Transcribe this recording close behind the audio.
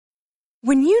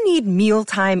When you need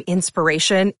mealtime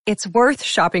inspiration, it's worth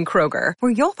shopping Kroger,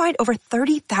 where you'll find over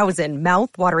 30,000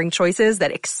 mouth-watering choices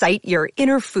that excite your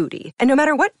inner foodie. And no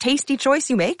matter what tasty choice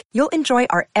you make, you'll enjoy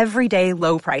our everyday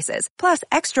low prices, plus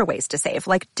extra ways to save,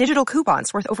 like digital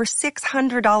coupons worth over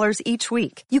 $600 each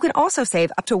week. You can also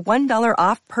save up to $1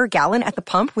 off per gallon at the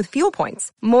pump with fuel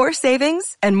points. More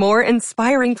savings and more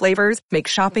inspiring flavors make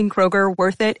shopping Kroger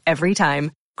worth it every time.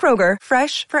 Kroger,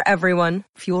 fresh for everyone.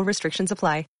 Fuel restrictions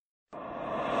apply.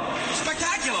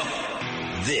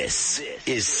 This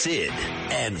is Sid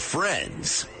and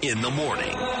Friends in the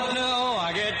Morning. No,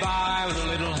 I get by with a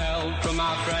little help from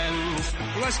my friends.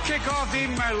 Let's kick off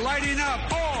even by lighting up.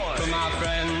 Oi! From my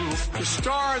friends. The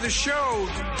star of the show.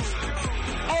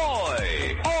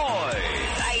 Oi! Oi!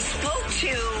 I spoke to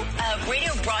a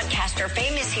radio broadcaster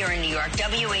famous here in New York,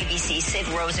 WABC, Sid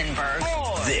Rosenberg.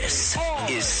 Oi! This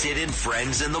is Sid and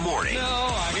Friends in the Morning. No,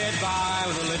 I get by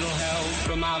with a little help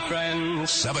from my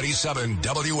friends. 77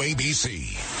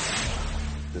 WABC.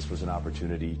 This was an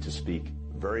opportunity to speak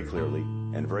very clearly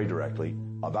and very directly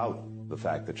about the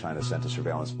fact that China sent a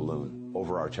surveillance balloon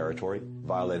over our territory,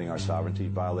 violating our sovereignty,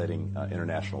 violating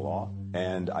international law.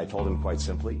 And I told him quite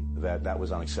simply that that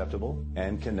was unacceptable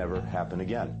and can never happen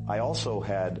again. I also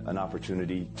had an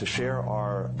opportunity to share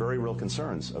our very real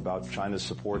concerns about China's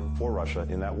support for Russia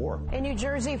in that war. In New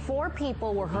Jersey, 4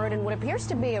 people were hurt in what appears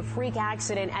to be a freak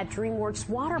accident at DreamWorks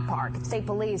Water Park. State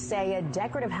police say a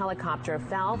decorative helicopter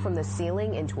fell from the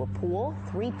ceiling into a pool.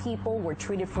 3 people were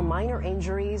treated for minor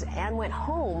injuries and went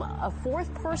home. A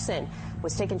 4th person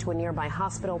was taken to a nearby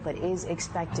hospital but is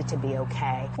expected to be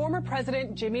okay. Former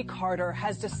President Jimmy Carter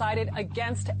has decided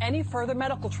against any further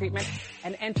medical treatment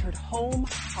and entered home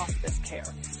hospice care.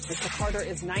 Mr. Carter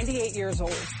is 98 years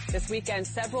old. This weekend,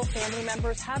 several family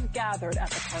members have gathered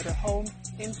at the Carter home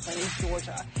in Plains,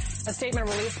 Georgia. A statement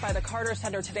released by the Carter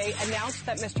Center today announced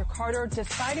that Mr. Carter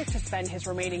decided to spend his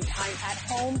remaining time at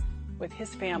home with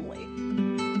his family.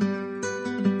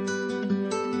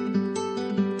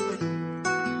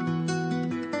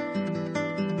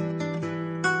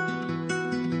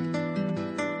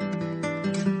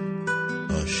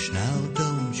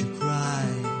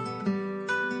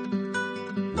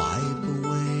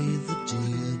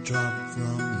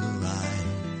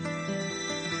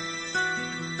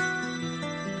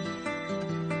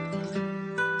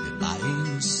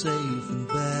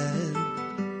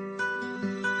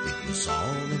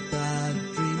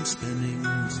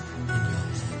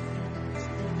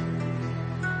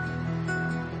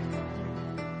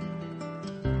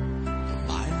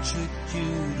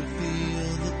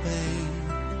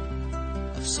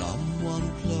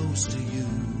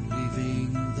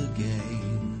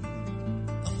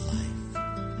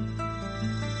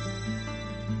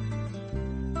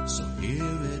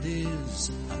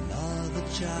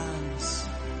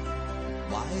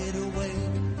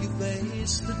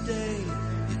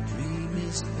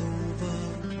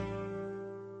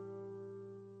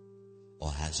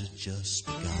 Just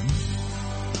begun.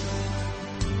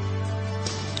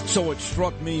 So it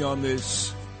struck me on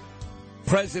this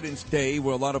President's Day,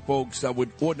 where a lot of folks that would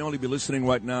ordinarily be listening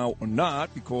right now are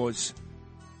not, because,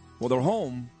 well, they're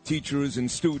home, teachers and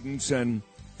students and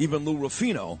even Lou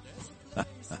Rufino.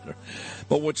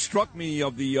 But what struck me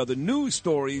of the news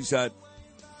stories that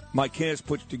Mike Cass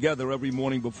puts together every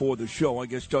morning before the show, I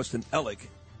guess Justin Ellick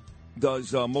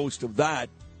does most of that,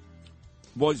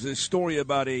 was this story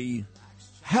about a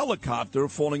helicopter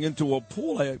falling into a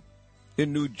pool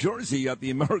in New Jersey at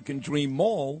the American Dream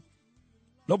Mall.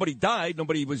 Nobody died.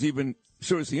 Nobody was even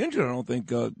seriously injured, I don't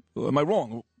think. Am I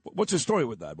wrong? What's the story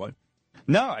with that, boy?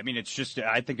 No, I mean,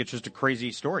 I think it's just a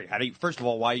crazy story. First of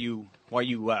all, why are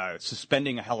you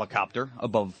suspending a helicopter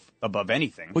above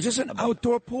anything? Was this an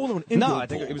outdoor pool or an indoor pool? No, I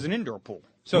think it was an indoor pool.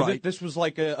 So right. This was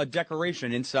like a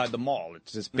decoration inside the mall.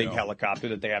 It's this big helicopter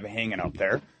that they have hanging up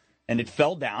there. And it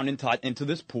fell down into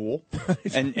this pool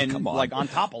and like on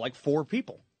top of like 4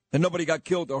 people. And nobody got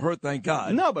killed or hurt, thank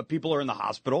God. No, but people are in the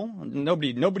hospital.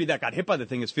 Nobody that got hit by the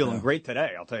thing is feeling great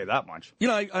today, I'll tell you that much. You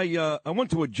know, I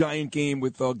went to a Giant game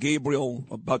with Gabriel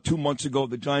about 2 months ago,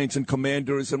 the Giants and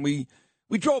Commanders, and we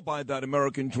drove by that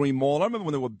American Dream Mall. I remember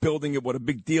when they were building it, what a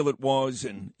big deal it was,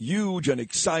 and huge and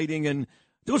exciting, and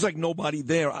there was like nobody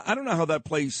there. I don't know how that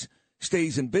place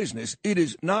stays in business. It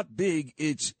is not big,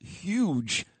 it's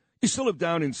huge. You still live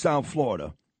down in South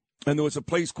Florida, and there was a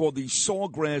place called the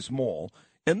Sawgrass Mall,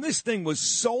 and this thing was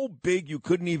so big you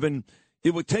couldn't even,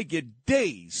 it would take you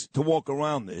days to walk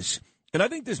around this. And I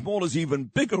think this mall is even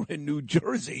bigger in New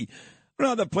Jersey. I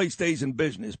know, that place stays in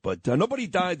business, but nobody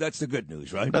died. That's the good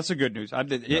news, right? That's the good news.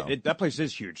 That place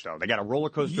is huge, though. They got a roller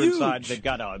coaster inside. They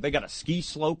got a ski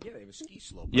slope. Yeah, they have a ski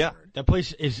slope. Yeah, that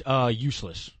place is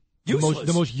useless.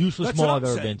 The most useless mall I've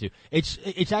ever been to.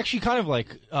 It's actually kind of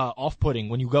like off-putting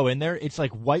when you go in there. It's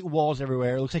like white walls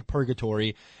everywhere. It looks like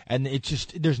purgatory, and it's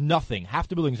just there's nothing. Half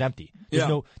the building's empty.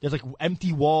 There's like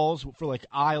empty walls for like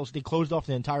aisles. They closed off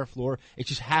the entire floor. It's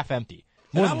just half empty.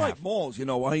 And I like malls. You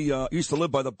know, I used to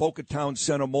live by the Boca Town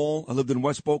Center Mall. I lived in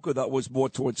West Boca. That was more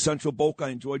towards Central Boca. I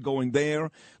enjoyed going there.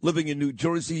 Living in New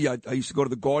Jersey, I used to go to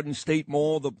the Garden State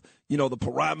Mall, the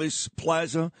Paramus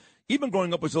Plaza. Even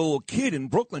growing up as a little kid in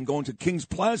Brooklyn, going to Kings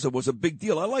Plaza was a big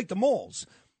deal. I like the malls.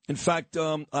 In fact,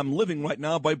 I'm living right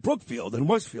now by Brookfield and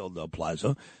Westfield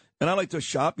Plaza, and I like to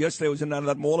shop. Yesterday I was in and out of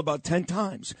that mall about 10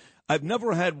 times. I've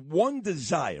never had one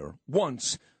desire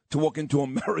once to walk into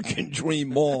American Dream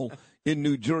Mall in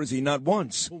New Jersey, not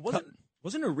once. Well,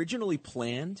 wasn't originally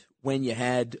planned when you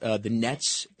had the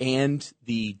Nets and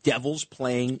the Devils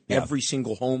playing every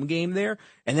single home game there,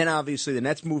 and then obviously the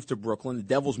Nets moved to Brooklyn, the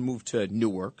Devils moved to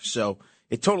Newark, so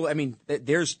it totally. I mean,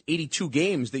 there's 82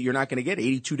 games that you're not going to get,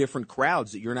 82 different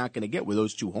crowds that you're not going to get with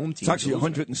those two home teams. It's actually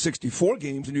 164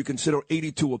 games, and you consider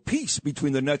 82 apiece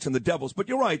between the Nets and the Devils. But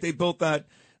you're right, they built that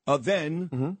then.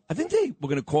 Mm-hmm. I think they were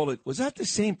going to call it. Was that the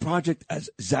same project as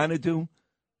Xanadu?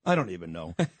 I don't even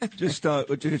know. Just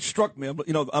it struck me.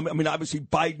 You know, I mean, obviously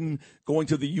Biden going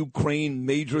to the Ukraine,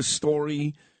 major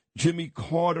story. Jimmy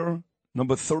Carter,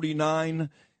 number 39,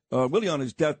 really on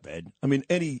his deathbed. I mean,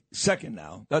 any second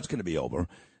now, that's going to be over.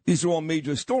 These are all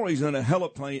major stories, and a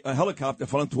helicopter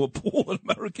fell into a pool in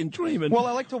American Dream. Well,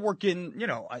 I like to work in,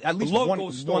 at least one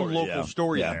local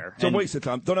story there. It's a waste of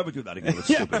time. Don't ever do that again. It's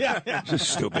stupid. It's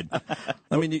just stupid.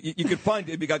 I mean, you could find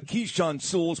it. You got Keyshawn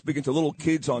Sewell speaking to little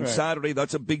kids on Saturday.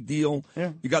 That's a big deal.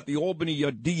 Yeah. You got the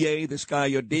Albany DA, this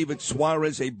guy, David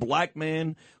Suarez, a black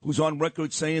man who's on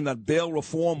record saying that bail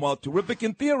reform, while terrific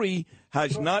in theory,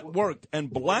 has not worked. And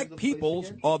black people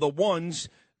are the ones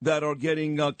that are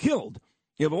getting killed.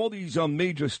 You have all these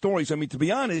major stories. I mean, to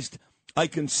be honest, I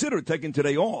considered taking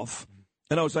today off,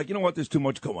 and I was like, you know what, there's too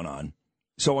much going on.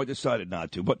 So I decided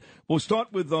not to. But we'll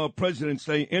start with President's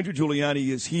Day. Andrew Giuliani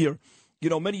is here. You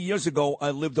know, many years ago, I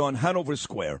lived on Hanover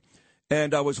Square,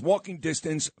 and I was walking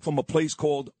distance from a place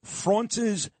called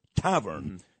Fraunces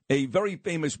Tavern, a very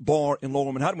famous bar in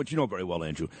Lower Manhattan, which you know very well,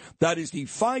 Andrew. That is the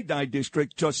Fi-Dye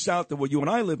district just south of where you and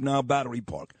I live now, Battery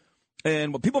Park.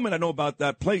 And what people may not know about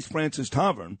that place, Fraunces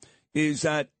Tavern, is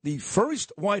that the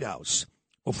first White House,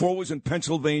 before it was in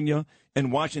Pennsylvania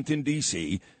and Washington,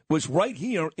 D.C., was right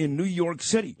here in New York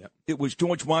City. Yep. It was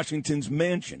George Washington's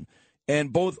mansion.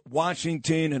 And both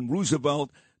Washington and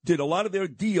Roosevelt did a lot of their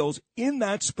deals in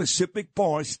that specific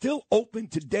bar, still open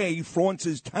today,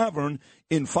 Fraunces Tavern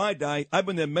in Fi-Dye. I've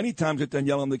been there many times with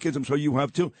Danielle and the kids. I'm sure you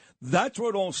have, too. That's where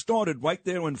it all started, right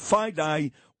there in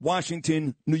Fi-Dye,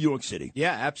 Washington, New York City.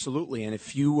 Yeah, absolutely. And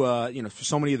if you, for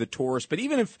so many of the tourists, but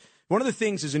even if one of the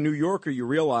things as a New Yorker you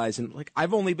realize, and like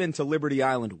I've only been to Liberty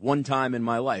Island one time in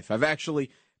my life. I've actually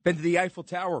been to the Eiffel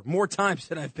Tower more times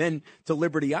than I've been to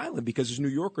Liberty Island because as New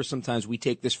Yorkers sometimes we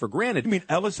take this for granted. You mean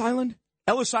Ellis Island?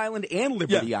 Ellis Island and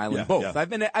Liberty Island, both. Yeah. I've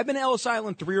been to Ellis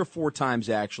Island 3 or 4 times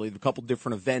actually. A couple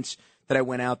different events that I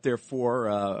went out there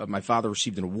for. My father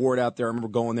received an award out there. I remember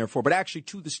going there for, but actually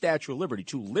to the Statue of Liberty,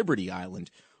 to Liberty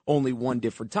Island, only one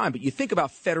different time. But you think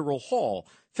about Federal Hall.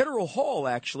 Federal Hall,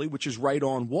 actually, which is right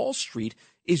on Wall Street,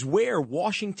 is where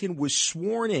Washington was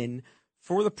sworn in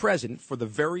for the president for the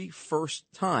very first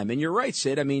time. And you're right,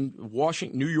 Sid. I mean,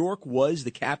 New York was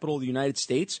the capital of the United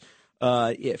States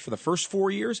for the first 4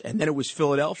 years, and then it was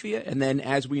Philadelphia, and then,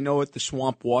 as we know it, the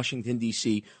swamp, Washington,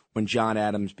 D.C., when John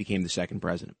Adams became the second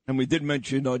president. And we did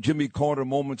mention Jimmy Carter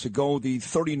moments ago, the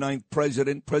 39th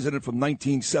president from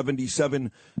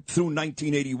 1977 through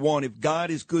 1981. If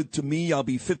God is good to me, I'll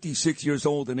be 56 years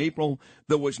old in April.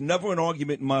 There was never an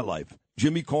argument in my life.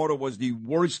 Jimmy Carter was the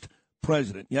worst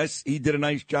president. Yes, he did a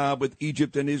nice job with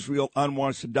Egypt and Israel,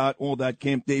 Anwar Sadat, all that,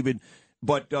 Camp David.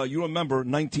 But you remember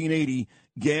 1980,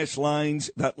 gas lines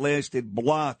that lasted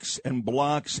blocks and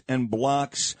blocks and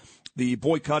blocks. The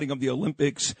boycotting of the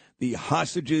Olympics, the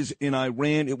hostages in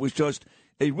Iran. It was just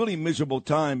a really miserable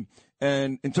time.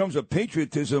 And in terms of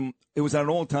patriotism, it was at an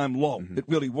all-time low. Mm-hmm. It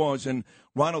really was. And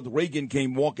Ronald Reagan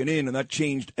came walking in, and that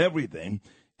changed everything.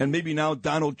 And maybe now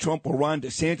Donald Trump or Ron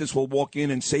DeSantis will walk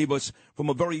in and save us from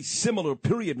a very similar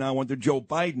period now under Joe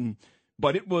Biden.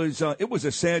 But it was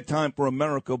a sad time for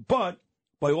America. But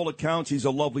by all accounts, he's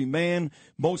a lovely man.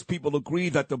 Most people agree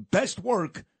that the best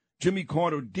work Jimmy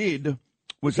Carter did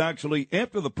was actually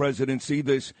after the presidency,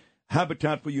 this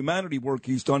Habitat for Humanity work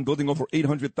he's done, building over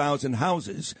 800,000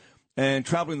 houses. and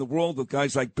traveling the world with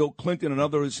guys like Bill Clinton and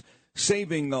others,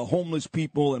 saving homeless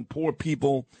people and poor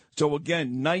people. So,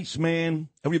 again, nice man.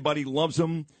 Everybody loves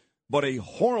him, but a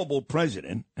horrible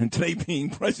president. And today being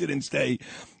President's Day,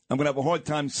 I'm going to have a hard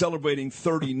time celebrating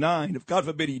 39. If, God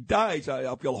forbid, he dies,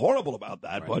 I'll feel horrible about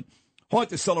that. Right. But hard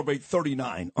to celebrate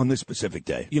 39 on this specific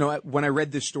day. You know, when I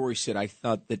read this story, Sid, I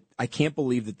thought that I can't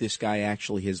believe that this guy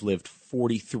actually has lived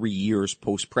 43 years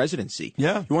post-presidency.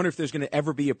 Yeah. You wonder if there's going to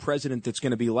ever be a president that's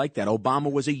going to be like that. Obama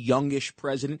was a youngish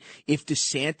president. If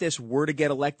DeSantis were to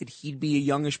get elected, he'd be a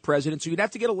youngish president. So you'd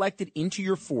have to get elected into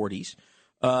your 40s.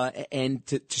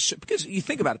 Because you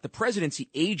think about it, the presidency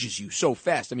ages you so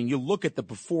fast. I mean, you look at the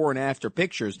before and after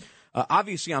pictures.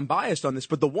 Obviously, I'm biased on this,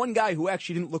 but the one guy who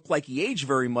actually didn't look like he aged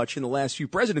very much in the last few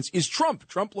presidents is Trump.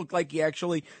 Trump looked like he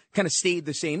actually kind of stayed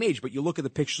the same age. But you look at the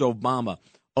pictures of Obama,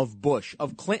 of Bush,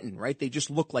 of Clinton, right? They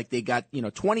just look like they got,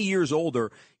 20 years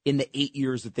older in the 8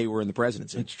 years that they were in the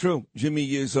presidency. It's true.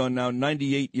 Jimmy is now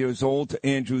 98 years old, to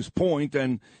Andrew's point.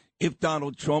 And if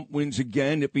Donald Trump wins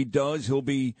again, if he does, he'll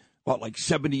be, like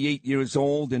 78 years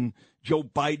old. And Joe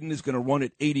Biden is going to run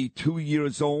at 82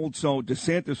 years old. So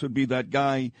DeSantis would be that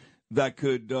guy that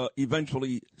could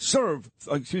eventually have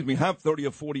 30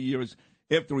 or 40 years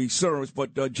after he serves.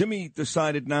 But Jimmy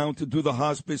decided now to do the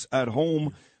hospice at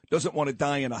home. Doesn't want to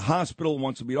die in a hospital,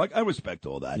 wants to be I respect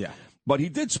all that. Yeah. But he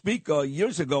did speak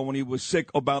years ago when he was sick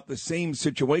about the same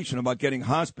situation, about getting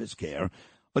hospice care.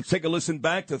 Let's take a listen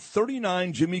back to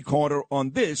 39 Jimmy Carter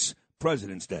on this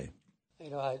President's Day.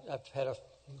 I've had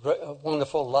a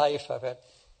wonderful life. I've had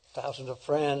thousands of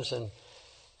friends, and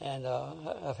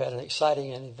I've had an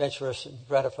exciting and adventurous and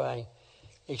gratifying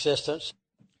existence.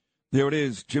 There it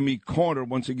is, Jimmy Carter,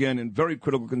 once again, in very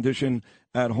critical condition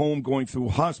at home, going through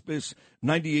hospice,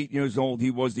 98 years old.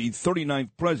 He was the 39th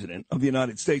president of the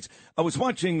United States. I was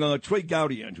watching Trey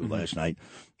Gowdy, Andrew, last night,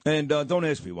 and don't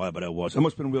ask me why, but I must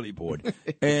have been really bored.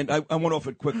 And I went off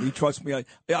it quickly, trust me.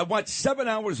 I watched 7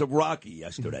 hours of Rocky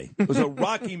yesterday. It was a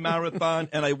Rocky marathon,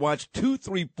 and I watched 2,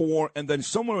 3, 4, and then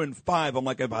somewhere in 5, I'm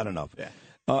like, I've had enough. Yeah.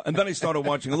 And then I started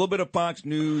watching a little bit of Fox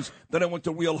News. Then I went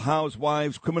to Real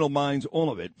Housewives, Criminal Minds, all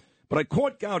of it. But I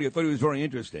caught Gowdy. I thought he was very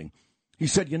interesting. He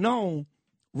said,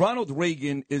 Ronald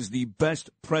Reagan is the best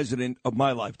president of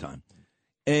my lifetime.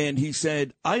 And he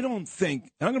said, I don't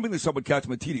think, and I'm going to bring this up with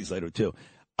Catsimatidis later, too.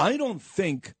 I don't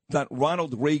think that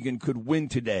Ronald Reagan could win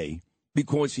today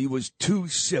because he was too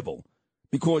civil,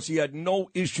 because he had no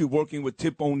issue working with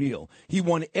Tip O'Neill. He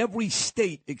won every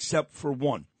state except for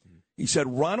one. He said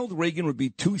Ronald Reagan would be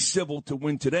too civil to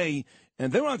win today.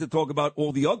 And they're on to talk about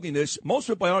all the ugliness, most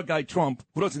of it by our guy Trump,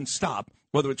 who doesn't stop,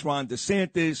 whether it's Ron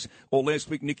DeSantis or last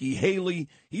week Nikki Haley.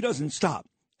 He doesn't stop.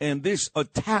 And this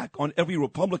attack on every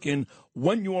Republican,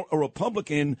 when you're a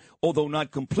Republican, although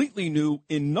not completely new,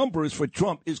 in numbers for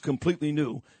Trump is completely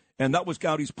new. And that was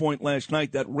Gowdy's point last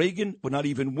night, that Reagan would not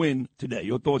even win today.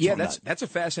 Your thoughts on that? Yeah, that's a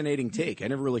fascinating take. I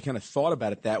never really kind of thought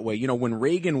about it that way. When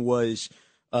Reagan was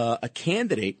a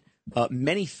candidate,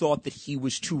 many thought that he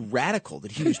was too radical,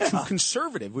 that he was too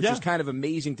conservative, which is kind of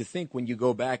amazing to think when you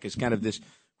go back as kind of this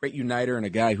great uniter and a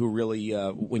guy who really,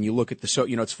 when you look at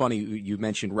it's funny, you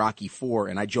mentioned Rocky IV,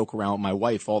 and I joke around with my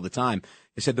wife all the time.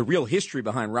 I said the real history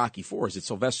behind Rocky IV is that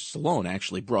Sylvester Stallone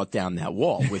actually brought down that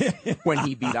wall when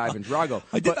he beat Ivan Drago.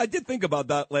 I did think about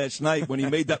that last night when he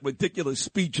made that ridiculous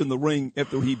speech in the ring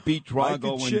after he beat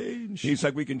Drago. He's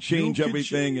like, we can change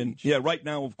everything. And right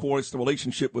now, of course, the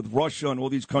relationship with Russia and all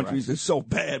these countries is so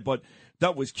bad, but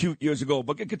that was cute years ago.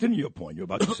 But continue your point. You're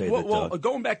about to say that. Well,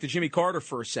 going back to Jimmy Carter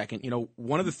for a second,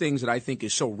 one of the things that I think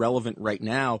is so relevant right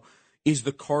now is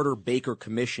the Carter-Baker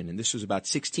Commission. And this was about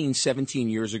 16, 17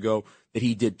 years ago that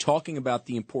he did, talking about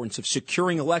the importance of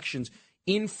securing elections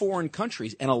in foreign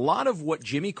countries. And a lot of what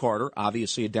Jimmy Carter,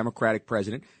 obviously a Democratic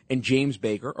president, and James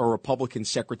Baker, a Republican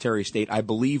Secretary of State, I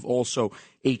believe also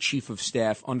a chief of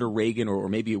staff under Reagan, or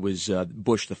maybe it was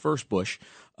Bush, the first Bush,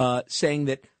 saying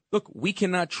that, look, we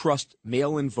cannot trust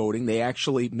mail-in voting. They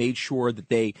actually made sure that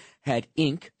they had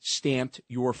ink stamped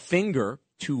your finger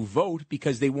to vote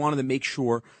because they wanted to make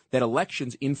sure that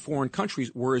elections in foreign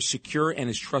countries were as secure and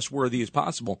as trustworthy as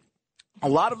possible. A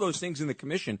lot of those things in the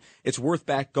commission, it's worth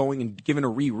back going and giving a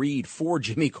reread for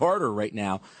Jimmy Carter right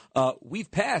now. We've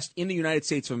passed in the United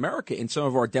States of America in some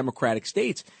of our democratic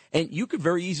states, and you could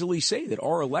very easily say that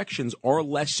our elections are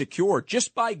less secure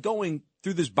just by going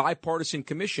through this bipartisan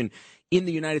commission in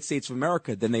the United States of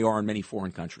America than they are in many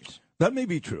foreign countries. That may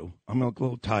be true. I'm a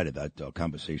little tired of that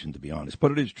conversation, to be honest,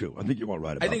 but it is true. I think you are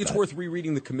right about that. I think it's worth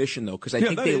rereading the commission, though, because I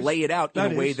think they lay it out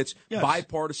in a way that's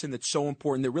bipartisan, that's so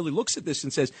important, that really looks at this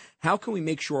and says, how can we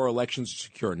make sure our elections are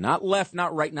secure? Not left,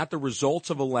 not right, not the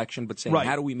results of election, but saying,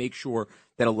 how do we make sure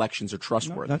that elections are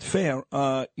trustworthy? No, that's fair.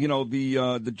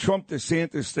 The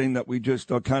Trump-DeSantis thing that we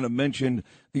just kind of mentioned,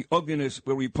 the ugliness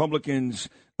where Republicans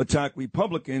attack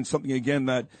Republicans, something, again,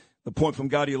 that the point from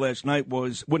Gotti last night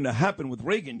was wouldn't have happened with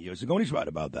Reagan years ago, and he's right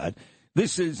about that.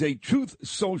 This is a Truth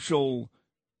Social,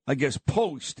 I guess,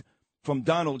 post from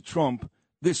Donald Trump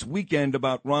this weekend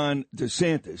about Ron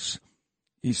DeSantis.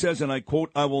 He says, and I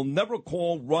quote, "I will never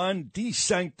call Ron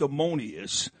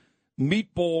DeSanctimonious,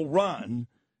 Meatball Ron,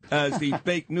 as the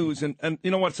fake news." And you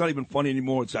know what? It's not even funny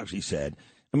anymore. It's actually sad.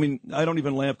 I mean, I don't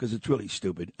even laugh because it's really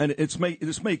stupid. And this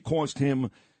may cost him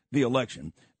the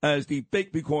election as the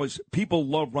fake, because people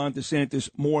love Ron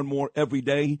DeSantis more and more every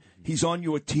day. He's on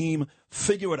your team.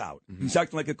 Figure it out. He's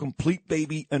acting like a complete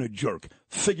baby and a jerk.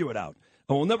 Figure it out.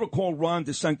 I will never call Ron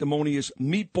DeSanctimonious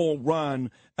Meatball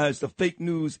Ron, as the fake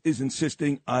news is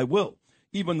insisting I will.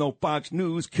 Even though Fox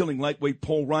News killing lightweight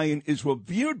Paul Ryan is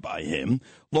revered by him,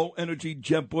 low-energy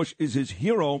Jeb Bush is his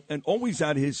hero and always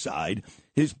at his side.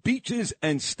 His beaches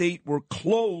and state were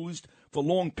closed for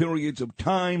long periods of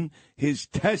time. His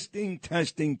testing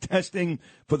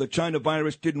for the China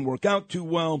virus didn't work out too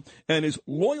well, and his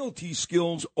loyalty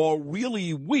skills are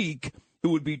really weak. It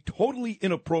would be totally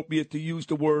inappropriate to use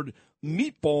the word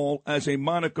meatball as a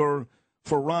moniker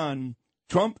for Ron.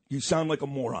 Trump, you sound like a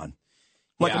moron.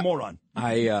 A moron.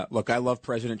 I love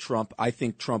President Trump. I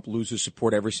think Trump loses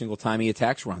support every single time he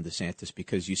attacks Ron DeSantis,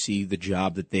 because you see the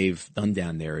job that they've done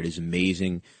down there. It is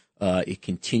amazing. It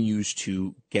continues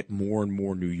to get more and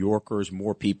more New Yorkers,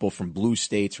 more people from blue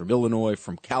states, from Illinois,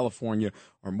 from California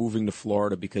are moving to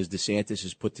Florida because DeSantis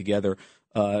has put together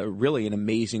really an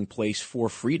amazing place for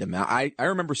freedom. Now, I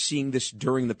remember seeing this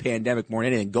during the pandemic more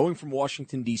than anything, going from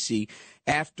Washington, D.C.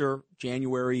 after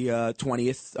January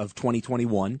 20th of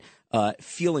 2021,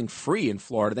 feeling free in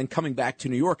Florida, then coming back to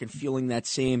New York and feeling that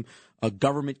same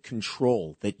government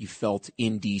control that you felt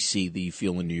in D.C. that you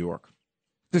feel in New York.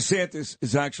 DeSantis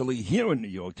is actually here in New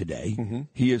York today. Mm-hmm.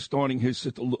 He is starting his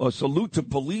Salute to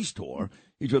Police tour.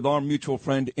 He's with our mutual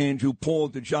friend, Andrew Paul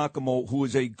DiGiacomo, who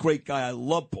is a great guy. I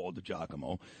love Paul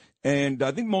DiGiacomo. And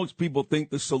I think most people think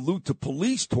the Salute to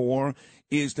Police tour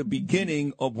is the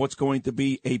beginning of what's going to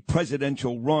be a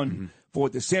presidential run for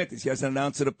DeSantis. He hasn't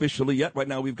announced it officially yet. Right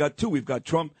now we've got two. We've got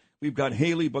Trump, we've got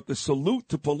Haley, but the Salute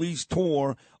to Police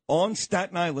tour on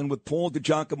Staten Island with Paul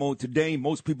DiGiacomo today,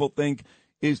 most people think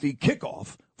is the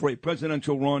kickoff for a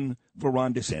presidential run for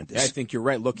Ron DeSantis. I think you're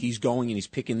right. Look, he's going and he's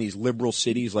picking these liberal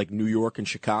cities like New York and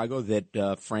Chicago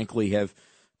that, frankly,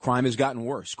 crime has gotten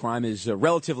worse. Crime has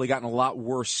relatively gotten a lot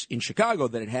worse in Chicago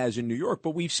than it has in New York,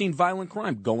 but we've seen violent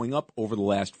crime going up over the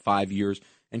last 5 years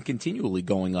and continually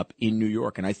going up in New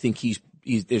York. And I think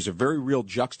there's a very real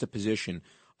juxtaposition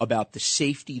about the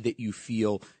safety that you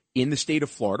feel in the state of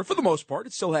Florida. For the most part,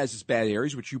 it still has its bad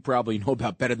areas, which you probably know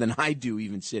about better than I do,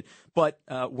 even, Sid. But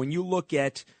when you look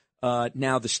at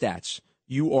now the stats,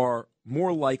 you are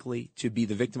more likely to be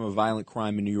the victim of violent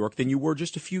crime in New York than you were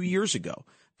just a few years ago.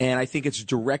 And I think it's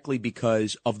directly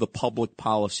because of the public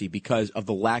policy, because of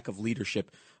the lack of leadership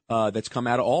that's come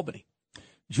out of Albany.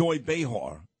 Joy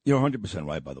Behar, you're 100%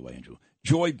 right, by the way, Andrew.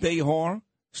 Joy Behar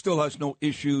still has no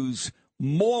issues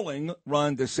mauling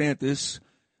Ron DeSantis,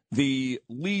 the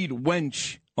lead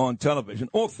wench on television.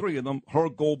 All three of them, her,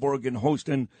 Goldberg, and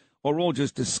Hostin, are all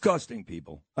just disgusting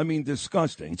people. I mean,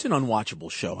 disgusting. It's an unwatchable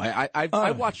show.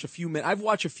 I've watched a few minutes. I've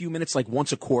watched a few minutes like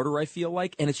once a quarter, I feel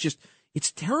like, and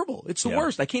it's terrible. It's the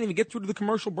worst. I can't even get through to the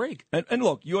commercial break. And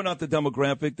look, you're not the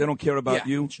demographic. They don't care about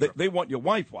you. They want your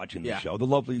wife watching the show, the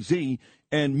lovely Z,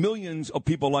 and millions of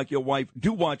people like your wife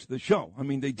do watch the show. I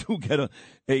mean, they do get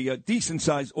a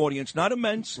decent-sized audience, not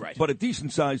immense, but a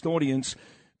decent-sized audience.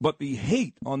 But the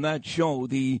hate on that show,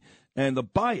 and the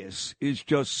bias is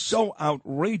just so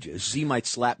outrageous. Z might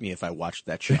slap me if I watched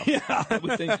that show. Yeah, I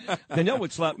would think Danielle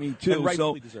would slap me too.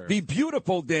 So the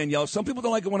beautiful Danielle. Some people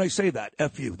don't like it when I say that.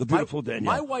 F you, the beautiful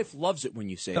Danielle. My wife loves it when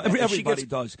you say that. Everybody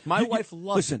does. My wife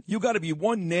loves it. Listen, you got to be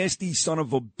one nasty son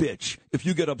of a bitch if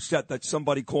you get upset that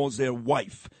somebody calls their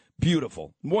wife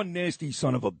beautiful. One nasty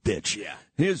son of a bitch. Yeah.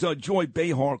 Here's Joy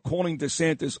Behar calling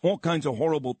DeSantis all kinds of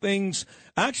horrible things.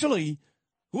 Actually,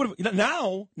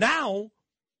 now,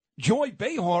 Joy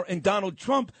Behar and Donald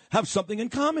Trump have something in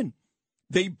common.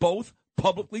 They both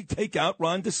publicly take out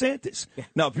Ron DeSantis.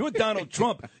 Now, if you're Donald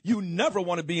Trump, you never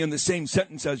want to be in the same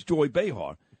sentence as Joy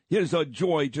Behar. Here's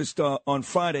Joy just on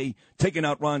Friday taking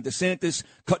out Ron DeSantis,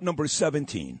 cut number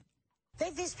 17.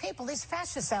 These people, these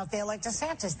fascists out there like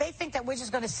DeSantis, they think that we're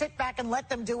just going to sit back and let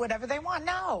them do whatever they want.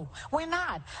 No, we're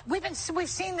not. We've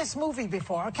seen this movie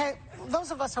before, okay?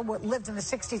 Those of us who lived in the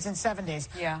 60s and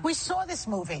 70s, we saw this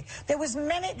movie. There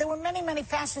were many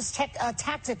fascist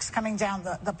tactics coming down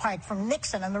the pike from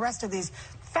Nixon and the rest of these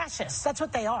fascists. That's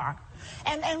what they are.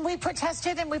 And we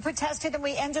protested and we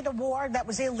ended a war that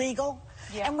was illegal.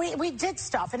 Yeah. And we did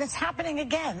stuff, and it's happening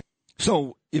again.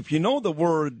 So if you know the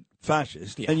word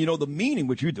fascist, and you know the meaning,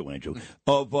 which you do, Andrew,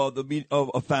 of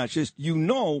a fascist, you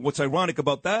know what's ironic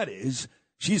about that is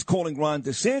she's calling Ron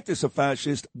DeSantis a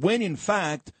fascist when, in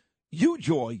fact, you,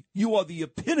 Joy, you are the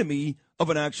epitome of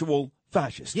an actual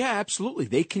fascist. Yeah, absolutely.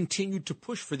 They continued to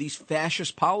push for these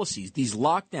fascist policies, these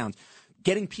lockdowns,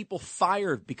 getting people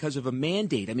fired because of a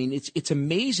mandate. I mean, it's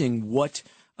amazing what...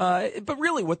 but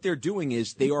really what they're doing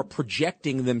is they are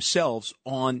projecting themselves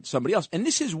on somebody else. And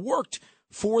this has worked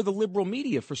for the liberal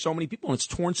media for so many people, and it's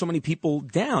torn so many people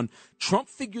down. Trump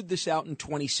figured this out in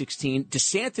 2016.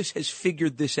 DeSantis has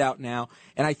figured this out now.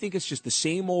 And I think it's just the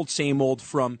same old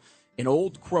from an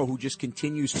old crow who just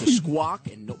continues to squawk,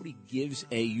 and nobody gives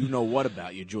a you-know-what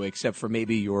about you, Joy, except for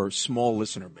maybe your small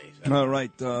listener base. All right,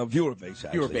 viewer base,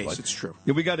 actually. Viewer base, it's true.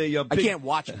 Yeah, we got a big... I can't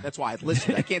watch it. That's why I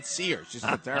listen. I can't see her. It's just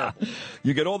so terrible.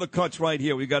 You get all the cuts right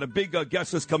here. We got a big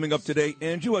guest list coming up today.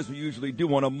 Andrew, as we usually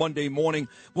do on a Monday morning,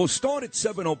 we'll start at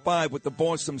 7:05 with the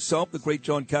boss himself, the great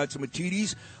John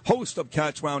Catsimatidis, host of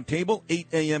Cats Roundtable, 8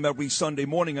 a.m. every Sunday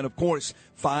morning, and, of course,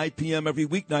 5 p.m. every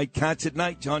weeknight, Cats at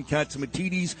Night. John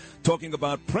Catsimatidis talking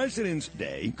about President's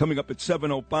Day, coming up at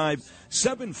 7:05.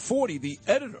 7:40, the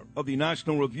editor of the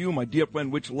National Review, my dear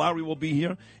friend Rich Lowry, will be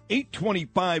here.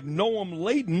 8:25, Noam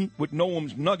Laden with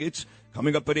Noam's Nuggets.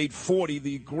 Coming up at 8:40,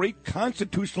 the great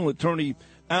constitutional attorney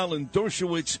Alan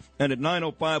Dershowitz. And at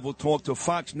 9:05, we'll talk to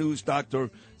Fox News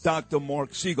Dr.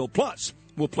 Mark Siegel. Plus,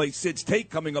 we'll play Sid's Take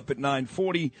coming up at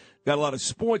 9:40. Got a lot of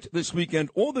sports this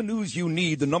weekend. All the news you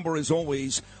need. The number is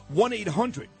always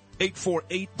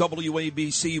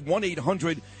 1-800-848-WABC,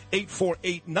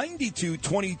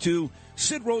 1-800-848-9222.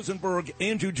 Sid Rosenberg,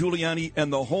 Andrew Giuliani,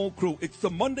 and the whole crew. It's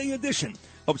the Monday edition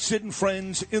of Sid and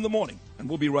Friends in the Morning, and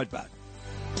we'll be right back.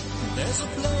 There's a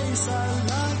place I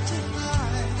like to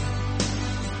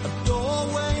hide, a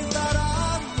doorway that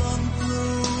I run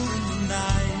through in the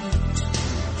night.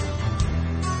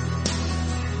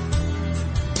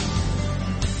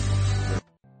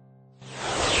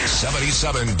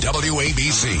 77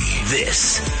 WABC.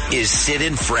 This is Sid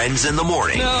and Friends in the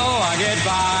Morning. No, I get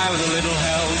by with a little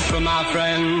help from my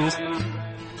friends.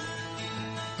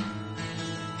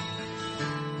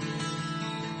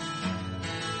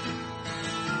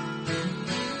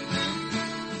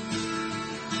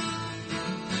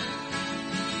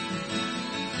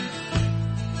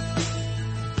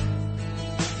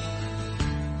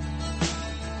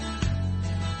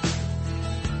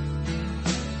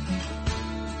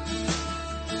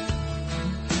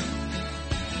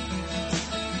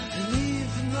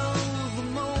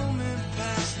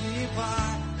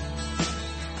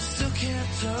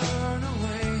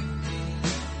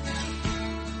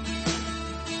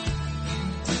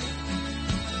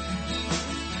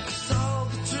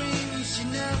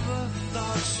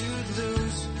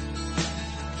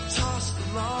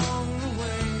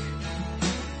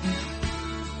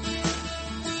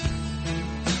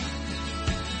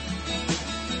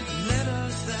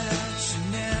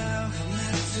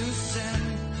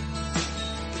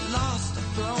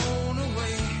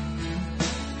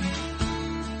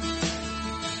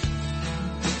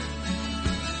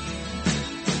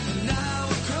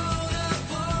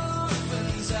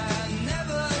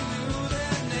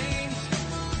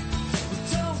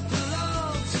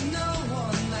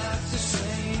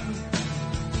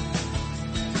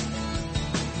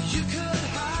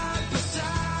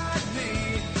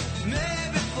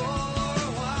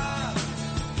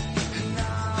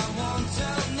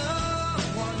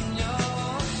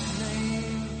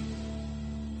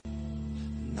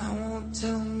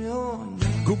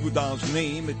 Dolls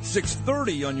name at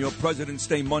 6:30 on your President's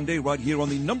Day Monday, right here on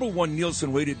the #1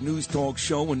 Nielsen-rated news talk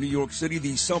show in New York City,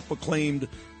 the self-proclaimed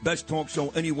best talk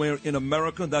show anywhere in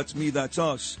America. That's me, that's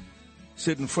us.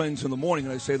 Sid and Friends in the Morning,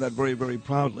 and I say that very, very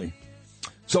proudly.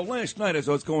 So last night, as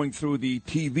I was going through the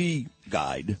TV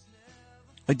guide,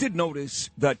 I did notice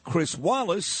that Chris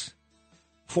Wallace,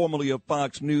 formerly of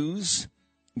Fox News,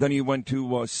 then he went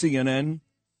to CNN.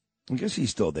 I guess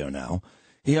he's still there now.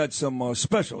 He had some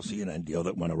special CNN deal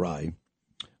that went awry.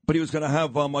 But he was going to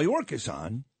have Mayorkas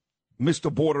on,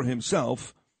 Mr. Border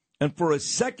himself. And for a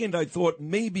second, I thought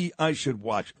maybe I should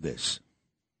watch this.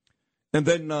 And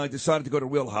then I decided to go to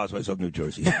Real Housewives of New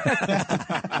Jersey.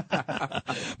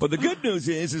 But the good news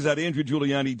is that Andrew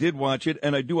Giuliani did watch it,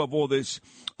 and I do have all this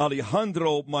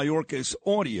Alejandro Mayorkas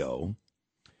audio.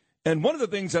 And one of the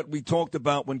things that we talked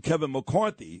about when Kevin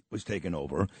McCarthy was taken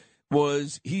over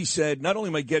was he said, not only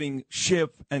am I getting Schiff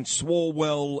and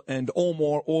Swalwell and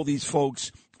Omar, all these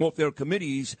folks off their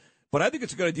committees, but I think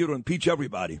it's a good idea to impeach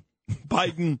everybody.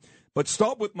 Biden, but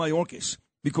start with Mayorkas,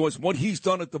 because what he's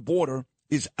done at the border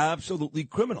is absolutely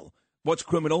criminal. What's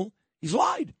criminal? He's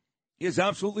lied. He has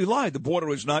absolutely lied. The border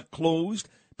is not closed.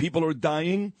 People are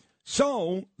dying.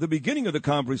 So, the beginning of the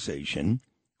conversation,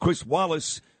 Chris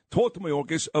Wallace talked to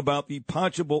Mayorkas about the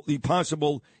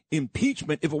possible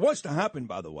impeachment. If it was to happen,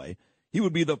 by the way, he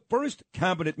would be the first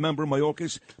cabinet member,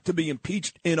 Mayorkas, to be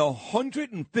impeached in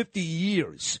 150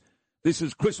 years. This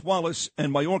is Chris Wallace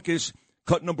and Mayorkas,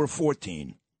 cut number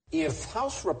 14. If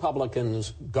House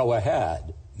Republicans go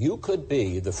ahead, you could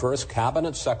be the first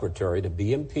cabinet secretary to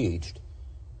be impeached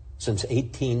since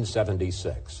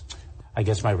 1876. I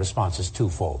guess my response is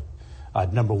twofold.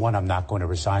 Number one, I'm not going to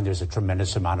resign. There's a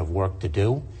tremendous amount of work to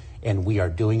do, and we are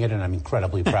doing it, and I'm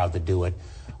incredibly proud to do it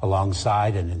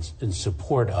alongside and in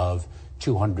support of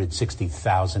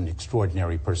 260,000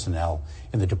 extraordinary personnel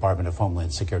in the Department of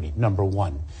Homeland Security, number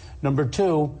one. Number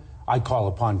two, I call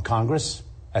upon Congress,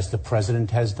 as the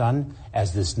president has done,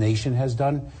 as this nation has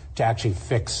done, to actually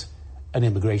fix an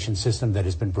immigration system that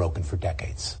has been broken for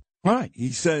decades. All right.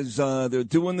 He says they're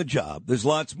doing the job. There's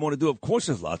lots more to do. Of course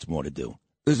there's lots more to do.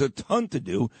 There's a ton to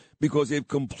do because they've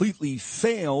completely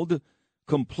failed.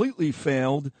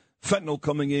 Fentanyl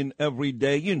coming in every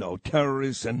day. You know,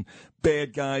 terrorists and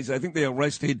bad guys. I think they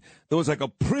arrested. There was like a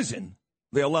prison.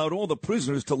 They allowed all the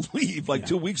prisoners to leave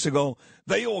 2 weeks ago.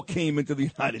 They all came into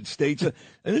the United States. And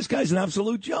this guy's an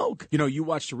absolute joke. You know, you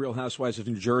watch The Real Housewives of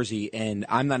New Jersey, and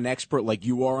I'm not an expert like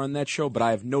you are on that show, but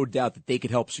I have no doubt that they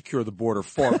could help secure the border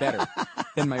far better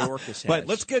than Mayorkas has. Right,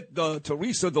 let's get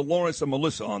Teresa, Dolores, and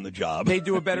Melissa on the job. They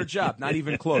do a better job, not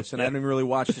even close, and I didn't really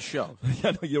watch the show.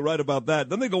 Yeah, no, you're right about that.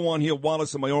 Then they go on here,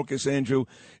 Wallace and Mayorkas, Andrew,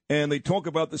 and they talk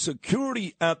about the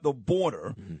security at the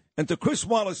border. Mm-hmm. And to Chris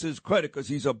Wallace's credit, because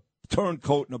he's a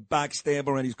turncoat and a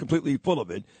backstabber, and he's completely full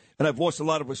of it. And I've lost a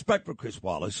lot of respect for Chris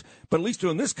Wallace. But at least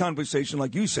during this conversation,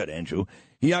 like you said, Andrew,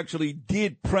 he actually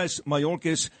did press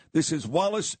Mayorkas. This is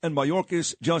Wallace and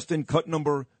Mayorkas, Justin, cut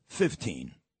number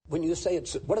 15. When you say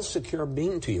what does secure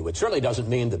mean to you? It certainly doesn't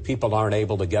mean that people aren't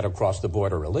able to get across the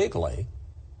border illegally.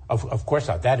 Of course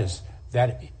not.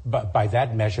 But by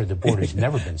that measure, the border's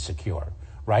never been secure,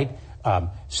 right?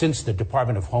 Since the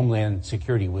Department of Homeland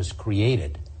Security was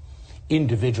created,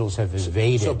 individuals have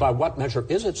evaded. So by what measure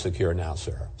is it secure now,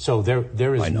 sir? So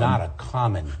there is not a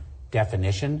common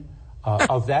definition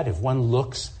of that. If one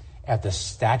looks at the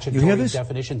statutory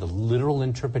definition, the literal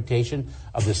interpretation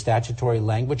of the statutory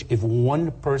language, if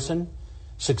one person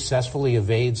successfully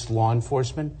evades law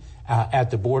enforcement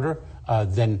at the border,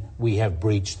 then we have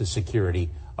breached the security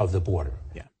of the border.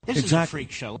 Yeah, this is a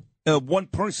freak show. One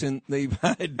person, they've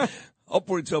had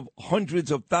upwards of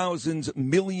hundreds of thousands,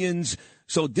 millions.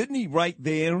 So didn't he right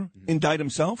there indict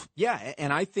himself? Yeah,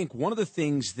 and I think one of the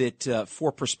things that,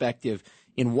 for perspective,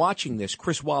 in watching this,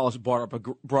 Chris Wallace brought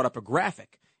up a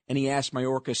graphic, and he asked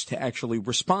Mayorkas to actually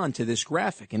respond to this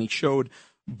graphic, and it showed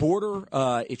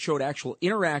actual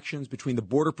interactions between the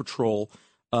Border Patrol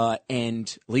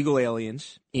and legal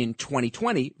aliens in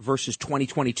 2020 versus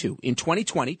 2022. In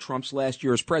 2020, Trump's last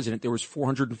year as president, there was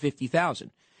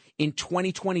 450,000. In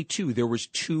 2022, there was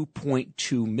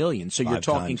 2.2 million. So you're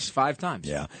talking 5 times.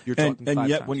 Yeah. You're talking and 5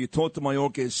 yet, times. when you talk to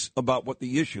Mayorkas about what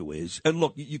the issue is, and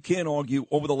look, you can't argue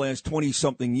over the last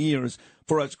 20-something years,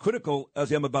 for as critical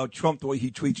as I am about Trump, the way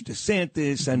he treats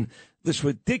DeSantis and this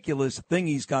ridiculous thing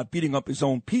he's got beating up his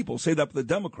own people, say that for the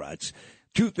Democrats.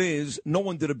 Truth is, no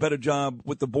one did a better job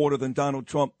with the border than Donald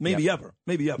Trump, maybe ever.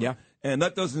 Yeah. And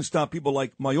that doesn't stop people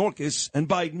like Mayorkas and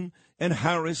Biden and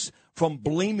Harris from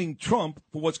blaming Trump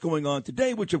for what's going on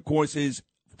today, which, of course, is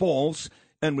false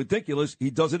and ridiculous. He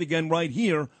does it again right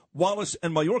here. Wallace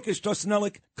and Mayorkas, Justin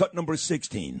Ellick, cut number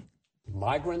 16.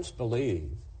 Migrants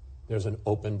believe there's an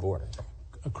open border.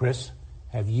 Chris,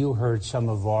 have you heard some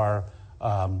of our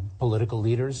political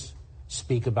leaders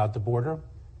speak about the border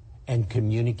and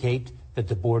communicate that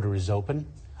the border is open?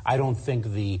 I don't think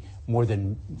the more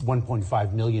than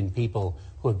 1.5 million people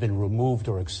who have been removed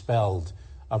or expelled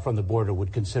from the border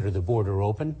would consider the border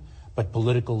open, but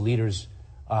political leaders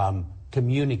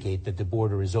communicate that the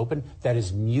border is open. That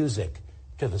is music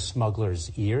to the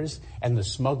smugglers' ears, and the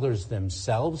smugglers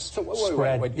themselves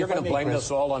spread. Wait. You're going to blame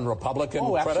this all on Republican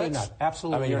critics? Absolutely not.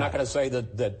 Absolutely I mean, you're not. not going to say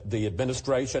that the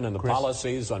administration and the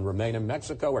policies on Remain in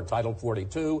Mexico or Title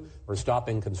 42 or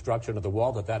stopping construction of the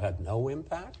wall, that had no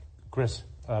impact? Chris,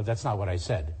 that's not what I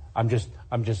said. I'm just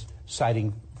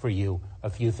citing for you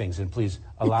a few things, and please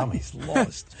allow me. He's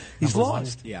lost. He's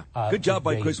lost. Yeah. Good job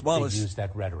by Chris Wallace. They use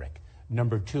that rhetoric.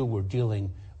 Number two, we're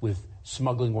dealing with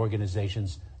smuggling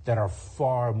organizations that are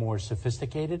far more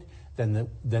sophisticated than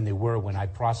they were when I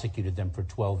prosecuted them for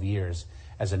 12 years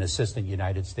as an assistant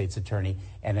United States attorney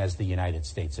and as the United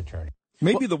States attorney.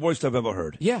 Maybe the worst I've ever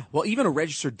heard. Yeah, well, even a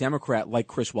registered Democrat like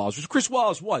Chris Wallace, which Chris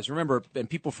Wallace was, remember, and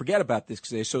people forget about this because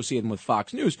they associate him with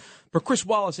Fox News, but Chris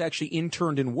Wallace actually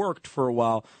interned and worked for a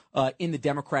while in the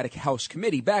Democratic House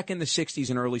Committee back in the 60s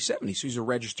and early 70s. So he's a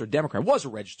registered Democrat, was a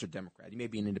registered Democrat. He may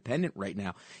be an independent right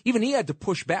now. Even he had to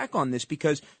push back on this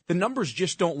because the numbers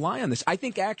just don't lie on this. I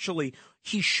think actually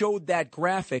he showed that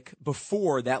graphic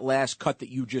before that last cut that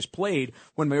you just played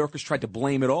when Mayorkas tried to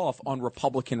blame it off on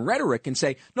Republican rhetoric and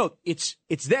say, no, it's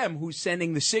them who's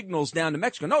sending the signals down to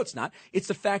Mexico. No, it's not. It's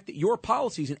the fact that your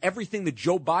policies and everything that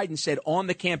Joe Biden said on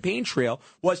the campaign trail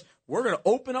was, we're going to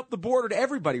open up the border to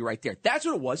everybody right there. That's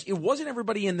what it was. It wasn't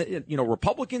everybody in the,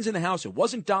 Republicans in the House. It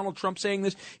wasn't Donald Trump saying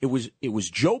this. It was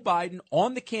Joe Biden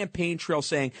on the campaign trail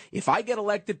saying, if I get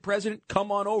elected president, come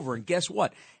on over. And guess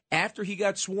what? After he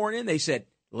got sworn in, they said,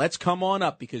 let's come on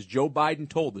up because Joe Biden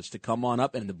told us to come on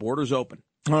up and the border's open.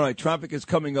 All right, traffic is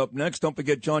coming up next. Don't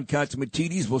forget John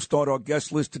Catsimatidis will start our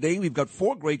guest list today. We've got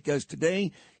 4 great guests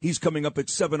today. He's coming up at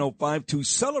 7:05 to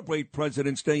celebrate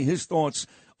President's Day. His thoughts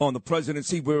on the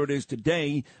presidency, where it is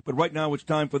today. But right now it's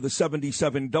time for the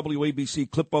 77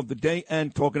 WABC clip of the day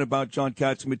and talking about John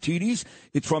Catsimatidis.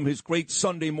 It's from his great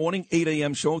Sunday morning 8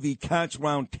 a.m. show, the Cats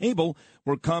Round Table,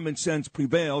 where common sense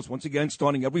prevails. Once again,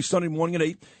 starting every Sunday morning at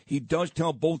 8. He does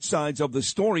tell both sides of the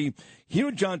story. Here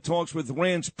John talks with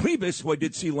Rance Priebus, who I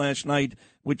did see last night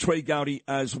with Trey Gowdy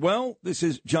as well. This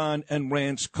is John and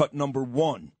Rance cut number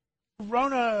 1.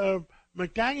 Rona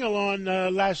McDaniel on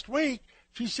last week,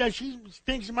 she said she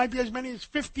thinks it might be as many as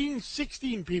 15,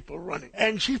 16 people running.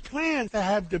 And she plans to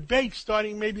have debates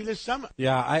starting maybe this summer.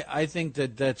 Yeah, I think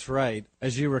that's right.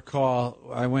 As you recall,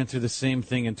 I went through the same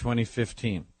thing in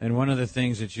 2015. And one of the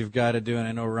things that you've got to do, and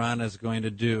I know Rona's going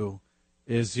to do,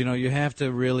 is, you have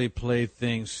to really play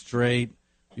things straight.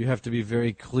 You have to be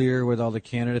very clear with all the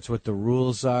candidates what the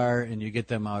rules are, and you get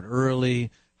them out early.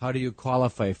 How do you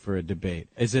qualify for a debate?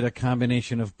 Is it a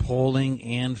combination of polling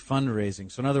and fundraising?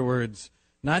 So in other words,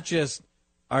 not just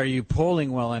are you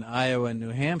polling well in Iowa and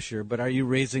New Hampshire, but are you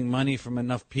raising money from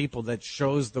enough people that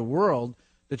shows the world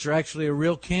that you're actually a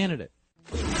real candidate?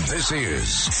 This is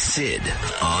Sid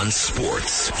on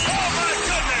Sports. Oh, my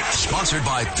goodness! Sponsored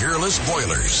by Peerless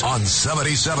Boilers on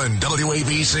 77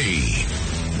 WABC.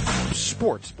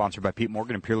 Sports, sponsored by Pete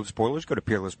Morgan and Peerless Boilers. Go to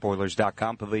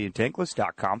peerlessboilers.com,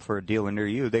 paviliontankless.com for a dealer near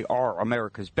you. They are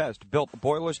America's best built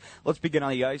boilers. Let's begin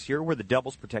on the ice here, where the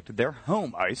Devils protected their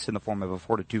home ice in the form of a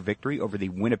 4-2 victory over the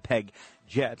Winnipeg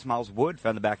Jets. Miles Wood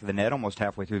found the back of the net almost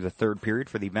halfway through the third period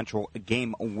for the eventual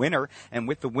game winner. And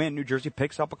with the win, New Jersey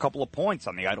picks up a couple of points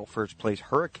on the idle first-place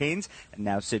Hurricanes and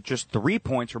now sit just 3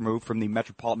 points removed from the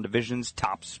Metropolitan Division's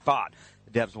top spot.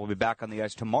 The Devs will be back on the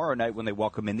ice tomorrow night when they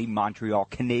welcome in the Montreal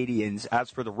Canadiens. As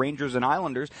for the Rangers and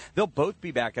Islanders, they'll both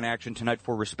be back in action tonight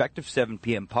for respective 7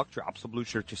 p.m. puck drops. The Blue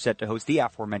Shirts are set to host the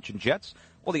aforementioned Jets,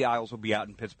 while the Isles will be out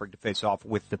in Pittsburgh to face off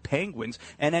with the Penguins.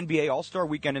 And NBA All-Star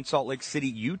Weekend in Salt Lake City,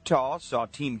 Utah, saw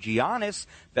Team Giannis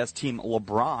best Team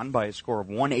LeBron by a score of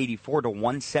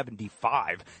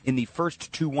 184-175 in the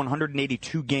first 2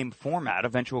 182-game format.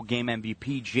 Eventual game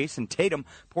MVP Jason Tatum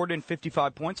poured in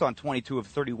 55 points on 22 of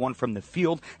 31 from the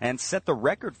field and set the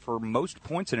record for most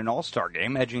points in an All-Star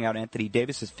game, edging out Anthony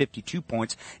Davis's 52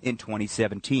 points in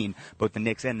 2017. Both the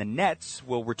Knicks and the Nets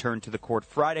will return to the court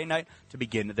Friday night to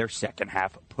begin their second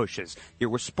half pushes. Here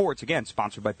with sports, again,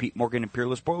 sponsored by Pete Morgan and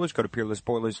Peerless Boilers. Go to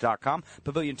peerlessboilers.com,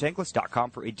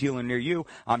 paviliontankless.com for a dealer near you.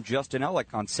 I'm Justin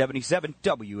Ellick on 77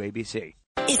 WABC.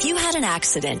 If you had an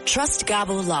accident, trust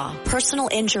Gabo Law, personal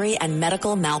injury and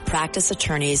medical malpractice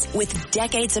attorneys with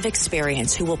decades of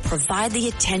experience who will provide the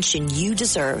attention you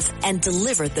deserve and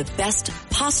deliver the best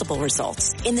possible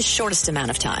results in the shortest amount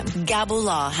of time. Gabo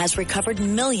Law has recovered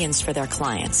millions for their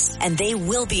clients, and they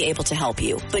will be able to help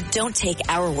you. But don't take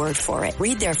our word for it.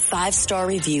 Read their 5-star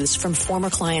reviews from former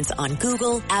clients on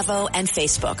Google, Avo, and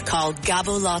Facebook. Call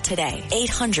Gabo Law today,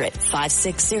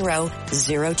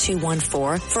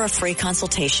 800-560-0214 for a free consultation,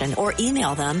 or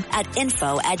email them at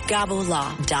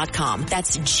info@gabolaw.com.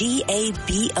 That's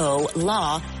GABO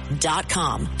Law.com.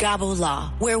 GaboLaw.com. Gabo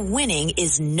Law, where winning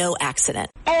is no accident.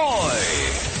 Oi!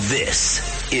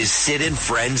 This is Sid and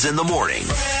Friends in the Morning.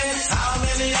 How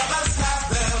many of us have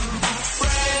them?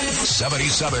 Friends.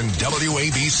 77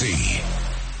 WABC.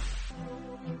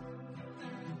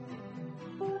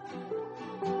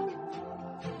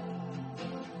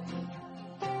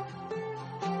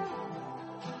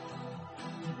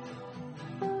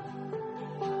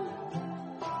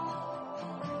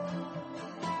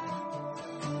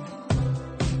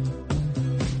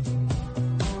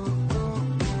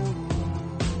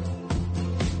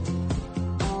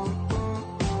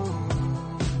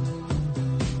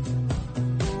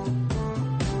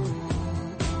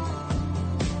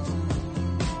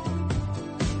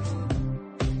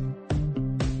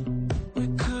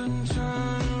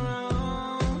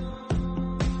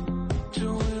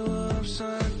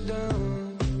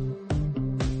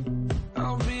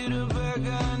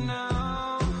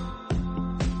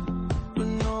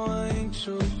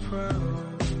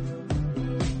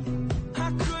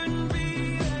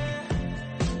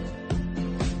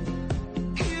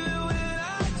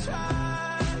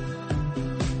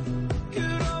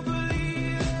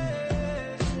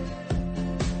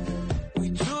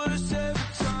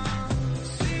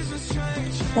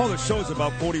 Well, the show's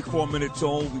about 44 minutes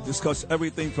old. We discuss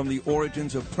everything from the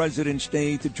origins of President's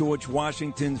Day to George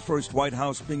Washington's first White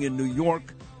House being in New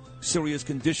York, serious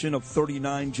condition of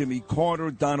 39 Jimmy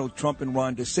Carter, Donald Trump and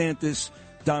Ron DeSantis,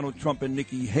 Donald Trump and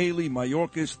Nikki Haley,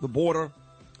 Mayorkas, the border.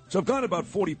 So I've gone about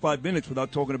 45 minutes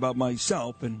without talking about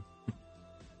myself, and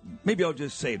maybe I'll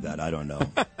just save that. I don't know.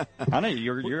 I know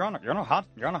you're on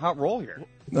a hot roll here.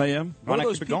 I am. What are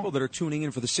those people that are tuning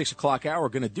in for the 6 o'clock hour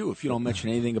going to do if you don't mention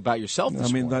anything about yourself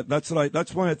this morning? That's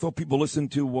why I thought people listen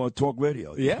to talk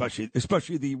radio,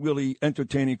 especially the really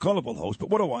entertaining, colorful host. But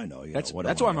what do I know? That's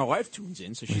why my wife tunes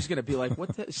in, so she's going to be like,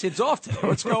 "What? Sid's off today.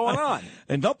 What's going on?"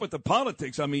 And up with the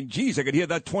politics. I mean, geez, I could hear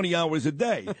that 20 hours a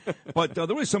day. But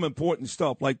there is some important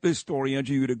stuff, like this story,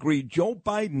 Andrew. You'd agree. Joe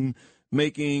Biden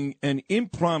making an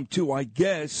impromptu, I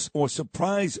guess, or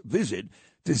surprise visit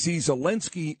to see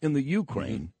Zelensky in the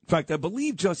Ukraine. In fact, I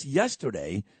believe just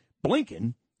yesterday,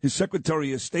 Blinken, his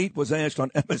Secretary of State, was asked on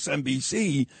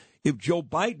MSNBC if Joe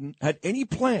Biden had any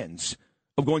plans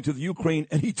of going to the Ukraine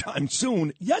anytime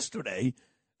soon. Yesterday,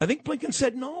 I think Blinken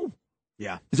said no.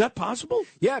 Yeah. Is that possible?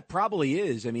 Yeah, it probably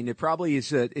is. I mean, it probably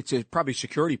is. It's probably a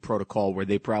security protocol where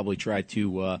they probably try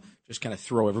to just kind of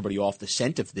throw everybody off the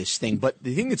scent of this thing. But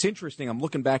the thing that's interesting, I'm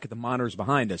looking back at the monitors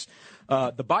behind us.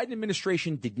 The Biden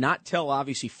administration did not tell,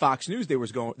 obviously, Fox News they were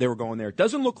going there. It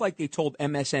doesn't look like they told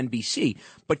MSNBC.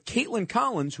 But Caitlin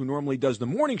Collins, who normally does the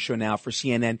morning show now for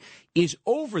CNN, is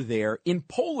over there in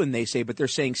Poland, they say, but they're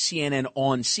saying CNN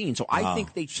on scene. So I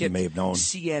think they tipped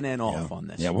CNN off on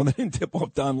this. Yeah, well, they didn't tip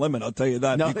off Don Lemon, I'll tell you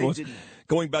that. No, because they didn't.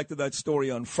 Going back to that story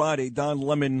on Friday, Don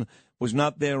Lemon was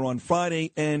not there on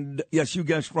Friday. And, yes, you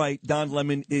guessed right, Don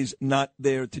Lemon is not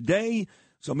there today.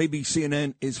 So maybe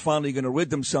CNN is finally going to rid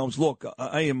themselves. Look,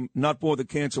 I am not for the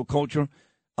cancel culture.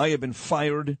 I have been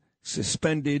fired,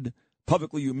 suspended,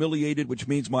 publicly humiliated, which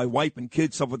means my wife and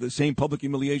kids suffer the same public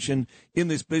humiliation in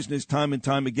this business time and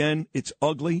time again. It's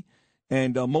ugly,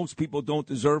 and most people don't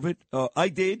deserve it. I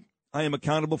did. I am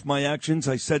accountable for my actions.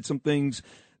 I said some things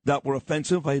that were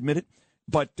offensive, I admit it.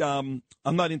 But I'm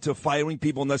not into firing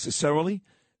people necessarily,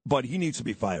 but he needs to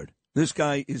be fired. This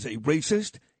guy is a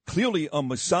racist, clearly a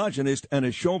misogynist and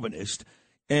a chauvinist.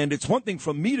 And it's one thing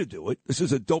for me to do it. This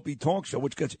is a dopey talk show,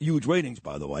 which gets huge ratings,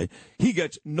 by the way. He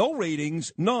gets no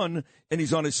ratings, none, and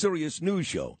he's on a serious news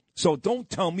show. So don't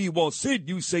tell me, well, Sid,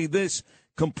 you say this.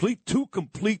 Two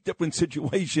complete different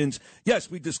situations. Yes,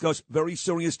 we discuss very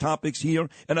serious topics here,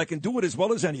 and I can do it as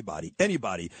well as anybody,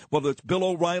 whether it's Bill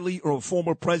O'Reilly or a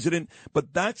former president,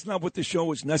 but that's not what the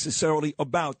show is necessarily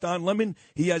about. Don Lemon,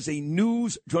 he has a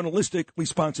news journalistic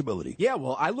responsibility. Yeah,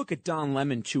 well, I look at Don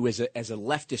Lemon, too, as a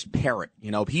leftist parrot. You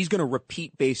know, he's going to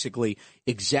repeat basically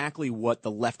exactly what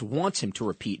the left wants him to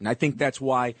repeat, and I think that's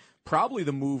why probably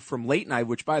the move from late night,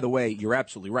 which, by the way, you're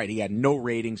absolutely right, he had no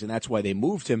ratings, and that's why they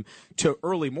moved him to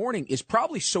early morning, is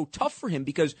probably so tough for him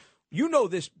because you know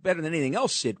this better than anything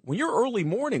else, Sid. When you're early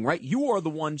morning, right, you are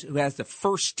the ones who has the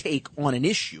first take on an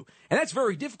issue. And that's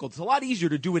very difficult. It's a lot easier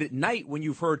to do it at night when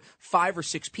you've heard 5 or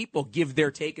 6 people give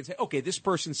their take and say, okay, this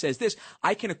person says this.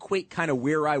 I can equate kind of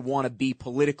where I want to be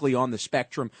politically on the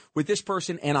spectrum with this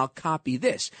person, and I'll copy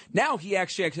this. Now he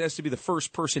actually has to be the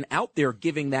first person out there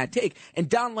giving that take. And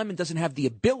Don Lemon doesn't have the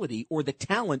ability or the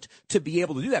talent to be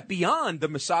able to do that. Beyond the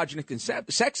misogynistic and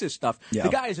sexist stuff, The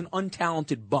guy is an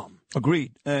untalented bum.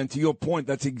 Agreed. And to your point,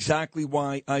 that's exactly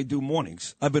why I do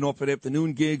mornings. I've been offered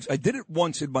afternoon gigs. I did it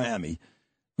once in Miami.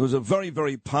 There was a very,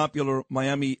 very popular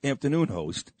Miami afternoon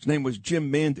host. His name was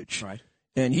Jim Mandich. Right.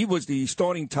 And he was the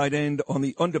starting tight end on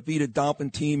the undefeated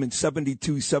Dolphin team in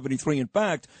 72-73. In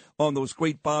fact, on those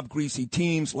great Bob Greasy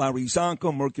teams, Larry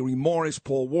Zonka, Mercury Morris,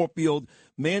 Paul Warfield,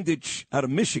 Mandich out of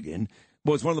Michigan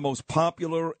was one of the most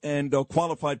popular and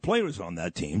qualified players on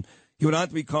that team. He went on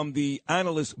to become the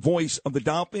analyst voice of the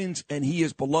Dolphins, and he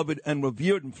is beloved and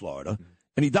revered in Florida.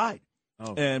 And he died.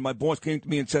 Oh. And my boss came to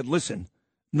me and said, listen,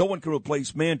 no one can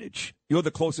replace Mandich. You're the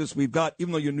closest we've got,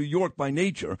 even though you're New York by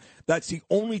nature. That's the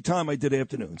only time I did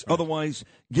afternoons. Right. Otherwise,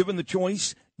 given the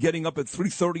choice, getting up at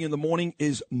 3:30 in the morning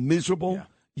is miserable. Yeah.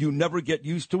 You never get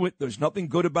used to it. There's nothing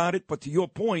good about it. But to your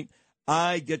point,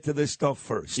 I get to this stuff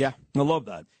first. Yeah. I love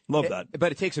that. Love that.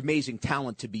 But it takes amazing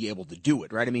talent to be able to do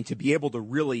it, right? I mean, to be able to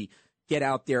really get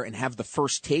out there and have the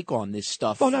first take on this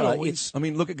stuff. Oh, not always. I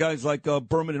mean, look at guys like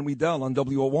Berman and Riedel on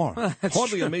WOR.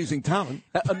 Hardly true. Amazing talent.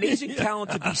 Amazing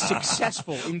talent to be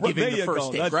successful in giving the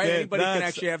first take, right? Anybody can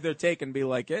actually have their take and be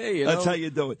like, hey, that's how you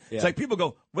do it. Yeah. It's like people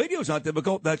go, radio's not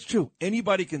difficult. That's true.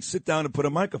 Anybody can sit down and put a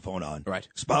microphone on. Right.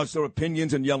 Espouse their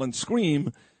opinions and yell and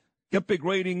scream. Get big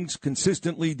ratings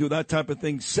consistently, do that type of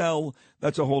thing, sell.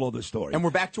 That's a whole other story. And we're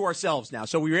back to ourselves now.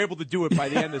 So we were able to do it by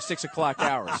the end of the 6 o'clock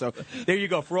hour. So there you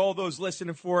go. For all those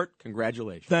listening for it,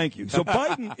 congratulations. Thank you. So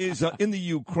Biden is in the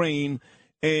Ukraine,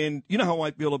 and you know how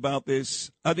I feel about this.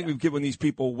 I think we've given these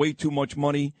people way too much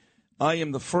money. I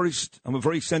am the first. I'm a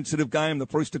very sensitive guy. I'm the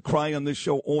first to cry on this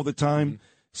show all the time,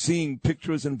 seeing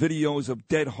pictures and videos of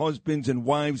dead husbands and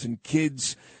wives and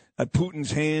kids at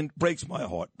Putin's hand. Breaks my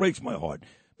heart.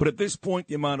 But at this point,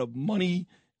 the amount of money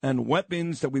and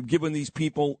weapons that we've given these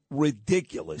people,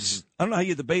 ridiculous. I don't know how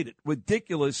you debate it.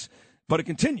 Ridiculous, but it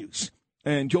continues.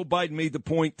 And Joe Biden made the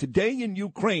point today in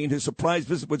Ukraine, his surprise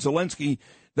visit with Zelensky,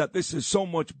 that this is so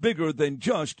much bigger than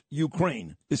just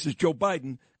Ukraine. This is Joe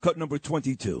Biden, cut number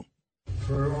 22.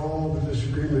 For all the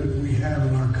disagreement we have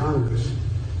in our Congress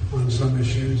on some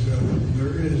issues,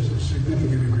 there is a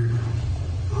significant agreement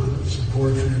on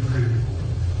support for Ukraine.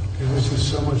 And this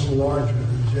is so much larger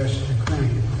than just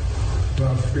Ukraine. It's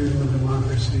about freedom and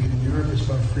democracy in Europe. It's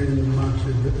about freedom and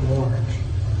democracy writ large.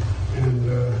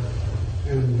 And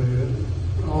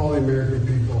all the American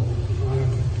people,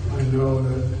 I know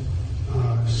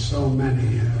that so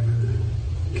many have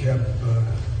kept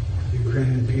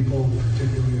Ukrainian people,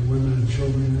 particularly women and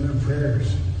children, in their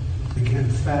prayers. They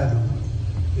can't fathom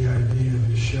the idea of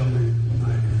the shelling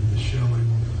tonight and the shelling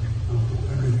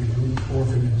of everything from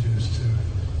orphanages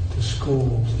to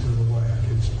schools to the like.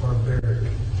 It's barbaric.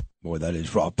 Boy, that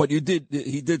is rough. But he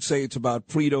did say it's about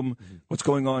freedom. What's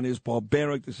going on is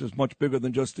barbaric. This is much bigger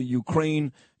than just the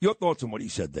Ukraine. Your thoughts on what he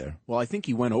said there? Well, I think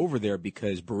he went over there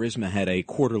because Burisma had a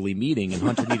quarterly meeting and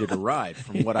Hunter needed a ride,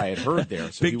 from what I had heard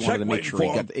there. So Big he wanted to make sure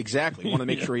he got exactly. Wanted to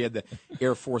make sure he had the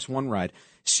Air Force One ride.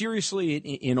 Seriously,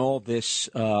 in all this,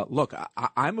 look,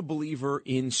 I'm a believer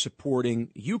in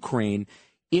supporting Ukraine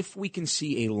if we can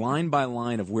see a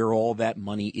line-by-line of where all that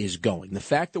money is going. The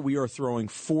fact that we are throwing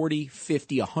 $40,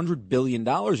 $50, $100 billion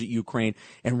at Ukraine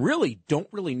and really don't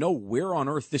really know where on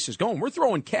earth this is going. We're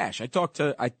throwing cash. I talked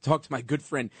to my good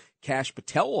friend Kash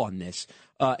Patel on this,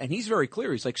 and he's very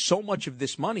clear. He's like, so much of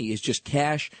this money is just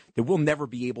cash that we'll never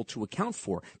be able to account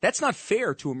for. That's not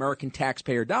fair to American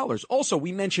taxpayer dollars. Also,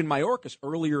 we mentioned Mayorkas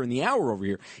earlier in the hour over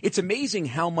here. It's amazing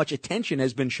how much attention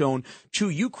has been shown to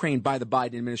Ukraine by the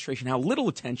Biden administration, how little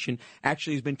attention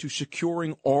actually has been to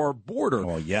securing our border.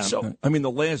 Oh, yeah. So, I mean, the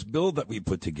last bill that we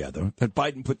put together, that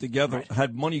Biden put together, right,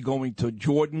 had money going to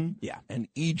Jordan and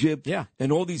Egypt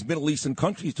and all these Middle Eastern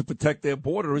countries to protect their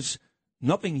borders.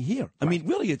 Nothing here. I mean,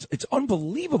 really, it's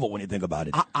unbelievable when you think about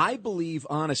it. I believe,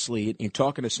 honestly, in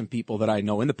talking to some people that I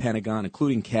know in the Pentagon,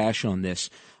 including Kash on this,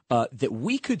 that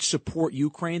we could support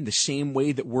Ukraine the same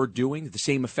way that we're doing, the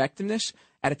same effectiveness,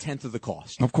 at a tenth of the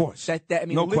cost. Of course. I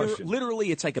mean, no question. Literally,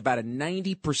 it's like about a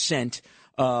 90%,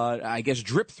 I guess,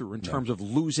 drip through in terms of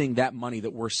losing that money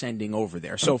that we're sending over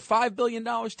there. So $5 billion,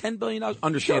 $10 billion,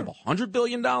 understandable. Sure. $100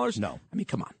 billion? No. I mean,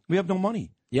 come on. We have no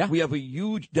money. Yeah. We have a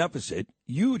huge deficit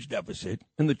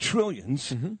in the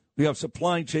trillions. Mm-hmm. We have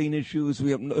supply chain issues.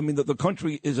 The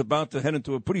country is about to head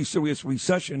into a pretty serious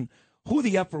recession. Who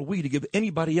the F are we to give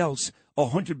anybody else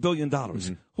 $100 billion?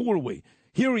 Mm-hmm. Who are we?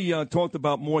 Here he talked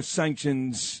about more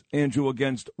sanctions, Andrew,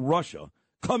 against Russia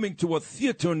coming to a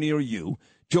theater near you.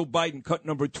 Joe Biden, cut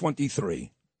number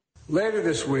 23. Later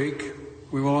this week,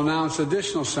 we will announce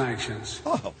additional sanctions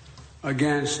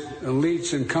against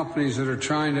elites and companies that are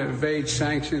trying to evade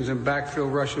sanctions and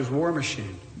backfill Russia's war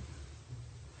machine.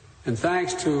 And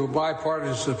thanks to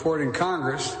bipartisan support in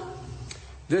Congress,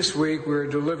 this week we're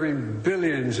delivering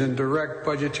billions in direct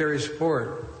budgetary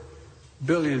support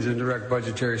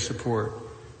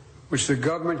which the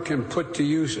government can put to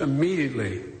use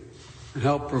immediately and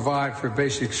help provide for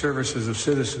basic services of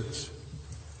citizens.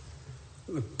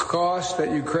 The cost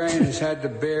that Ukraine has had to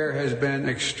bear has been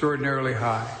extraordinarily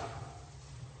high,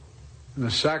 and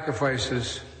the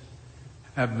sacrifices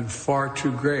have been far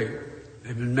too great.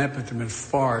 They've been met, but they've been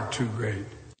far too great.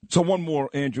 So one more,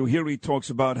 Andrew. Here he talks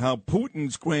about how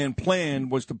Putin's grand plan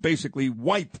was to basically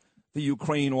wipe the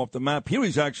Ukraine off the map. Here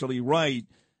he's actually right.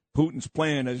 Putin's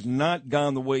plan has not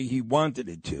gone the way he wanted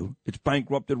it to. It's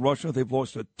bankrupted Russia. They've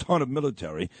lost a ton of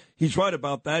military. He's right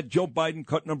about that. Joe Biden,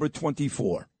 cut number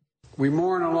 24. We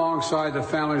mourn alongside the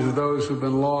families of those who've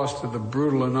been lost to the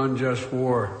brutal and unjust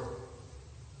war.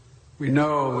 We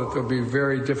know that there'll be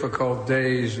very difficult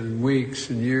days and weeks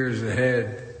and years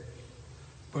ahead.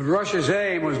 But Russia's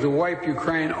aim was to wipe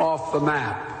Ukraine off the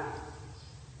map.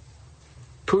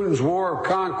 Putin's war of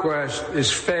conquest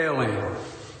is failing.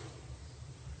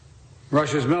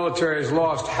 Russia's military has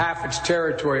lost half its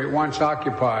territory it once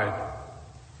occupied.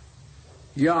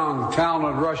 Young,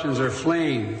 talented Russians are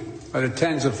fleeing by the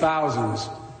tens of thousands,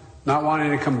 not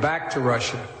wanting to come back to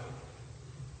Russia.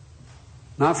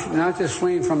 Not just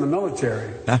fleeing from the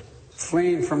military,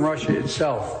 fleeing from Russia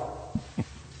itself.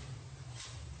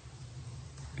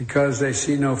 Because they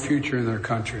see no future in their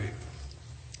country.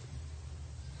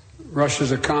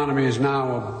 Russia's economy is now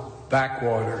a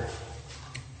backwater,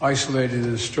 isolated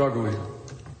and struggling.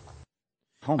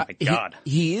 Oh my God!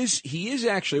 He is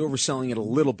actually overselling it a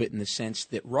little bit in the sense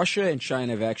that Russia and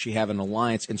China have an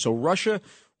alliance, and so Russia,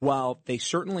 while they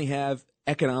certainly have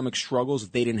economic struggles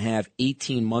that they didn't have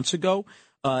 18 months ago,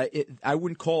 I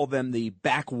wouldn't call them the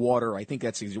backwater. I think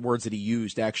that's the words that he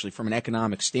used, actually, from an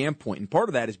economic standpoint. And part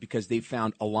of that is because they've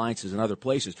found alliances in other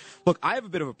places. Look, I have a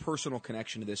bit of a personal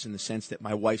connection to this in the sense that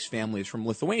my wife's family is from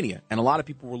Lithuania. And a lot of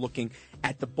people were looking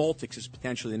at the Baltics as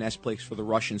potentially the next place for the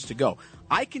Russians to go.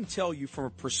 I can tell you from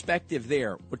a perspective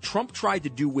there, what Trump tried to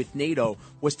do with NATO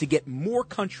was to get more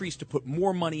countries to put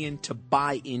more money in to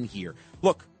buy in here.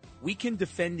 Look, we can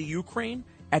defend the Ukraine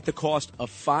at the cost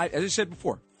of as I said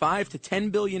before, $5 to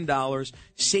 $10 billion,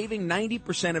 saving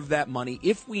 90% of that money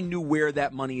if we knew where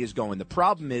that money is going. The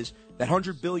problem is that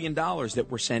 $100 billion that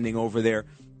we're sending over there,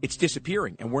 it's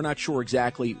disappearing, and we're not sure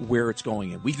exactly where it's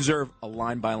going in. We deserve a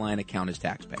line-by-line account as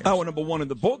taxpayers. Hour number one in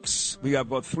the books. We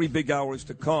have 3 big hours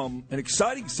to come. An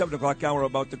exciting 7 o'clock hour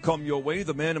about to come your way.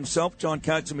 The man himself, John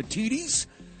Catsimatidis.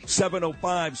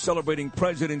 7:05, celebrating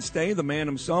President's Day. The man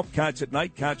himself, Cats at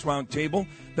Night, Cats Round Table.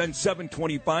 Then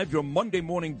 7:25, your Monday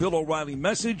morning Bill O'Reilly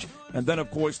message. And then,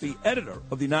 of course, the editor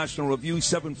of the National Review,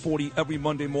 7:40 every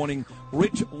Monday morning,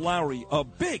 Rich Lowry. A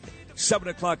big 7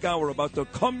 o'clock hour about to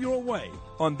come your way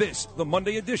on this, the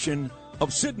Monday edition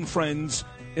of Sid and Friends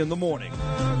in the Morning.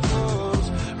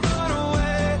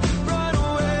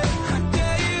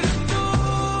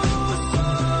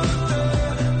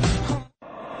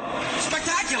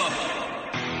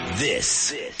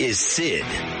 This is Sid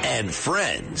and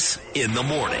Friends in the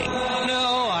Morning.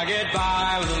 No, I get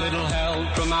by with a little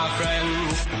help from my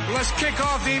friends. Let's kick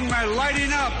off the evening by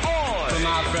lighting up. From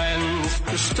my friends.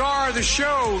 The star of the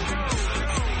show.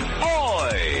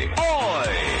 Oi!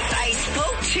 I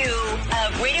spoke to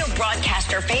a radio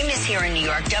broadcaster famous here in New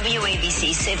York,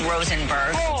 WABC, Sid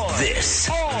Rosenberg. This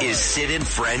is Sid and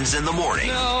Friends in the Morning.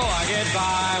 No, I get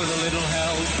by with a little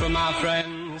help from my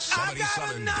friends.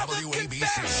 77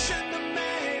 WABC.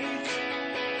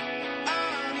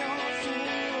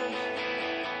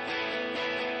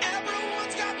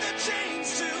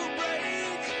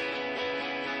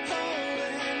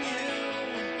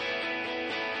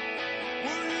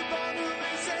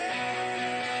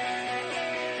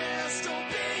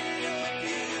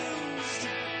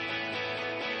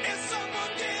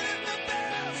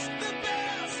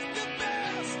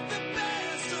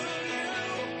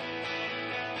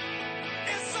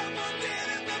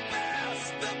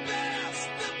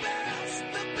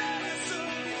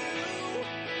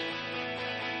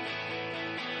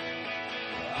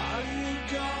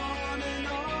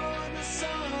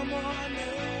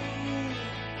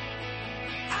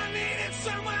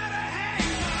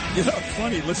 You know, it's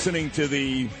funny listening to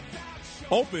the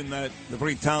open that the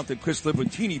very talented Chris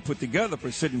Libertini put together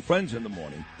for Sid and Friends in the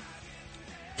Morning.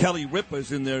 Kelly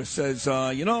Ripa's in there, says,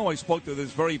 I spoke to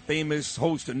this very famous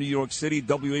host in New York City,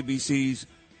 WABC's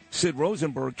Sid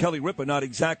Rosenberg. Kelly Ripa, not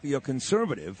exactly a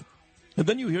conservative. And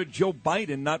then you hear Joe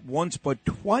Biden not once but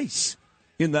twice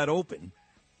in that open.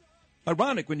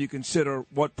 Ironic when you consider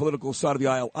what political side of the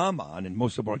aisle I'm on and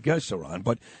most of our guests are on.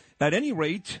 But at any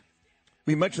rate,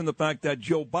 we mentioned the fact that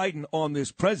Joe Biden on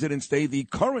this President's Day, the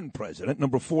current president,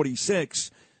 number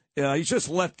 46, he's just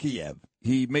left Kiev.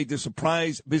 He made the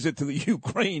surprise visit to the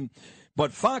Ukraine.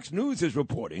 But Fox News is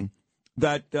reporting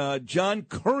that John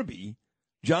Kirby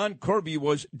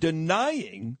was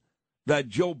denying that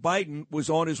Joe Biden was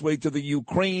on his way to the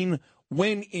Ukraine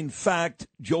when, in fact,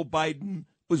 Joe Biden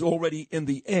was already in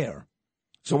the air.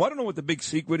 So I don't know what the big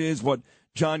secret is, what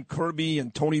John Kirby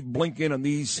and Tony Blinken and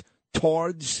these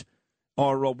tards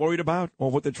are worried about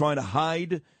or what they're trying to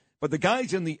hide. But the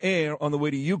guy's in the air on the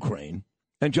way to Ukraine,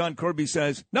 and John Kirby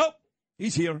says, nope,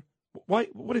 he's here. Why?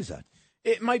 What is that?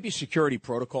 It might be security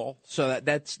protocol, so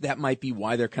that might be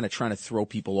why they're kind of trying to throw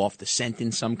people off the scent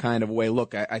in some kind of way.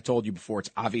 Look, I told you before,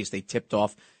 it's obvious they tipped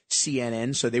off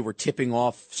CNN, so they were tipping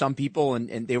off some people,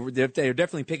 and they're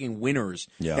definitely picking winners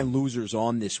and losers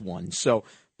on this one. So,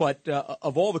 but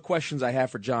of all the questions I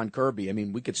have for John Kirby, I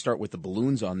mean, we could start with the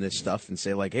balloons on this stuff and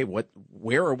say, like, hey,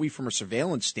 where are we from a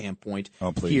surveillance standpoint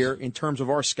here in terms of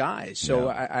our skies? So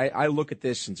I look at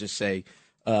this and just say,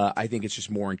 I think it's just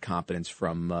more incompetence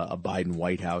from a Biden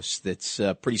White House that's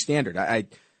pretty standard.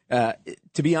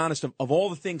 To be honest, of all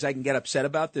the things I can get upset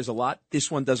about, there's a lot. This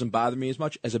one doesn't bother me as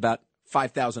much as about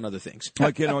 5,000 other things.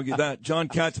 I can't argue that. John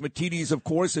Catsimatidis, of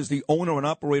course, is the owner and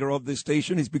operator of this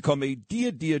station. He's become a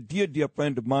dear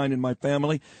friend of mine and my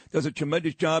family. Does a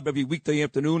tremendous job every weekday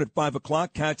afternoon at 5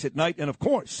 o'clock, Cats at night, and, of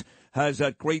course, has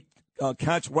that great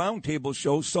Cats Roundtable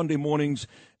show Sunday mornings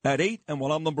at 8, and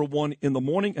while I'm number one in the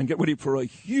morning, and get ready for a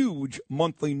huge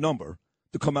monthly number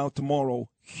to come out tomorrow.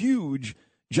 Huge.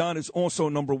 John is also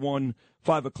number one,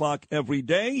 5 o'clock every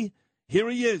day. Here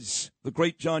he is, the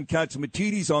great John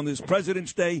Catsimatidis on this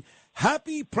President's Day.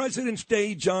 Happy President's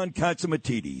Day, John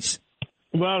Catsimatidis.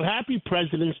 Well, happy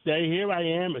President's Day. Here I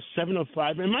am at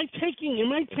 7:05. Am I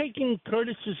taking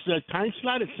Curtis's time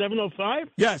slot at 7:05?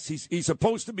 Yes, he's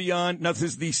supposed to be on. Now, this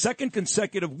is the second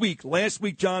consecutive week. Last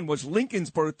week, John, was Lincoln's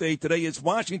birthday. Today is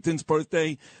Washington's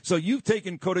birthday. So you've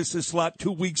taken Curtis's slot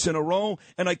 2 weeks in a row,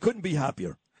 and I couldn't be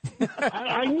happier.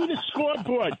 I need a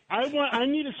scoreboard. I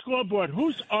need a scoreboard.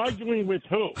 Who's arguing with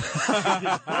who? Is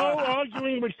it Bo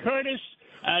arguing with Curtis?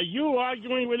 You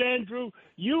arguing with Andrew?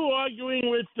 You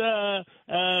arguing with? Do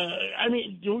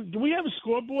we have a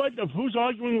scoreboard of who's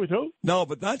arguing with who? No,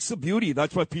 but that's the beauty.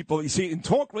 That's what people, you see, in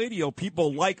talk radio,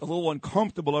 people like a little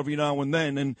uncomfortable every now and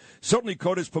then, and certainly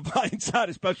Curtis provides that,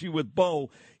 especially with Bo.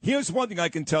 Here's one thing I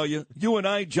can tell you. You and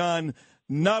I, John,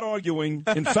 not arguing.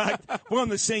 In fact, we're on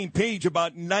the same page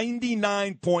about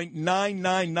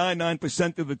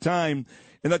 99.9999% of the time.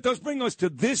 And that does bring us to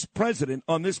this president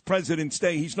on this President's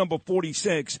Day. He's number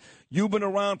 46. You've been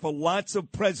around for lots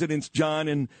of presidents, John,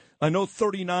 and I know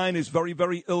 39 is very,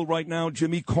 very ill right now.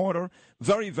 Jimmy Carter,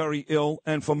 very, very ill.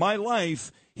 And for my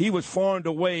life, he was far and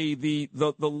away the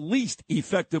least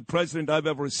effective president I've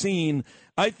ever seen.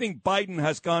 I think Biden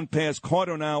has gone past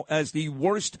Carter now as the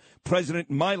worst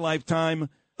president in my lifetime.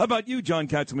 How about you, John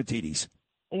Catsimatidis?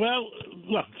 Well,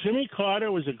 look, Jimmy Carter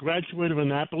was a graduate of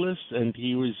Annapolis, and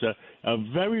he was a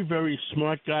very, very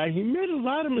smart guy. He made a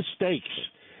lot of mistakes,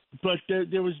 but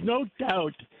there was no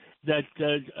doubt that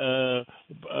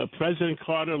President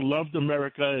Carter loved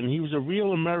America, and he was a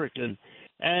real American.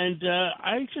 And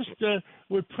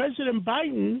with President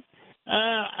Biden,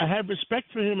 I have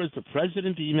respect for him as the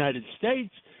President of the United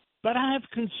States, but I have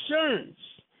concerns.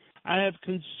 I have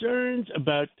concerns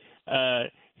about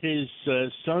his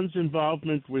son's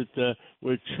involvement with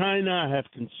China. I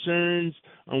have concerns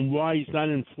on why he's not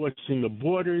enforcing the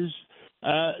borders.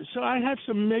 So I have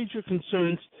some major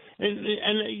concerns.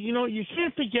 And you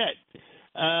can't forget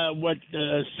what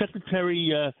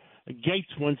Secretary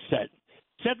Gates once said.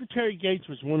 Secretary Gates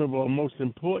was one of our most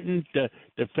important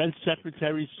defense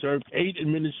secretaries, served 8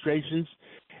 administrations.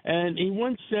 And he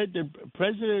once said that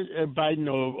President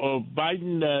Biden or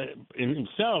Biden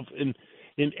himself in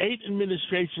 8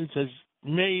 administrations has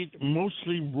made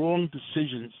mostly wrong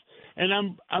decisions. And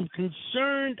I'm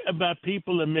concerned about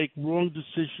people that make wrong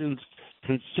decisions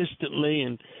consistently.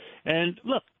 And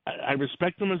look, I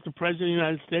respect him as the President of the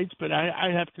United States, but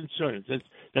I have concerns.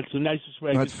 That's the nicest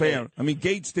way. That's fair. I mean,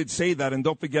 Gates did say that, and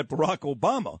don't forget Barack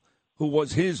Obama, who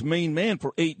was his main man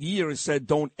for 8 years, said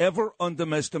don't ever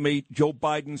underestimate Joe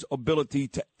Biden's ability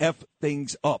to F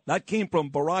things up. That came from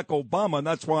Barack Obama, and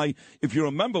that's why, if you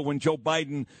remember, when Joe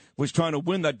Biden was trying to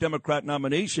win that Democrat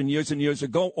nomination years and years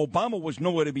ago, Obama was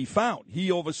nowhere to be found.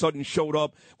 He all of a sudden showed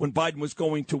up when Biden was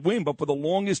going to win, but for the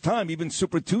longest time, even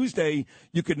Super Tuesday,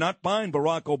 you could not bind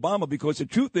Barack Obama because the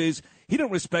truth is he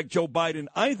didn't respect Joe Biden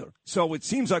either. So it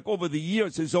seems like over the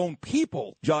years, his own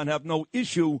people, John, have no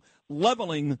issue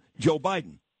leveling Joe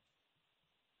Biden.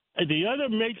 The other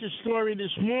major story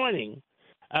this morning,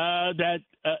 that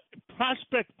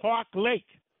Prospect Park Lake,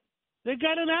 they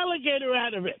got an alligator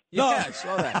out of it. Yeah, I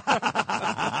saw that.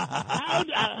 How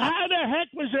the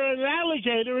heck was there an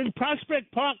alligator in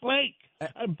Prospect Park Lake?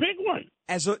 a big one.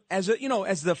 As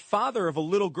the father of a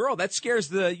little girl, that scares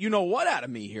the what out of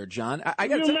me here, John. I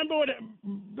got to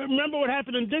remember what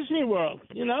happened in Disney World.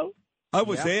 I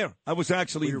was there. I was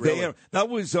actually there. Really? That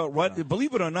was right.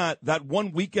 Believe it or not, that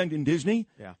one weekend in Disney.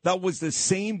 Yeah. That was the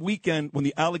same weekend when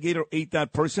the alligator ate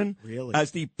that person. Really?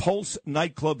 As the Pulse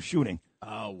nightclub shooting.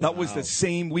 Oh, wow. That was the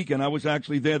same weekend. I was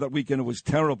actually there that weekend. It was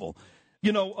terrible.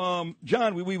 John,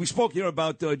 we spoke here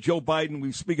about Joe Biden. We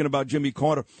were speaking about Jimmy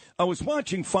Carter. I was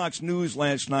watching Fox News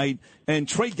last night, and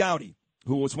Trey Gowdy,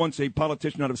 who was once a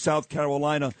politician out of South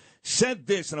Carolina, said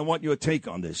this, and I want your take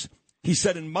on this. He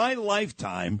said, in my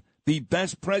lifetime, the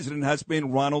best president has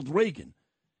been Ronald Reagan.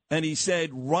 And he said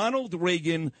Ronald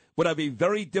Reagan would have a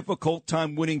very difficult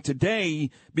time winning today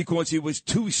because he was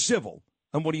too civil.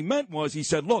 And what he meant was, he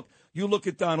said, look, you look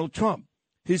at Donald Trump.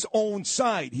 His own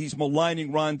side. He's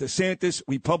maligning Ron DeSantis,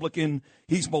 Republican.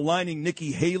 He's maligning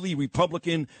Nikki Haley,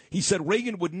 Republican. He said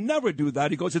Reagan would never do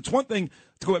that. He goes, it's one thing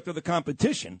to go after the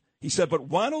competition. He said,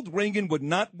 but Ronald Reagan would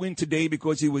not win today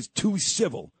because he was too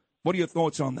civil. What are your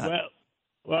thoughts on that?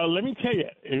 Well, let me tell you.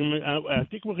 I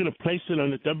think we're going to place it on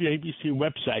the WABC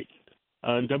website,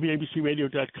 on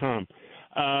WABCRadio.com.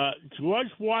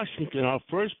 George Washington, our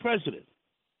first president,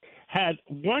 had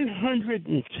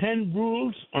 110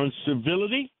 rules on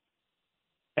civility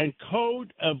and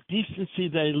code of decency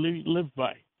they lived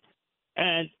by,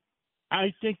 and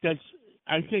I think that's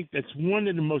one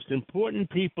of the most important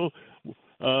people.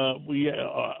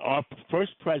 Our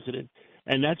first president,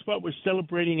 and that's what we're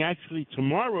celebrating. Actually,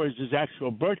 tomorrow is his actual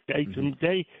birthday. Mm-hmm.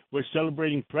 Today we're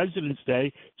celebrating President's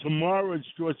Day. Tomorrow is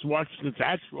George Washington's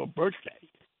actual birthday,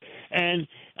 and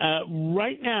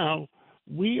right now,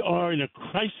 we are in a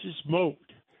crisis mode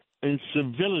in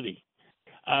civility.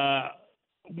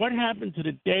 What happened to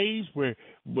the days where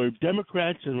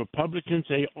Democrats and Republicans,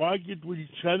 they argued with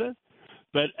each other,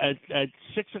 but at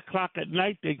 6 o'clock at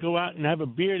night they go out and have a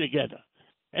beer together?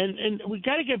 And we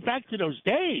got to get back to those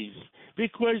days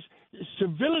because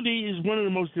civility is one of the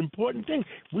most important things.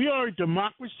 We are a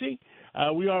democracy.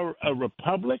 We are a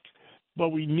republic, but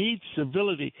we need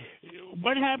civility.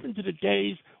 What happened to the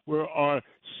days where our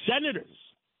senators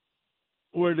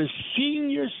were the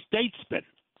senior statesmen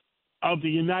of the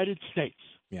United States?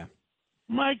 Yeah.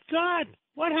 My God,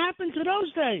 what happened to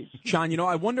those days? John,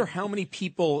 I wonder how many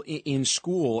people in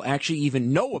school actually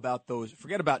even know about those,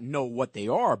 forget about know what they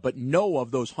are, but know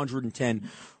of those 110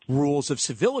 rules of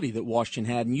civility that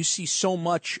Washington had. And you see so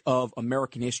much of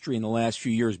American history in the last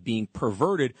few years being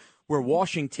perverted, where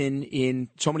Washington, in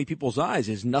so many people's eyes,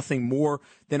 is nothing more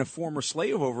than a former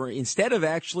slave owner, instead of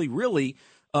actually really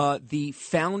the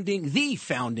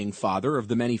founding father of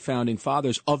the many founding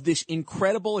fathers of this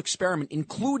incredible experiment,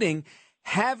 including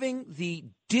having the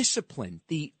discipline,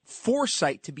 the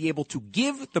foresight to be able to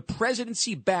give the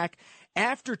presidency back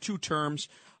after 2 terms.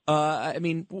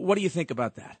 What do you think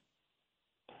about that?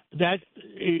 That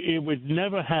it would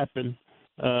never happen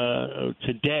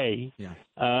today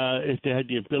if they had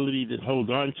the ability to hold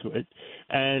on to it.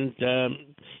 And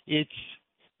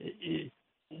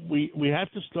we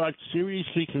have to start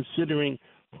seriously considering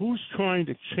who's trying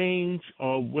to change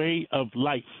our way of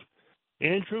life.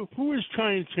 Andrew, who is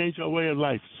trying to change our way of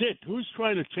life? Sid, who's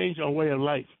trying to change our way of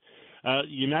life? The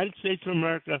United States of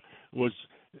America was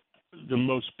the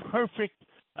most perfect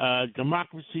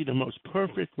democracy, the most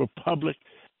perfect republic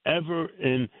ever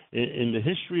in the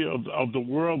history of the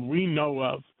world we know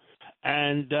of.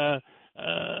 And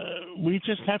we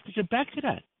just have to get back to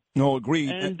that. No,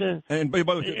 agreed. And by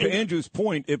the way, to Andrew's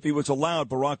point, if he was allowed,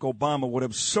 Barack Obama would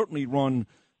have certainly run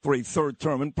for a 3rd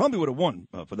term and probably would have won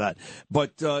for that.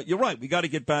 But you're right. We got to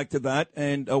get back to that.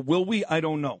 And will we? I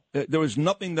don't know. There is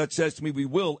nothing that says to me we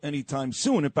will anytime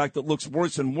soon. In fact, it looks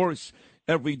worse and worse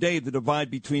every day, the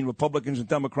divide between Republicans and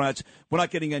Democrats. We're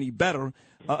not getting any better.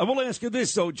 I will ask you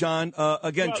this, though, John.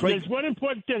 There's one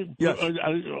important thing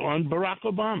on Barack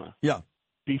Obama. Yeah.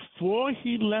 Before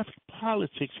he left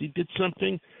politics, he did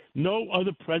something no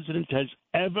other president has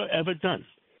ever done.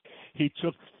 He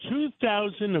took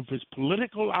 2,000 of his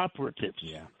political operatives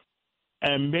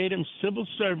and made them civil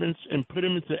servants and put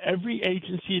them into every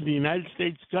agency of the United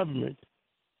States government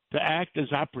to act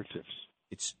as operatives.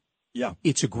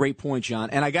 It's a great point,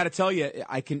 John. And I got to tell you,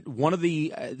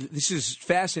 this is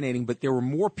fascinating, but there were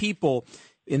more people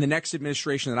in the next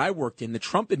administration that I worked in, the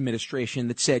Trump administration,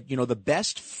 that said, the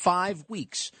best 5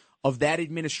 weeks of that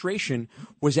administration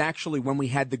was actually when we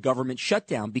had the government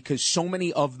shutdown, because so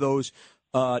many of those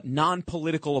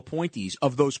non-political appointees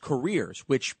of those careers,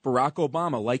 which Barack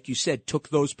Obama, like you said, took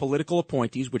those political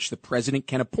appointees, which the president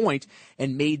can appoint,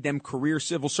 and made them career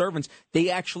civil servants. They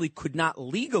actually could not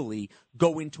legally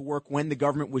go into work when the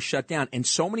government was shut down. And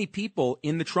so many people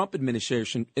in the Trump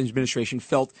administration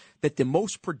felt that the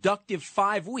most productive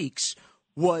 5 weeks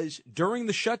was during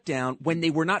the shutdown when they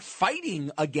were not fighting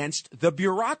against the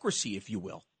bureaucracy, if you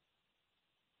will.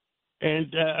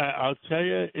 And I'll tell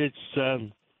you, it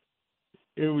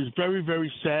was very, very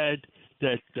sad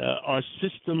that our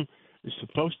system is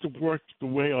supposed to work the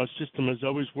way our system has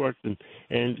always worked, and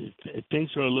things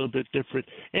are a little bit different.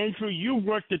 Andrew, you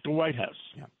worked at the White House.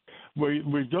 Yeah.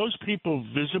 Were those people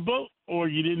visible, or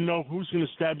you didn't know who's going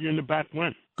to stab you in the back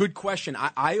when? Good question.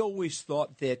 I always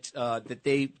thought that that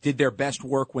they did their best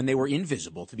work when they were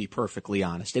invisible, to be perfectly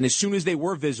honest. And as soon as they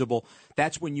were visible,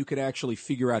 that's when you could actually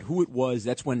figure out who it was.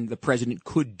 That's when the president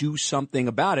could do something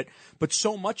about it. But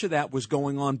so much of that was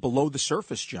going on below the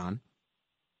surface, John.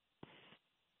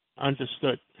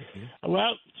 Understood. Mm-hmm.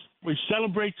 Well, we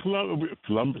celebrate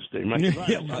Columbus Day.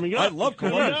 I love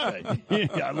Columbus Day.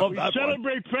 Yeah, I love that. We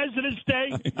celebrate President's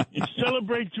Day. We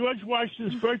celebrate George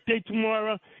Washington's birthday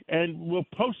tomorrow, and we'll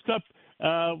post up.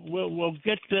 We'll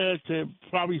get to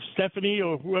probably Stephanie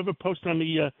or whoever posts on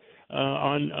the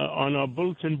on our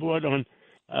bulletin board on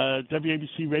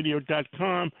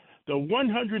WABCRadio.com. The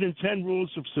 110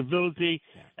 rules of civility.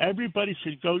 Everybody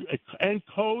should go, and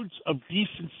codes of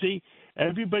decency.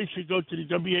 Everybody should go to the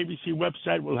WABC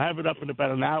website. We'll have it up in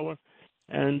about an hour.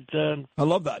 And I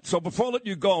love that. So before I let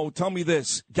you go, tell me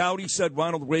this. Gowdy said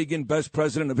Ronald Reagan, best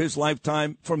president of his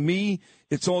lifetime. For me,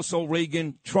 it's also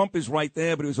Reagan. Trump is right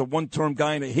there, but he was a one-term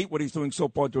guy, and I hate what he's doing so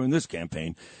far during this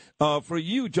campaign. For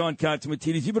you, John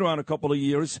Catsimatidis, you've been around a couple of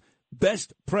years.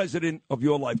 Best president of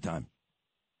your lifetime?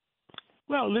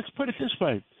 Well, let's put it this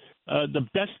way. The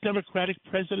best Democratic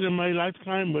president of my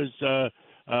lifetime was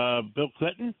Bill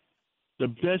Clinton. The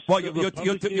best. Well,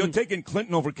 you're taking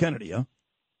Clinton over Kennedy, huh?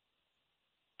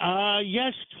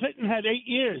 Yes, Clinton had 8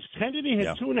 years. Kennedy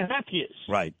had 2.5 years.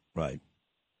 Right.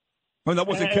 Well, that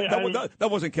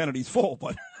wasn't Kennedy's fault,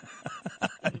 but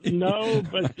no.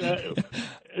 But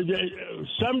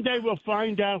someday we'll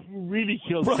find out who really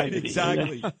killed Kennedy. Right,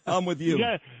 exactly. I'm with you.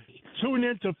 Yeah, tune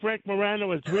in to Frank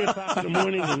Morano at 3:00 in the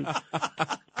morning.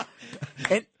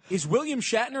 And is William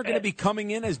Shatner going to be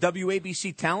coming in as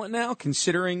WABC talent now,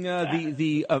 considering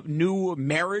the new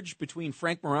marriage between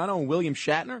Frank Morano and William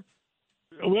Shatner?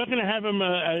 We're going to have him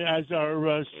as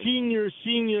our senior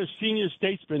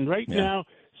statesman. Right now,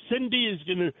 Cindy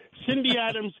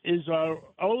Adams is our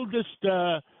oldest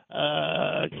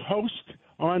host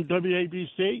on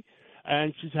WABC,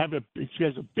 and she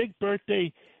has a big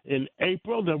birthday in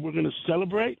April that we're going to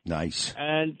celebrate. Nice.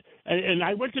 And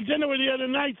I went to dinner with her the other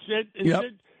night, Sid,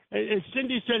 and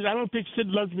Cindy says, I don't think Sid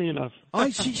loves me enough.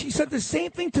 She said the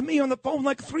same thing to me on the phone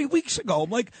like 3 weeks ago. I'm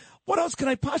like, what else can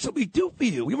I possibly do for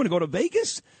you? You want to go to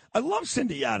Vegas? I love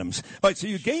Cindy Adams. All right, so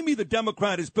you gave me the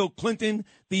Democrat is Bill Clinton,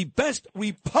 the best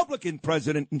Republican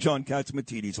president in John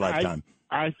Catsimatidis' lifetime.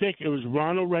 I think it was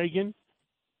Ronald Reagan.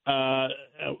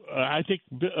 I think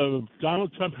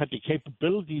Donald Trump had the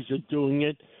capabilities of doing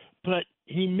it, but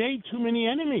he made too many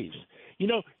enemies. You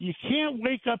know, you can't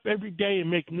wake up every day and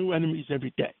make new enemies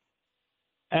every day.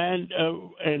 And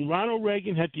Ronald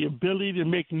Reagan had the ability to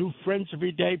make new friends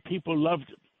every day. People loved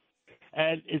him.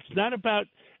 And it's not about,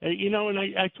 and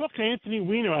I talked to Anthony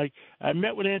Weiner. I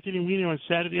met with Anthony Weiner on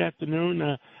Saturday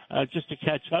afternoon just to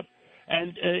catch up.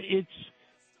 And it's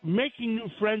making new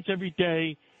friends every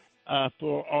day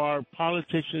for our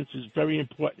politicians is very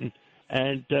important.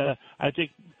 And I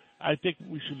think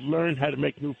we should learn how to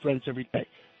make new friends every day.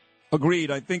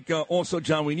 Agreed. I think also,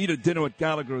 John, we need a dinner at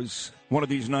Gallagher's one of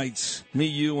these nights. Me,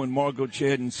 you, and Margot,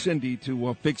 Chad, and Cindy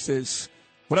to fix this.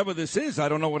 Whatever this is, I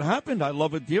don't know what happened. I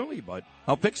love it dearly, but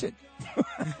I'll fix it.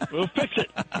 We'll fix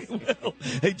it.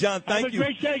 Hey, John, thank you. Have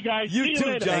a great day, guys. You See too,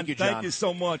 you later. John. Thank you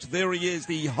so much. There he is,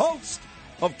 the host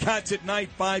of Cats at Night,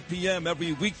 5 p.m.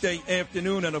 every weekday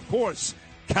afternoon. And, of course,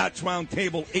 Cats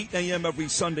Roundtable, 8 a.m. every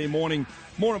Sunday morning.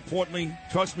 More importantly,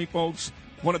 trust me, folks,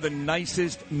 one of the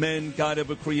nicest men God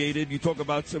ever created. You talk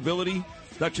about civility,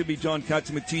 that should be John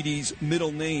Catsimatidis'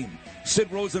 middle name.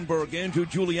 Sid Rosenberg, Andrew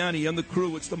Giuliani, and the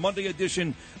crew. It's the Monday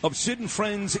edition of Sid and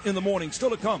Friends in the Morning.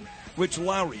 Still to come, Rich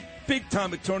Lowry,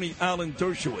 big-time attorney Alan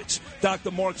Dershowitz,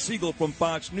 Dr. Mark Siegel from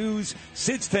Fox News,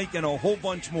 Sid's Take, and a whole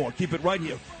bunch more. Keep it right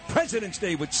here. President's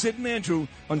Day with Sid and Andrew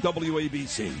on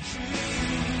WABC.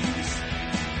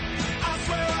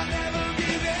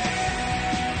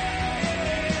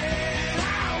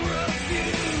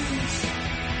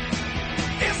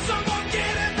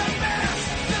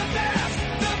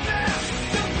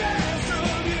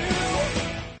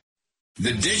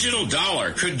 The digital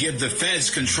dollar could give the feds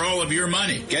control of your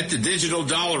money. Get the digital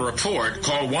dollar report.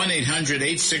 Call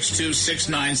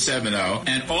 1-800-862-6970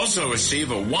 and also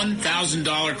receive a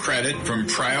 $1,000 credit from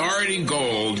Priority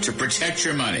Gold to protect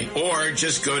your money. Or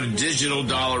just go to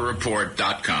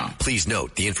digitaldollarreport.com. Please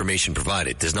note the information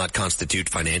provided does not constitute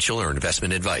financial or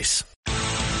investment advice.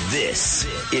 This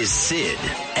is Sid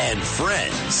and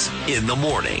Friends in the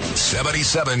morning.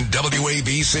 77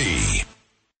 WABC.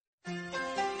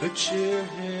 Put your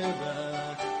hair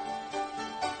back.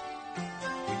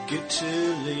 You get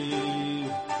to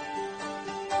leave.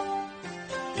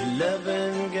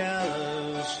 11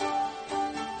 gallows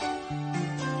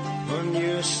on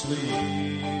your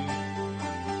sleeve.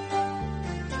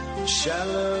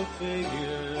 Shallow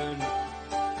figured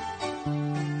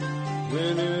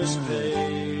winners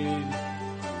paid.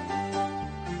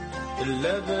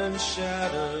 11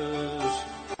 shadows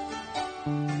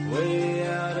way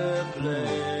out of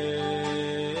place.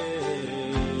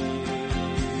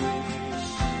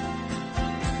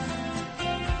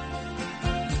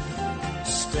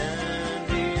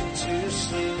 Standing too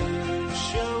soon,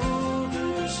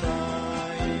 shoulders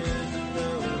high in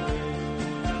the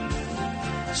wind.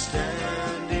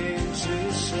 Standing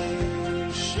too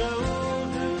soon,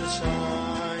 shoulders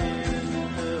high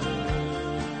in the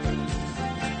wind.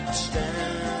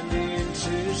 Standing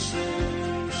too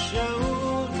soon,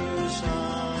 shoulders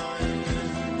high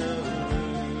in the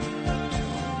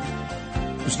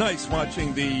wind. It was nice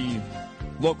watching the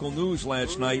local news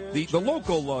last night. The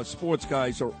local sports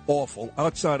guys are awful.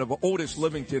 Outside of Otis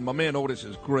Livington, my man Otis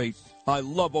is great. I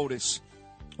love Otis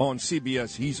on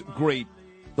CBS. He's great.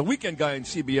 The weekend guy on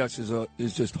CBS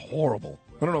is just horrible.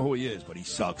 I don't know who he is, but he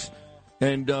sucks.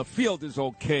 And Field is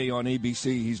okay on ABC.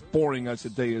 He's boring as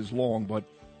the day is long. But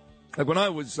like when I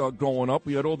was growing up,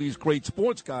 we had all these great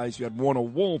sports guys. You had Warner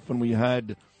Wolf, and we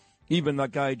had even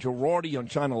that guy Girardi on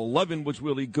Channel 11 was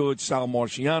really good. Sal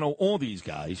Marciano, all these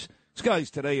guys. These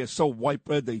guys today are so white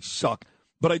bread, they suck.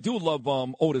 But I do love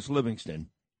Otis Livingston.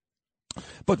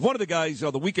 But one of the guys,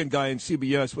 the weekend guy on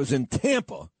CBS, was in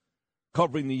Tampa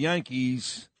covering the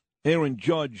Yankees. Aaron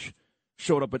Judge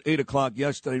showed up at 8 o'clock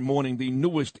yesterday morning, the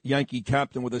newest Yankee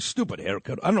captain with a stupid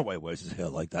haircut. I don't know why he wears his hair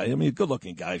like that. I mean,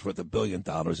 good-looking guy's worth $1 billion.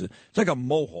 It's like a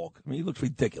mohawk. I mean, he looks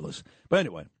ridiculous. But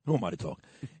anyway, who am I to talk?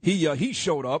 He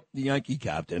showed up, the Yankee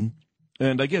captain,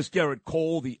 and I guess Garrett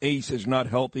Cole, the ace, is not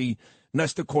healthy.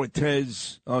 Nestor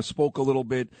Cortez spoke a little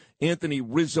bit. Anthony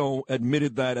Rizzo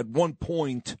admitted that at one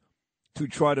point to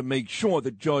try to make sure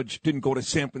that Judge didn't go to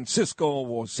San Francisco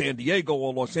or San Diego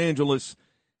or Los Angeles.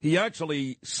 He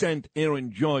actually sent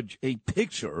Aaron Judge a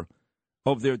picture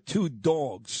of their two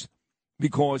dogs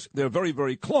because they're very,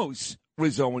 very close,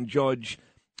 Rizzo and Judge,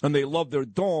 and they love their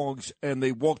dogs, and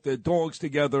they walk their dogs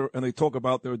together, and they talk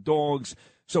about their dogs.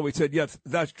 So he said, yes,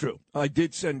 that's true. I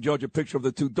did send Judge a picture of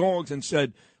the two dogs and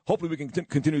said, hopefully we can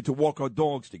continue to walk our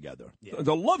dogs together. Yeah.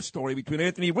 The love story between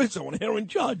Anthony Rizzo and Aaron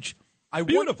Judge.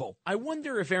 Beautiful. I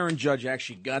wonder if Aaron Judge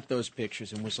actually got those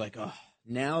pictures and was like, oh,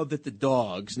 now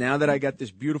that I got this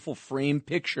beautiful framed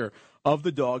picture of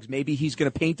the dogs, maybe he's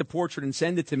going to paint a portrait and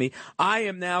send it to me. I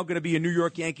am now going to be a New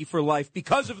York Yankee for life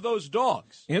because of those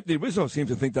dogs. Anthony Rizzo seems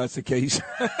to think that's the case.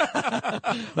 Not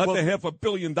the $500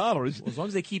 million. Well, as long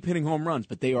as they keep hitting home runs,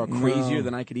 but they are crazier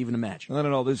than I could even imagine. I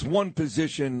don't know. There's one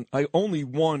position, only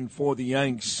one for the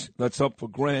Yanks that's up for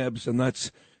grabs, and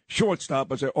that's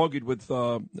shortstop. As I argued with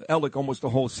Alec almost the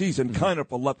whole season, Kiner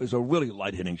Falefa is a really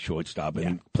light-hitting shortstop.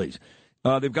 Yeah. Please.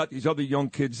 They've got these other young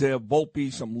kids there,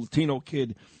 Volpe, some Latino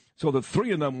kid. So the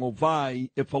three of them will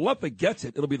vie. If Falefa gets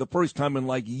it, it'll be the first time in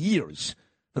like years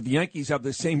that the Yankees have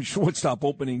the same shortstop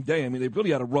opening day. I mean, they've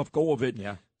really had a rough go of it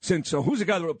since who's the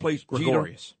guy that replaced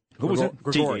Gregorius? Jeter? Who was it?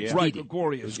 Gregorius. Right,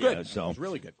 Gregorius. It was good. Yeah, so. It was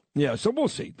really good. Yeah, so we'll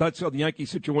see. That's the Yankee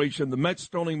situation. The Mets,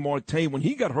 Sterling Marte, when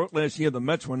he got hurt last year, the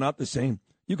Mets were not the same.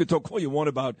 You could talk all you want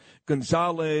about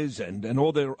Gonzalez and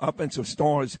all their offensive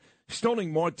stars.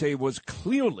 Sterling Marte was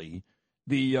clearly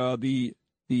the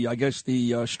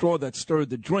straw that stirred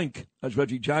the drink, as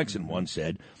Reggie Jackson once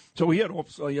said. So he had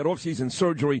off-season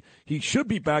surgery. He should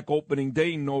be back opening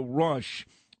day, no rush.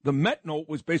 The Met note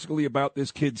was basically about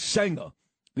this kid Senga,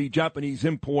 the Japanese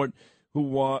import,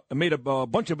 who made a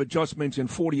bunch of adjustments in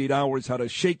 48 hours, had a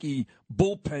shaky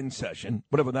bullpen session,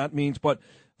 whatever that means. But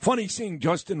funny seeing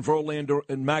Justin Verlander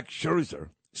and Max Scherzer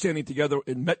standing together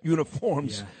in Met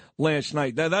uniforms last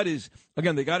night. That is,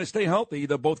 again, they got to stay healthy.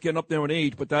 They're both getting up there in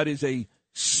age, but that is a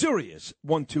serious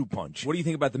 1-2 punch. What do you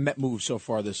think about the Met move so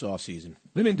far this offseason?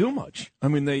 They didn't do much. I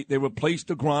mean, they replaced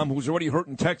DeGrom, who's already hurt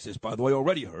in Texas, by the way,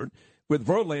 with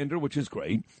Verlander, which is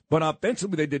great. But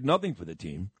offensively, they did nothing for the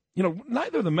team. You know,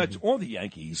 neither the Mets or the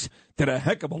Yankees did a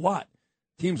heck of a lot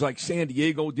Teams like San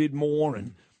Diego did more,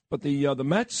 but the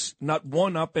Mets, not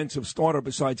one offensive starter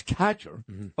besides catcher.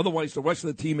 Mm-hmm. Otherwise, the rest of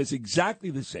the team is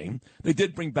exactly the same. They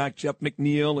did bring back Jeff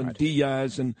McNeil and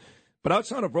Diaz, but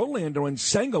outside of Verlander and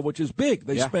Senga, which is big,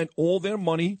 they spent all their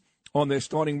money on their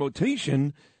starting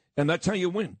rotation, and that's how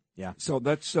you win. Yeah. So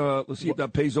that's let's see if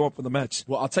that pays off for the Mets.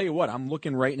 Well, I'll tell you what. I'm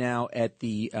looking right now at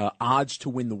the odds to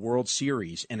win the World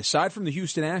Series, and aside from the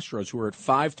Houston Astros, who are at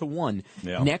 5-1,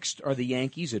 next are the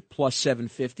Yankees at plus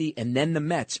 750, and then the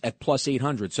Mets at plus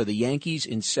 800. So the Yankees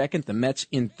in second, the Mets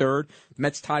in third. The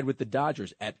Mets tied with the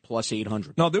Dodgers at plus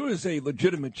 800. Now there is a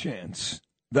legitimate chance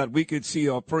that we could see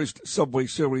our first Subway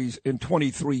Series in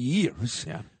 23 years.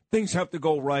 Yeah. Things have to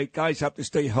go right. Guys have to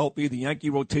stay healthy. The Yankee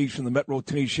rotation, the Met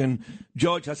rotation.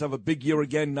 Judge has to have a big year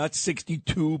again, not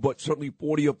 62, but certainly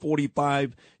 40 or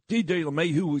 45. DJ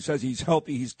LeMahieu, who says he's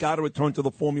healthy, he's got to return to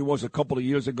the form he was a couple of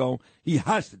years ago. He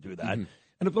has to do that. Mm-hmm.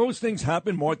 And if those things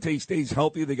happen, Marte stays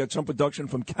healthy, they get some production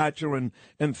from catcher and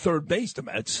third base, the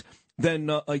Mets, then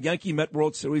a Yankee-Met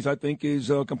World Series, I think, is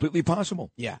completely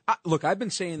possible. Yeah. Look, I've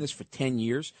been saying this for 10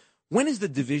 years. When is the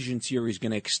division series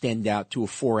going to extend out to a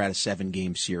 4 out of 7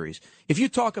 game series? If you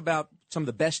talk about some of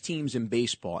the best teams in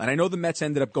baseball, and I know the Mets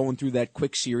ended up going through that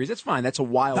quick series, that's fine. That's a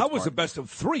wild card. That was a best of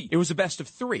 3. It was a best of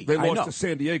 3. They lost to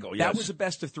San Diego, yes. That was a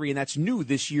best of 3, and that's new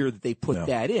this year that they put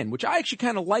that in, which I actually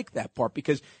kind of like that part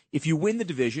because if you win the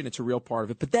division, it's a real part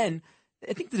of it. But then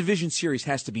I think the division series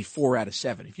has to be 4 out of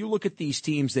 7. If you look at these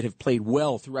teams that have played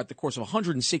well throughout the course of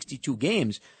 162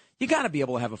 games, you got to be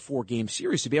able to have a 4-game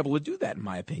series to be able to do that, in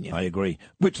my opinion. I agree.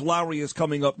 Rich Lowry is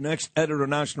coming up next. Editor,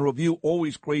 National Review,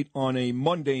 always great on a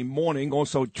Monday morning.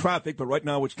 Also traffic, but right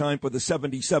now it's time for the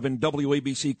 77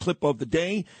 WABC clip of the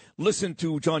day. Listen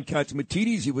to John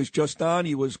Catsimatidis. He was just on.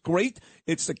 He was great.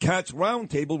 It's the Cats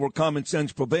Roundtable where common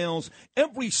sense prevails.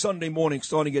 Every Sunday morning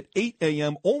starting at 8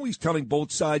 a.m., always telling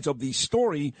both sides of the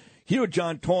story. Here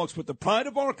John talks with the pride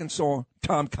of Arkansas,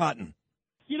 Tom Cotton.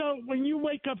 You know, when you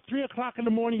wake up 3 o'clock in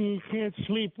the morning and you can't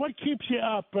sleep, what keeps you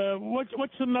up?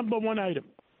 What's the number one item?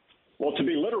 Well, to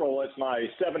be literal, it's my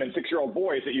 7- and 6-year-old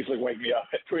boys that usually wake me up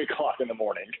at 3 o'clock in the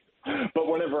morning. But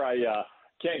whenever I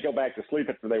can't go back to sleep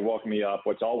after they woke me up,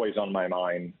 what's always on my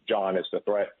mind, John, is the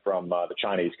threat from the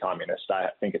Chinese communists. I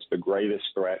think it's the greatest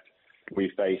threat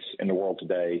we face in the world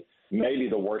today. Maybe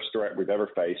the worst threat we've ever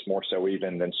faced, more so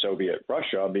even than Soviet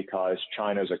Russia, because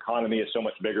China's economy is so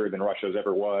much bigger than Russia's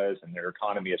ever was, and their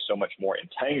economy is so much more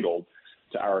entangled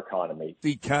to our economy.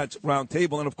 The Cats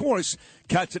Roundtable, and of course,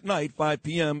 Cats at Night, 5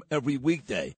 p.m. every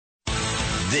weekday.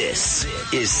 This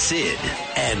is Sid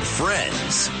and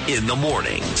Friends in the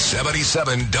morning.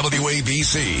 77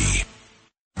 WABC.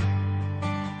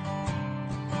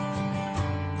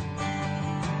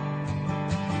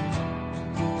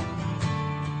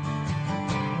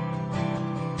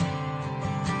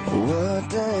 What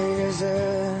day is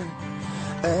it?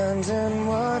 And in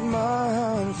what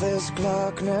month? This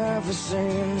clock never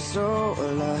seems so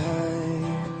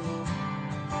alive.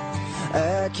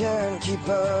 I can't keep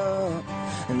up,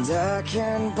 and I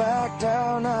can't back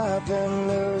down. I've been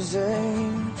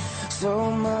losing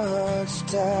so much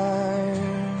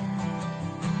time.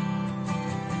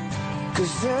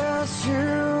 'Cause there's you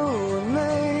and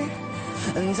me,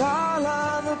 and all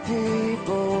other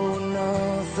people,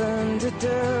 nothing to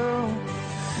do,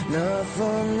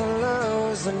 nothing to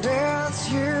lose. And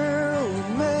it's you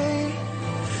and me,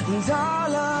 and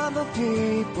all other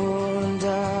people, and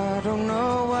I don't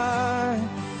know why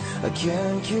I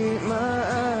can't keep my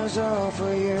eyes off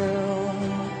of you.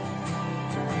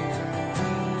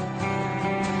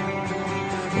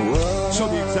 So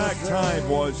the exact time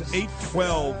was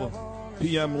 8:12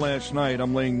 p.m. last night.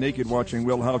 I'm laying naked watching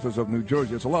Real Houses of New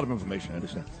Jersey. It's a lot of information, I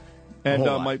understand. And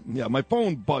my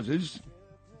phone buzzes.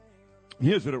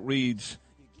 Here's what it reads.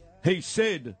 Hey,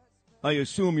 Sid, I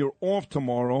assume you're off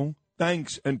tomorrow.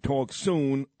 Thanks and talk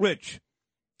soon. Rich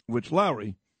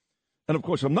Lowry. And, of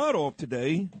course, I'm not off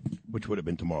today, which would have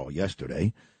been tomorrow,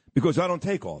 yesterday, because I don't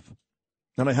take off.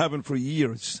 And I haven't for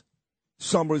years.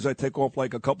 Summers, I take off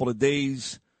like a couple of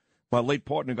days. My late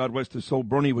partner, God rest his soul,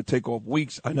 Bernie, would take off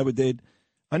weeks. I never did.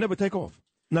 I never take off.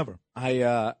 Never.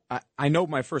 I know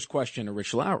my first question to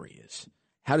Rich Lowry is,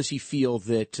 how does he feel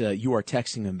that you are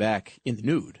texting him back in the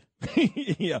nude?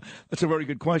 Yeah, that's a very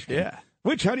good question. Yeah.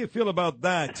 Rich, how do you feel about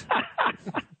that?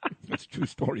 That's a true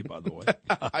story, by the way.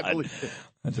 I believe it.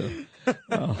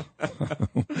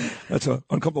 That's an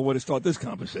uncomfortable way to start this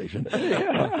conversation.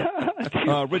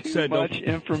 Rich said much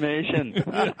information.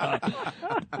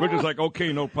 Rich is like,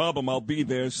 okay, no problem, I'll be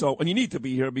there. So, and you need to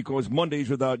be here because Mondays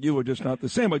without you are just not the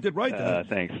same. I did right there.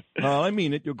 Thanks. I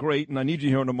mean it. You're great, and I need you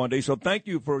here on a Monday. So thank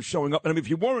you for showing up. And I mean, if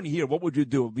you weren't here, what would you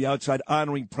do? Be outside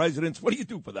honoring presidents? What do you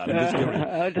do for that? I'm just curious.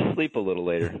 I'll just sleep a little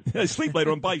later. Sleep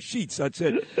later and buy sheets. That's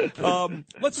it.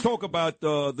 Let's talk about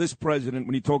this president.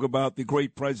 When you talk about the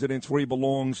great presidents, where he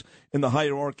belongs in the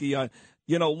hierarchy.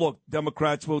 Look,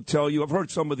 Democrats will tell you. I've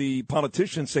heard some of the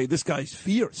politicians say this guy's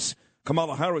fierce.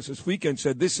 Kamala Harris this weekend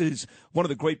said this is one of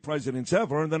the great presidents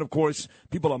ever. And then, of course,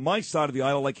 people on my side of the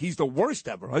aisle like he's the worst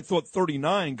ever. I thought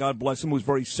 39, God bless him, was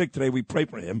very sick today. We pray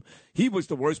for him. He was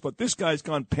the worst, but this guy's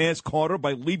gone past Carter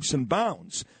by leaps and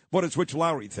bounds. What does Rich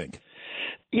Lowry think?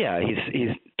 Yeah, he's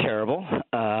terrible.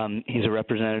 He's a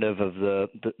representative of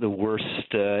the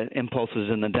worst impulses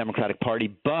in the Democratic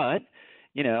Party, but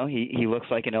he looks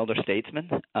like an elder statesman.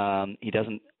 He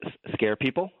doesn't scare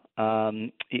people.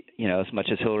 As much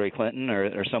as Hillary Clinton or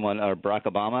Barack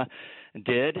Obama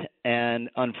did. And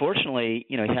unfortunately,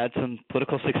 he had some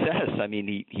political success. I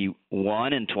mean, he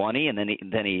won in 20, and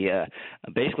then he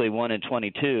basically won in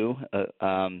 22,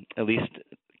 at least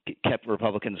kept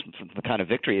Republicans from the kind of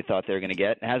victory he thought they were going to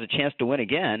get, and has a chance to win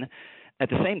again. At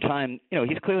the same time,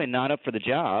 he's clearly not up for the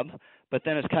job, but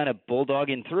then it's kind of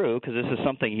bulldogging through because this is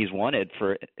something he's wanted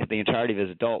for the entirety of his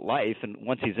adult life. And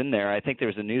once he's in there, I think there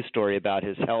was a news story about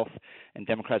his health and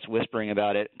Democrats whispering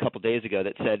about it a couple of days ago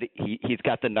that said he's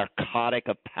got the narcotic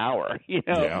of power,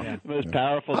 the most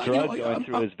powerful drug going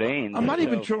through his veins. I'm not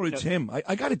even sure it's him.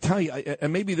 I got to tell you,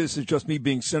 and maybe this is just me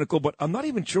being cynical, but I'm not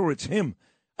even sure it's him.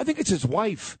 I think it's his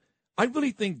wife. I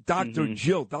really think Dr.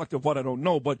 Jill, Dr. What I don't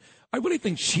know, but I really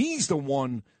think she's the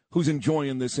one who's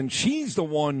enjoying this, and she's the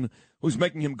one who's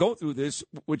making him go through this,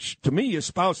 which to me is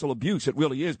spousal abuse. It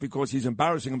really is, because he's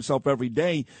embarrassing himself every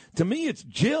day. To me, it's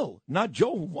Jill, not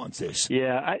Joe, who wants this.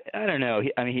 Yeah, I don't know.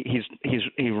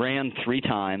 He ran 3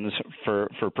 times for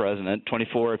president.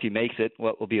 24 if he makes it.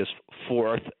 What will be his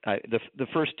 4th? The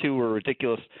first 2 were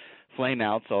ridiculous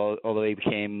flameouts, although he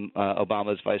became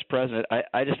Obama's vice president.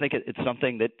 I just think it's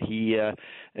something that he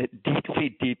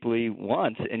deeply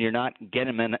wants, and you're not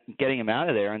getting him out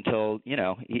of there until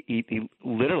he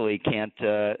literally can't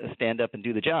stand up and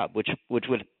do the job, which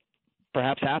would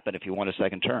perhaps happen if you won a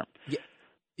second term.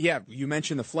 Yeah, you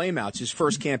mentioned the flameouts. His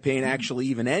first campaign actually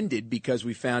even ended because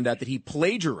we found out that he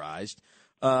plagiarized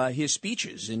his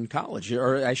speeches in college,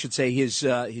 or I should say his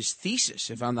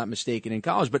thesis, if I'm not mistaken, in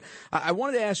college. But I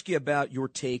wanted to ask you about your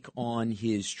take on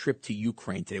his trip to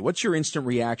Ukraine today. What's your instant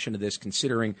reaction to this,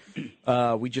 considering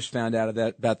we just found out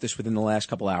about this within the last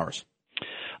couple hours?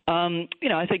 I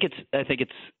think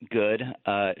it's good.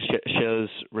 Shows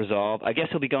resolve. I guess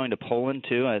he'll be going to Poland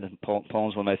too. I think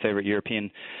Poland's one of my favorite European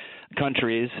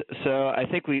countries. So I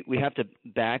think we have to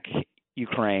back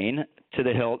Ukraine to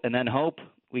the hilt, and then hope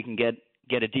we can get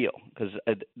a deal, because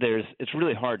it's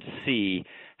really hard to see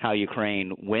how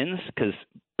Ukraine wins, because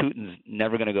Putin's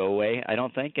never going to go away, I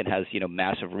don't think, and has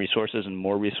massive resources and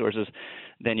more resources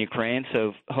than Ukraine.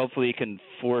 So hopefully you can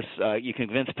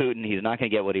convince Putin he's not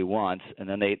going to get what he wants, and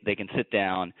then they can sit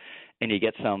down and you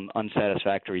get some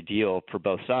unsatisfactory deal for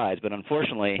both sides. But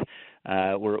unfortunately,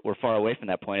 we're far away from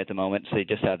that point at the moment, so you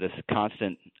just have this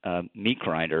constant meat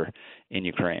grinder in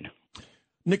Ukraine.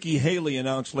 Nikki Haley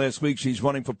announced last week she's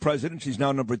running for president. She's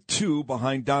now number 2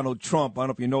 behind Donald Trump. I don't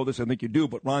know if you know this. I think you do.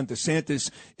 But Ron DeSantis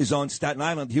is on Staten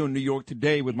Island here in New York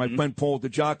today with my friend Paul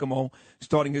DiGiacomo,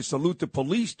 starting his Salute the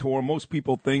Police tour. Most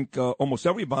people think, almost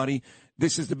everybody,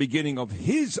 this is the beginning of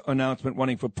his announcement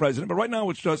running for president. But right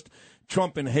now it's just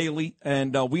Trump and Haley.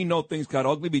 And we know things got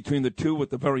ugly between the two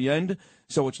at the very end.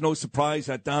 So it's no surprise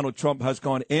that Donald Trump has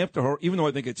gone after her, even though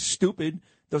I think it's stupid.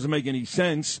 Doesn't make any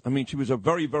sense. I mean, she was a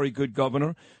very, very good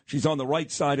governor. She's on the right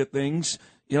side of things.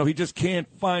 He just can't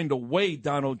find a way,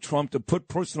 Donald Trump, to put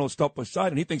personal stuff aside,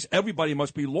 and he thinks everybody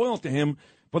must be loyal to him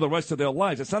for the rest of their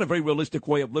lives. That's not a very realistic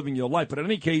way of living your life. But in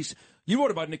any case, you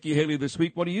wrote about Nikki Haley this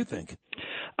week. What do you think?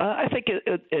 I think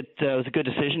it was a good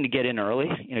decision to get in early.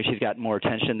 She's got more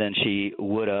attention than she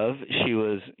would have. She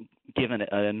was given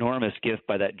an enormous gift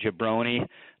by that jabroni,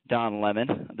 Don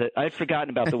Lemon. I'd forgotten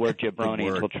about the word jabroni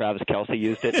until Travis Kelce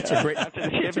used it. It's a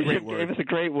great word. It was a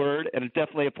great word, and it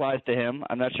definitely applies to him.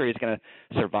 I'm not sure he's going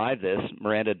to survive this.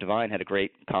 Miranda Devine had a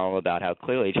great column about how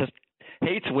clearly he just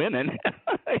hates women.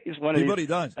 He's one of these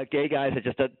gay guys that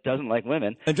just doesn't like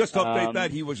women. And just to update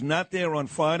that, he was not there on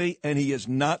Friday, and he is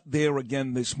not there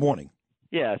again this morning.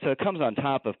 Yeah, so it comes on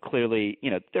top of clearly,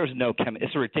 there's no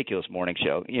it's a ridiculous morning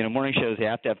show. Morning shows, you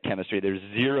have to have chemistry. There's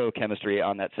zero chemistry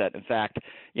on that set. In fact,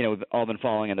 we've all been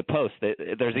following in the post.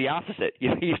 There's the opposite.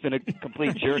 He's been a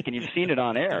complete jerk, and you've seen it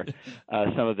on air,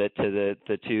 some of it to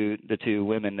the two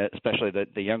women, especially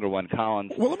the younger one,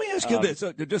 Collins. Well, let me ask you this.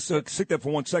 Just stick that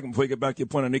for 1 second before you get back to your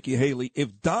point on Nikki Haley.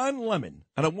 If Don Lemon,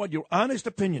 and I want your honest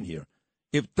opinion here,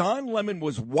 if Don Lemon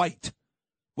was white,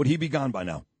 would he be gone by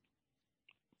now?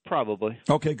 Probably.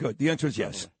 Okay, good. The answer is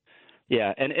yes.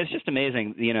 Yeah, and it's just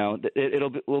amazing.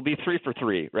 We'll be 3 for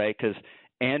 3, right? Because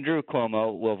Andrew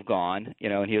Cuomo will have gone,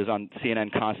 and he was on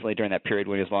CNN constantly during that period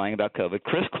when he was lying about COVID.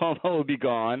 Chris Cuomo will be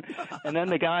gone, and then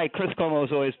the guy Chris Cuomo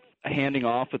is always handing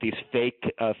off with these fake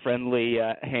friendly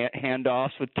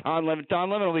handoffs with Don Lemon. Don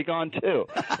Lemon will be gone too.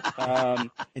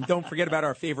 And don't forget about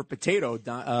our favorite potato,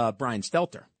 Brian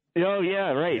Stelter. Oh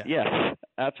yeah, right. Yeah. Yes,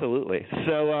 absolutely.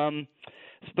 So.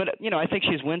 But I think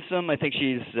she's winsome. I think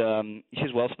she's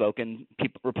well spoken.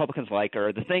 Republicans like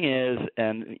her. The thing is,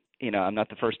 and I'm not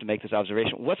the first to make this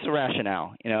observation. What's the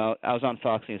rationale? I was on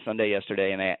Fox News Sunday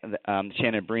yesterday, and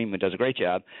Shannon Bream, who does a great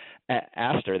job,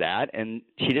 asked her that, and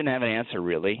she didn't have an answer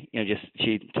really.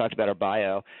 She talked about her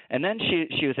bio, and then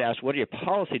she was asked, "What are your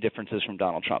policy differences from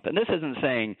Donald Trump?" And this isn't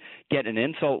saying get an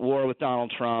insult war with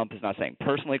Donald Trump. It's not saying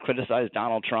personally criticize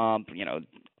Donald Trump.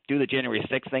 Do the January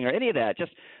 6th thing or any of that.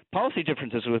 Just policy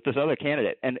differences with this other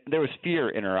candidate, and there was fear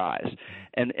in her eyes.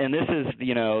 And this is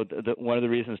one of the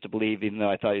reasons to believe, even though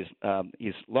I thought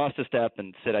he's lost a step.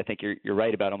 And Sid, I think you're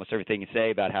right about almost everything you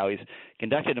say about how he's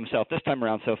conducted himself this time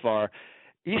around so far.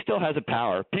 He still has a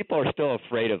power. People are still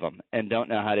afraid of him and don't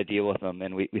know how to deal with him,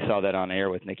 and we saw that on air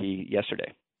with Nikki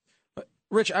yesterday.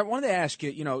 Rich, I wanted to ask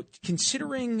you,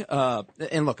 considering,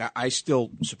 and look, I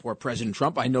still support President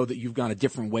Trump. I know that you've gone a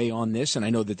different way on this, and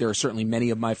I know that there are certainly many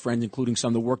of my friends, including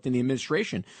some that worked in the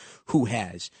administration, who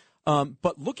has.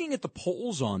 But looking at the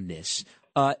polls on this,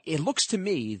 it looks to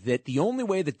me that the only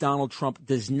way that Donald Trump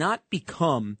does not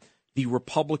become the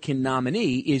Republican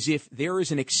nominee is if there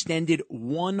is an extended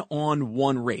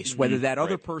one-on-one race, whether that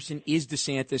other person is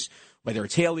DeSantis, whether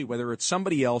it's Haley, whether it's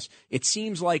somebody else. It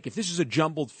seems like if this is a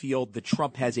jumbled field, that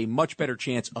Trump has a much better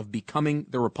chance of becoming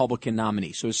the Republican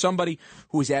nominee. So as somebody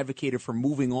who has advocated for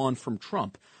moving on from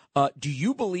Trump, do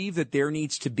you believe that there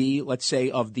needs to be, let's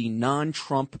say, of the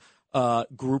non-Trump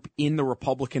group in the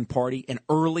Republican Party, an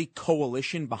early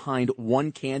coalition behind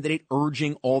one candidate,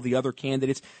 urging all the other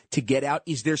candidates to get out?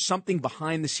 Is there something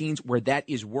behind the scenes where that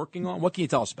is working on? What can you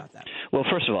tell us about that? Well,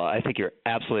 first of all, I think you're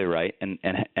absolutely right, and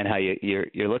how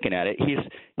you're looking at it.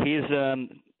 He's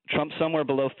Trump's somewhere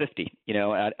below 50.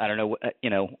 I don't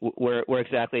know, where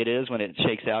exactly it is when it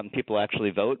shakes out and people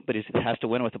actually vote, but he has to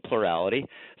win with a plurality.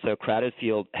 So a crowded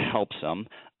field helps him,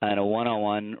 and a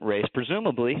one-on-one race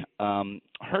presumably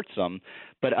hurts him.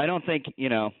 But I don't think,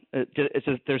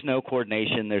 there's no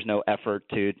coordination, there's no effort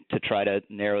to try to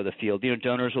narrow the field.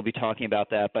 Donors will be talking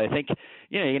about that, but I think,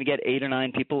 you're going to get 8 or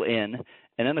 9 people in.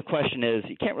 And then the question is,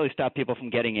 you can't really stop people from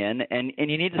getting in, and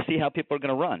you need to see how people are going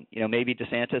to run. Maybe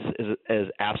DeSantis is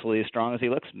absolutely as strong as he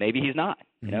looks. Maybe he's not.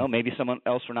 Maybe someone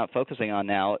else we're not focusing on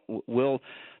now will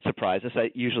surprise us.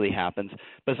 That usually happens.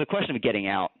 But it's a question of getting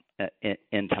out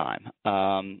in time.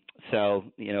 So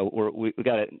we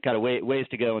got a ways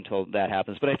to go until that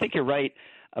happens. But I think you're right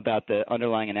about the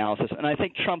underlying analysis, and I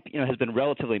think Trump has been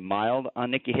relatively mild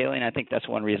on Nikki Haley, and I think that's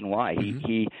one reason why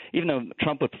he even though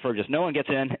Trump would prefer just no one gets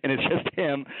in and it's just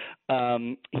him,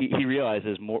 he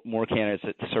realizes more candidates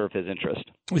that serve his interest.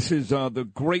 This is the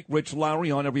great Rich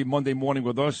Lowry on every Monday morning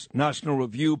with us. National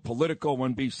Review, Politico,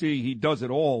 NBC. He does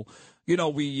it all.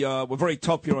 We're very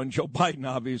tough here on Joe Biden,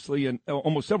 obviously, and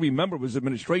almost every member of his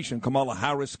administration, Kamala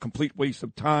Harris, complete waste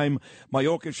of time.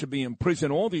 Mayorkas should be in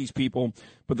prison, all these people.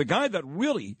 But the guy that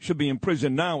really should be in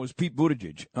prison now is Pete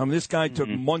Buttigieg. This guy took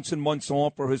months and months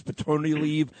off for his paternity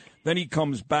leave. Then he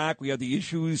comes back. We had the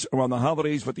issues around the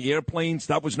holidays with the airplanes.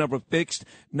 That was never fixed.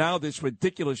 Now this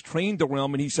ridiculous train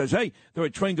derailment. He says, hey, there are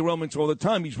train derailments all the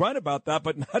time. He's right about that,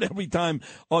 but not every time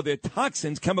are there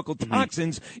toxins, chemical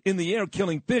toxins in the air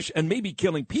killing fish and maybe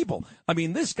killing people.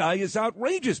 This guy is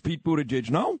outrageous, Pete Buttigieg,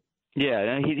 no?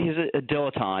 Yeah, he's a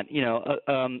dilettante,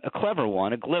 a clever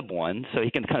one, a glib one, so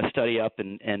he can kind of study up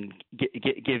and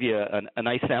give you a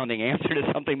nice sounding answer to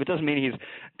something, but doesn't mean he's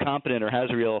competent or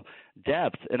has real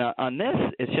depth. And on this,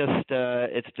 it's just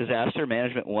it's disaster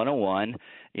management 101.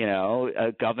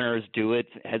 Governors do it,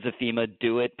 heads of FEMA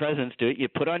do it, presidents do it. You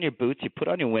put on your boots, you put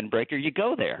on your windbreaker, you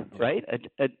go there, right?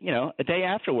 A day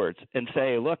afterwards and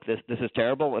say, look, this is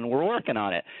terrible, and we're working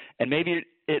on it. And maybe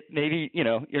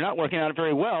you're not working on it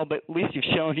very well, but at least you've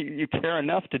shown you care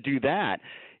enough to do that.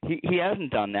 he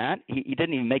hasn't done that. He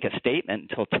didn't even make a statement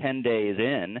until 10 days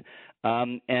in.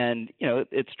 And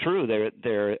it's true.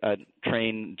 There are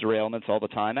train derailments all the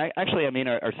time. Actually,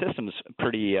 our system's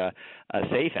pretty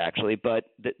safe, actually. But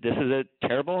this is a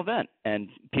terrible event, and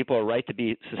people are right to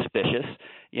be suspicious.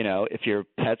 If your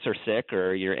pets are sick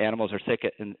or your animals are sick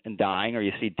and dying, or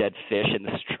you see dead fish in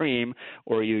the stream,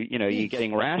 or you're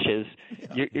getting rashes,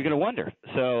 you're going to wonder.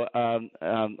 So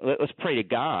let's pray to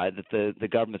God that the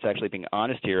government's actually being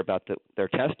honest here about their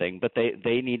testing. But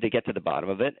they need to get to the bottom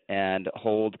of it and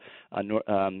hold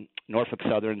Norfolk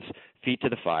Southern's feet to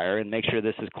the fire and make sure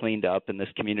this is cleaned up and this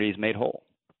community is made whole.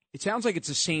 It sounds like it's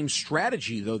the same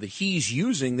strategy, though, that he's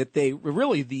using, that they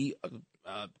really, the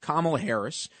Kamala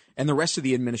Harris and the rest of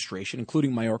the administration,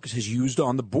 including Mayorkas, has used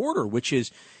on the border, which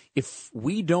is, if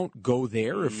we don't go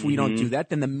there, if we don't do that,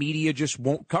 then the media just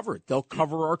won't cover it. They'll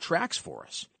cover our tracks for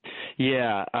us.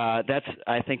 Yeah, I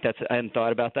hadn't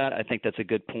thought about that. I think that's a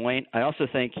good point. I also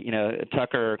think,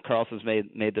 Tucker Carlson's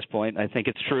made this point. I think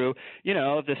it's true.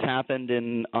 If this happened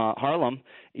in Harlem,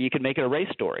 you could make it a race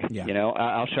story. Yeah.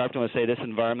 Al Sharpton would say this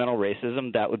environmental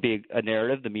racism, that would be a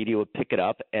narrative. The media would pick it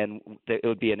up, and it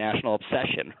would be a national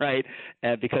obsession, right?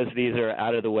 Because these are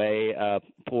out of the way,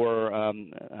 poor,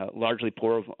 largely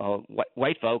poor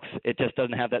white folks. It just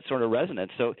doesn't have that sort of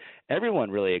resonance. So everyone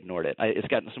really ignored it. It's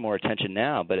gotten some more attention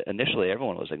now, but initially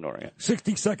everyone was ignoring it.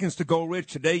 60 seconds to go,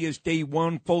 Rich. Today is day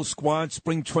one, full squad,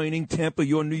 spring training. Tampa,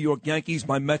 your New York Yankees.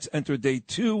 My Mets enter day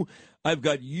two. I've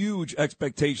got huge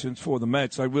expectations for the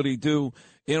Mets. I really do.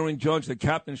 Aaron Judge, the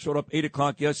captain, showed up 8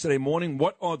 o'clock yesterday morning.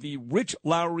 What are the Rich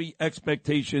Lowry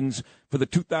expectations for the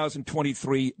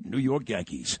 2023 New York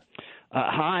Yankees?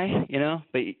 High,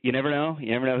 but you never know.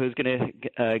 You never know who's going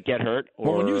to get hurt.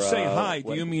 Well, when you say high,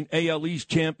 do you mean AL East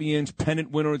champions,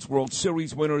 pennant winners, World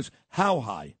Series winners? How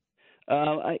high?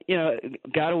 Got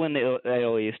to win the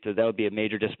AL East. That would be a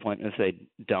major disappointment if they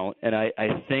don't. And I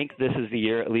think this is the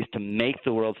year, at least, to make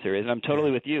the World Series. And I'm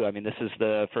totally with you. This is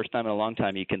the first time in a long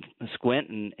time you can squint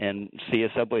and see a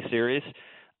Subway Series.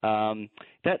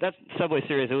 That Subway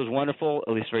Series, it was wonderful,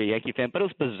 at least for a Yankee fan, but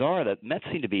it was bizarre that Mets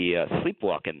seemed to be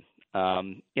sleepwalking.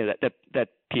 That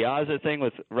Piazza thing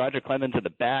with Roger Clemens at the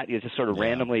bat, he was just sort of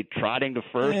randomly trotting to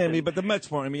first. Yeah, but the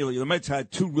Mets weren't, Emilio. The Mets had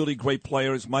two really great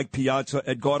players, Mike Piazza.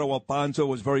 Edgardo Alfonso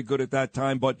was very good at that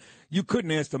time, but you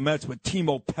couldn't ask the Mets with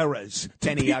Timo Perez.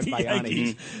 Denny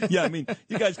Agbayani. Yeah,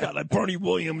 you guys got like Bernie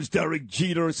Williams, Derek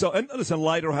Jeter. And listen,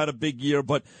 Leiter had a big year,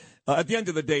 but at the end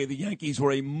of the day, the Yankees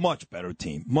were a much better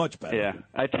team, much better. Yeah,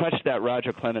 I touched that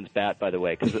Roger Clemens bat, by the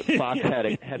way, because Fox had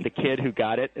the kid who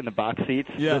got it in the box seats,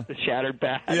 the shattered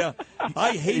bat. Yeah,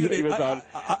 I hated it.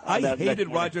 I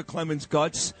hated Roger Clemens'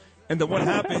 guts. And then what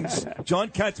happens, John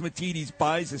Catsimatidis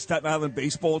buys the Staten Island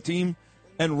baseball team,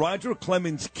 and Roger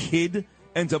Clemens' kid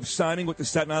ends up signing with the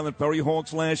Staten Island Ferry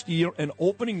Hawks last year. And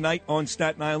opening night on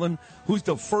Staten Island, who's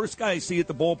the first guy I see at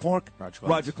the ballpark?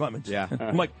 Roger Clemens. Yeah.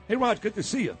 I'm like, hey, Roger, good to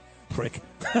see you. Prick.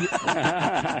 That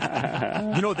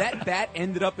bat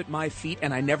ended up at my feet,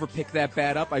 and I never picked that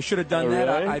bat up. I should have done that.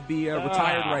 Really? I'd be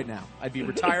retired right now. I'd be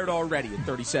retired already at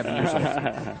 37 years old.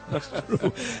 That's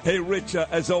true. Hey, Rich,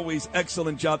 as always,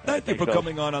 excellent job. Thank you for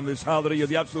coming on this holiday. You're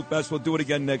the absolute best. We'll do it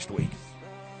again next week.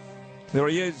 There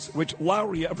he is, Rich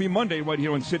Lowry, every Monday right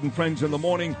here on Sid and Friends in the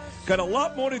Morning. Got a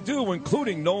lot more to do,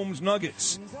 including Gnomes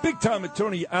Nuggets. Big-time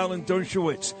attorney Alan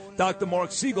Dershowitz, Dr.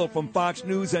 Mark Siegel from Fox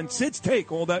News, and Sid's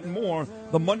Take, all that and more.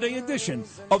 The Monday edition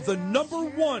of the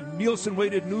 #1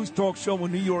 Nielsen-rated news talk show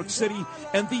in New York City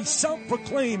and the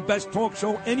self-proclaimed best talk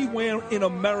show anywhere in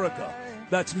America.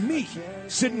 That's me,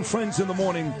 Sid and Friends in the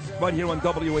Morning, right here on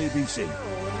WABC.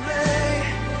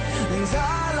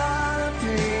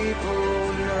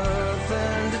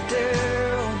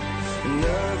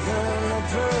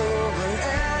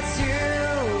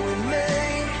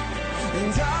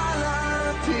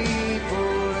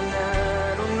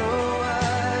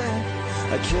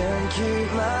 Can't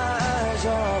keep my eyes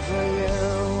off of you.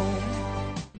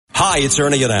 Hi, it's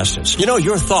Ernie Anastas.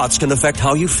 Your thoughts can affect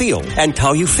how you feel, and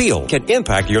how you feel can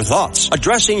impact your thoughts.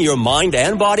 Addressing your mind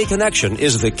and body connection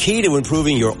is the key to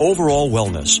improving your overall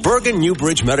wellness. Bergen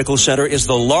Newbridge Medical Center is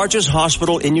the largest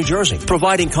hospital in New Jersey,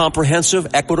 providing comprehensive,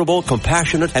 equitable,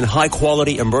 compassionate, and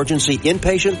high-quality emergency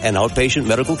inpatient and outpatient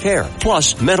medical care,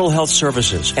 plus mental health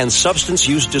services and substance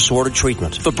use disorder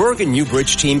treatment. The Bergen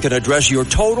Newbridge team can address your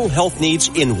total health needs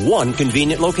in one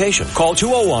convenient location. Call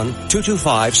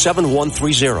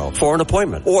 201-225-7130 for an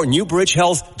appointment or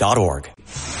newbridgehealth.org.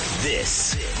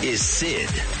 This is Sid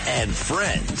and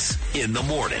Friends in the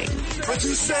Morning. But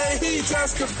you say he's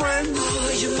just a friend.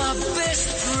 Oh, you're my best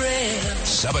friend.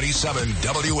 77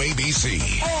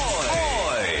 WABC.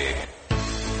 Oi!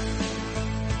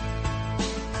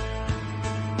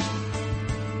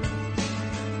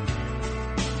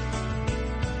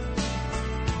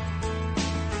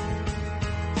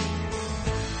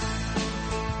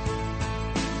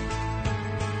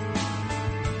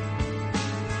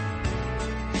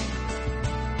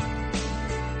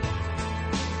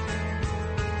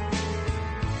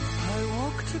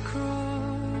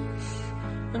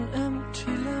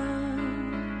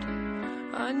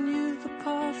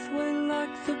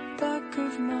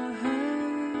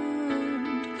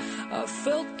 I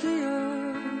felt the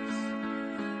earth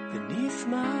beneath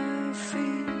my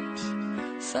feet,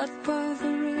 sat by the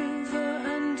river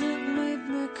and it made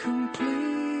me complete.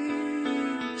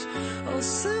 Oh,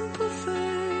 simple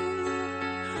thing,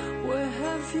 where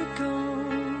have you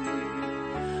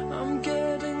gone? I'm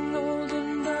getting old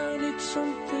and I need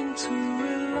something to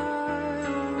rely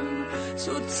on.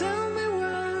 So tell me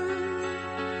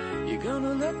when you're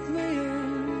gonna let me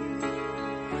in.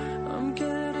 I'm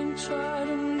getting tired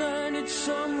and I need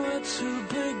somewhere to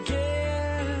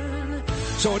begin.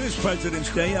 So it is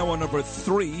President's Day, hour number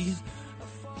 3.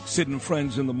 Sid and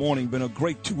Friends in the morning. Been a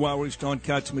great 2 hours. John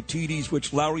Catsimatidis,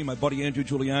 which Larry, my buddy Andrew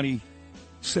Giuliani,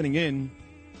 sitting in.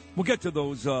 We'll get to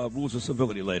those rules of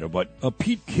civility later, but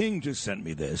Pete King just sent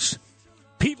me this.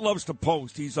 Pete loves to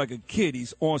post. He's like a kid.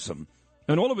 He's awesome.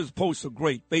 And all of his posts are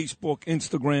great. Facebook,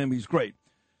 Instagram, he's great.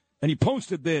 And he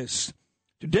posted this.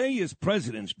 Today is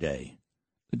President's Day.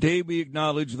 The day we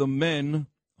acknowledge the men.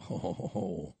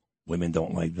 Oh, women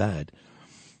don't like that.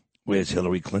 Where's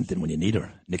Hillary Clinton when you need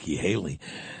her? Nikki Haley.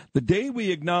 The day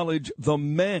we acknowledge the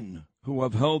men who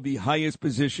have held the highest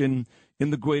position in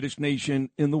the greatest nation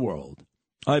in the world.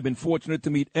 I've been fortunate to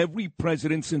meet every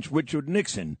president since Richard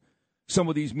Nixon. Some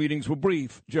of these meetings were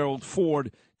brief. Gerald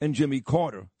Ford and Jimmy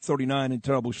Carter, 39 in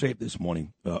terrible shape this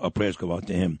morning. Our prayers go out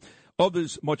to him.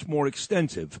 Others much more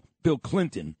extensive. Bill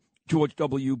Clinton, George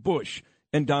W. Bush,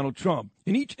 and Donald Trump.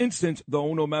 In each instance,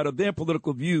 though, no matter their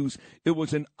political views, it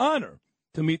was an honor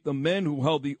to meet the men who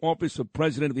held the office of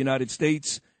President of the United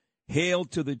States. Hail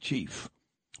to the chief.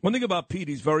 One thing about Pete,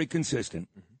 he's very consistent.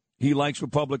 He likes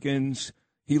Republicans.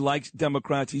 He likes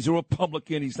Democrats. He's a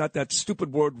Republican. He's not that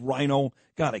stupid word, rhino.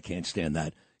 God, I can't stand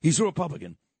that. He's a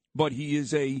Republican. But he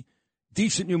is a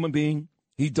decent human being.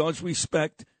 He does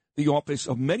respect the office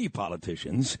of many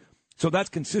politicians. So that's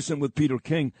consistent with Peter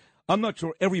King. I'm not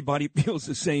sure everybody feels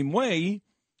the same way,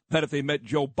 that if they met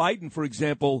Joe Biden, for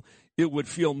example, it would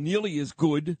feel nearly as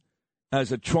good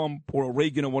as a Trump or a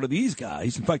Reagan or one of these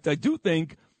guys. In fact, I do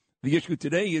think the issue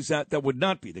today is that that would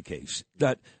not be the case,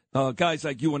 that guys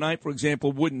like you and I, for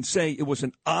example, wouldn't say it was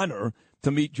an honor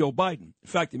to meet Joe Biden. In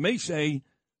fact, you may say,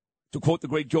 to quote the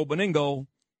great Joe Beningo,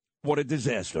 what a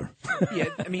disaster. Yeah,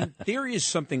 I mean, there is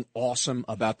something awesome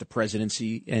about the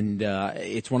presidency, and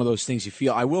it's one of those things you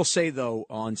feel. I will say, though,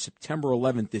 on September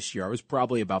 11th this year, I was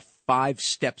probably about 5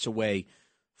 steps away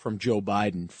from Joe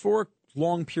Biden for a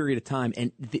long period of time,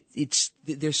 and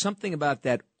there's something about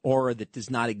that aura that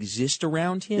does not exist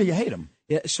around him. Yeah, you hate him.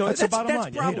 Yeah, so that's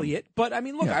probably it. But, I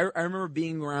mean, look, Yeah. I remember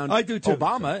being around I do too,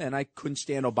 Obama, and I couldn't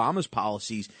stand Obama's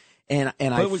policies. And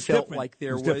I it was felt different. like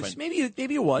there It was was different.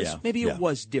 maybe it was Yeah, maybe yeah. it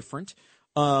was different,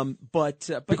 but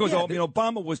Because yeah,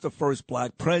 Obama was the first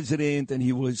black president, and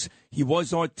he was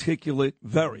articulate,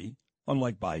 very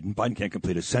unlike Biden. Biden can't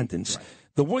complete a sentence. Right.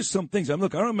 There was some things. I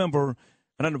remember,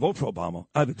 and I didn't vote for Obama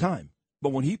at the time,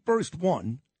 but when he first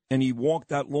won and he walked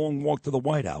that long walk to the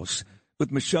White House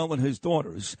with Michelle and his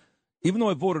daughters, even though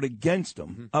I voted against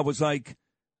him, I was like,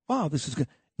 wow, this is good.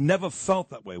 Never felt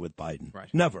that way with Biden. Right.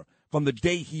 Never. From the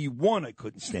day he won, I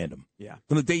couldn't stand him. Yeah.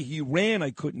 From the day he ran, I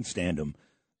couldn't stand him.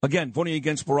 Again, voting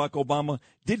against Barack Obama,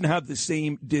 didn't have the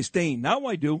same disdain. Now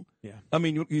I do. Yeah. I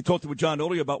mean, you talked to John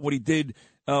earlier about what he did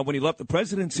when he left the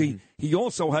presidency. He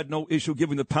also had no issue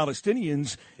giving the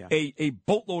Palestinians a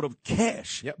boatload of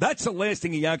cash. Yep. That's the last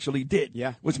thing he actually did,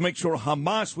 was make sure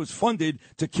Hamas was funded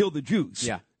to kill the Jews.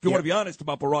 Yeah. If you want to be honest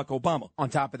about Barack Obama. on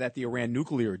top of that, the Iran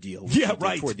nuclear deal, which Yeah, he did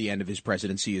right. toward the end of his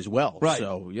presidency as well. Right.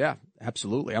 So yeah,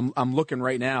 absolutely. I'm looking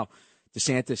right now.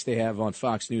 DeSantis they have on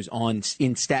Fox News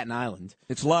in Staten Island.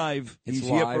 It's live. It's He's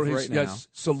live here for his, right now. yes,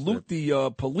 salute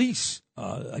the police.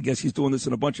 I guess he's doing this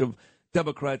in a bunch of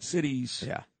Democrat cities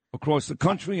across the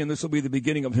country, and this will be the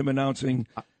beginning of him announcing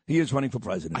he is running for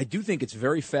president. I do think it's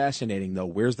very fascinating, though.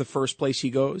 Where's the first place he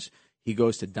goes? He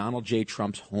goes to Donald J.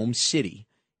 Trump's home city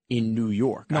in New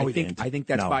York. No, I he think didn't. I think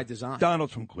that's No. by design.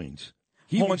 Donald's from Queens.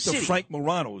 He Home went city. to Frank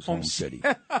Morano's home city.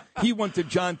 He went to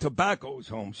John Tobacco's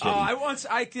home city.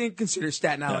 I can consider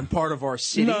Staten Island part of our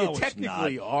city. No, it it's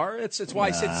technically not. are. It's why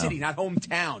I said city, not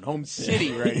hometown. Home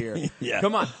city right here. Yeah.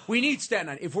 Come on. We need Staten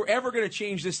Island. If we're ever going to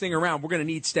change this thing around, we're going to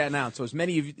need Staten Island. So as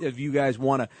many of you guys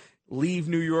want to leave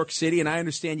New York City, and I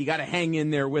understand you got to hang in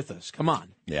there with us. Come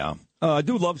on. Yeah. I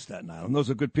do love Staten Island. Those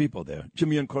are good people there.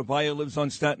 Jimmy Corvaya lives on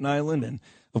Staten Island, and,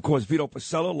 of course, Vito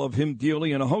Pacello, love him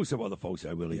dearly, and a host of other folks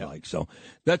I really like. So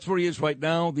that's where he is right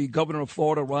now. The governor of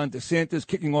Florida, Ron DeSantis,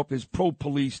 kicking off his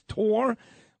pro-police tour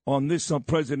on this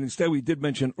President's Day. We did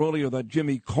mention earlier that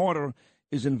Jimmy Carter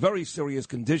is in very serious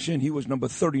condition. He was number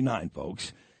 39,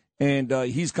 folks. And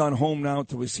he's gone home now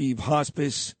to receive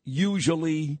hospice.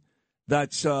 Usually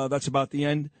that's about the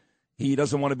end. He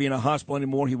doesn't want to be in a hospital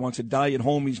anymore. He wants to die at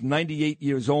home. He's 98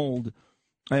 years old.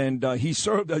 And he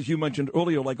served, as you mentioned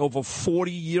earlier, like over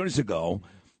 40 years ago.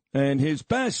 And his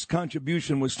best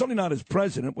contribution was certainly not as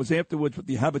president, was afterwards with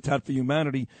the Habitat for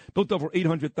Humanity, built over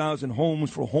 800,000 homes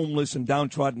for homeless and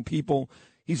downtrodden people.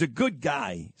 He's a good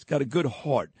guy. He's got a good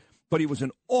heart. But he was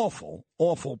an awful,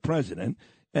 awful president.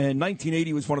 And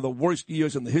 1980 was one of the worst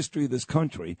years in the history of this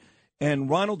country. And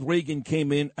Ronald Reagan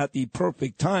came in at the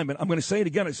perfect time. And I'm going to say it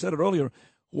again. I said it earlier.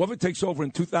 Whoever takes over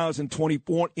in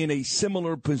 2024 in a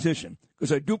similar position,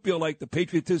 because I do feel like the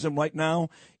patriotism right now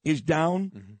is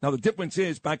down. Mm-hmm. Now, the difference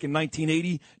is back in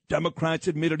 1980, Democrats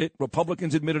admitted it,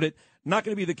 Republicans admitted it. Not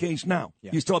going to be the case now.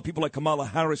 Yeah. You still have people like Kamala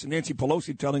Harris and Nancy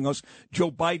Pelosi telling us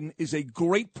Joe Biden is a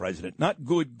great president, not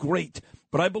good, great.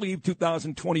 But I believe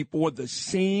 2024, the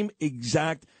same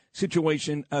exact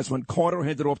situation as when Carter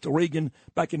handed off to Reagan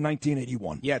back in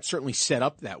 1981. Yeah, it's certainly set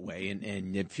up that way,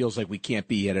 and it feels like we can't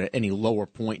be at any lower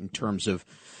point in terms of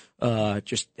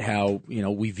just how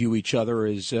we view each other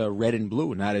as red and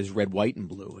blue, not as red, white, and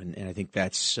blue. And I think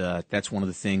that's one of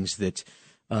the things that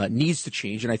needs to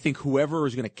change. And I think whoever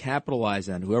is going to capitalize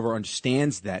on, whoever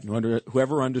understands that, and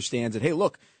whoever understands that, hey,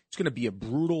 look, it's going to be a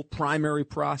brutal primary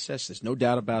process. There's no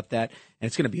doubt about that, and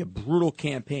it's going to be a brutal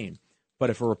campaign. But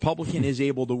if a Republican is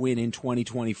able to win in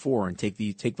 2024 and take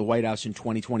the White House in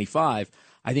 2025,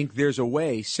 I think there's a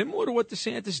way, similar to what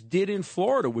DeSantis did in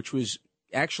Florida, which was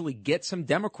actually get some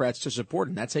Democrats to support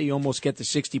him. That's how you almost get to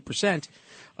 60%.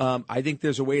 I think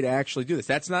there's a way to actually do this.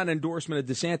 That's not an endorsement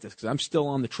of DeSantis, because I'm still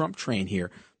on the Trump train here.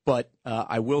 But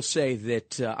I will say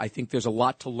that I think there's a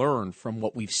lot to learn from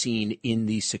what we've seen in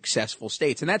these successful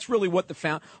states. And that's really what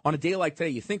on a day like today,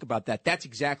 you think about that, that's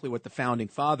exactly what the founding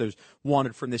fathers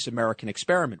wanted from this American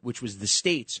experiment, which was the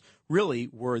states really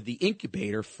were the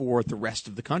incubator for the rest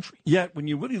of the country. Yet, when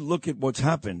you really look at what's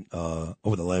happened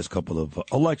over the last couple of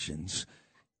elections,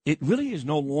 it really is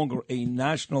no longer a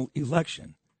national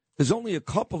election. There's only a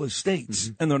couple of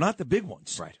states, and they're not the big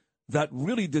ones, right, that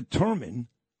really determine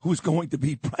who's going to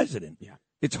be president. Yeah.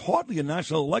 It's hardly a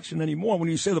national election anymore. When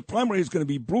you say the primary is going to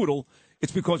be brutal,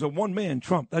 it's because of one man,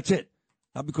 Trump. That's it.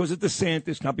 Not because of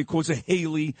DeSantis, not because of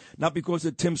Haley, not because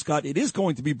of Tim Scott. It is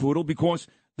going to be brutal because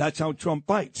that's how Trump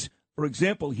bites. For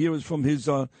example, here is from his,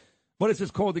 what is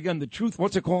this called again? The Truth,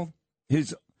 what's it called?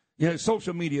 His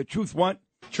social media. Truth what?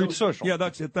 Truth Social. Yeah,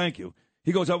 that's it. Thank you.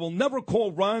 He goes, I will never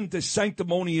call Ron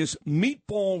DeSanctimonious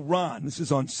Meatball Ron. This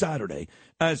is on Saturday.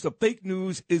 As the fake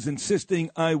news is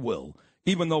insisting I will.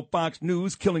 Even though Fox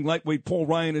News, killing lightweight Paul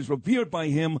Ryan, is revered by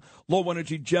him,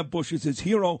 low-energy Jeb Bush is his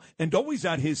hero and always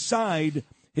at his side,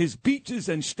 his beaches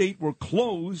and state were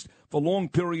closed for long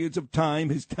periods of time.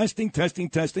 His testing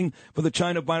for the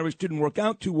China virus didn't work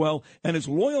out too well, and his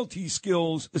loyalty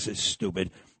skills, this is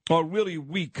stupid, are really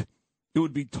weak. It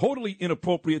would be totally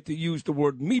inappropriate to use the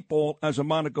word meatball as a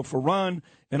moniker for Ron,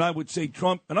 and I would say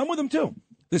Trump, and I'm with him too.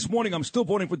 This morning I'm still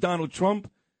voting for Donald Trump.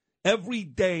 Every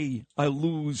day I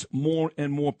lose more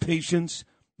and more patience.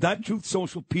 That Truth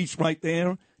Social piece right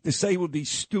there, to say it would be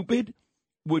stupid,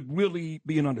 would really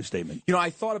be an understatement.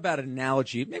 I thought about an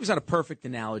analogy. Maybe it's not a perfect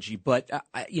analogy, but,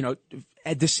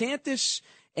 DeSantis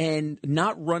and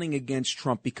not running against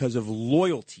Trump because of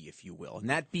loyalty, if you will, and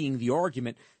that being the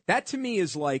argument, that to me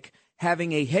is like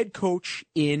having a head coach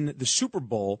in the Super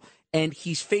Bowl, and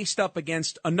he's faced up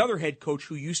against another head coach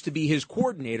who used to be his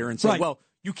coordinator and said, well,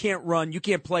 you can't run, you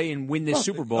can't play and win this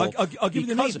Super Bowl I'll give you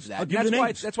the names. of that.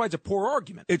 That's why it's a poor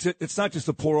argument. It's not just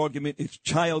a poor argument. It's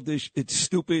childish. It's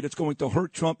stupid. It's going to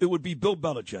hurt Trump. It would be Bill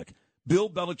Belichick.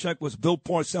 Bill Belichick was Bill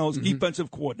Parcells'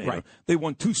 defensive coordinator. Right. They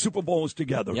won 2 Super Bowls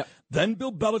together. Yep. Then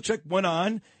Bill Belichick went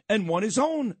on and won his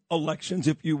own elections,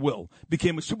 if you will.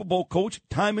 Became a Super Bowl coach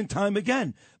time and time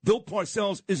again. Bill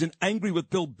Parcells isn't angry with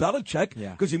Bill Belichick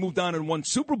because he moved on and won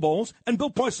Super Bowls, and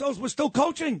Bill Parcells was still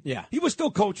coaching. Yeah. He was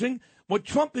still coaching. What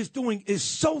Trump is doing is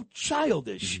so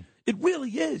childish. It really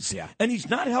is. Yeah. And he's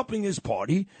not helping his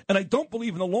party, and I don't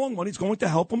believe in the long run he's going to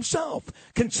help himself.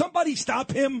 Can somebody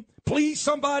stop him? Please,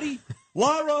 somebody?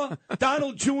 Laura,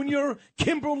 Donald Jr.,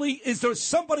 Kimberly, is there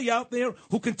somebody out there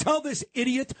who can tell this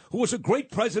idiot who was a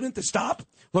great president to stop?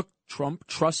 Look, Trump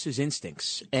trusts his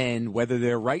instincts, and whether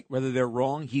they're right, whether they're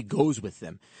wrong, he goes with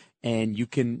them. And you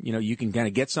can kind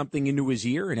of get something into his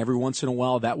ear, and every once in a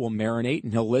while that will marinate,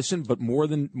 and he'll listen. But more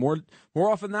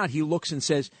often than not, he looks and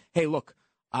says, "Hey, look,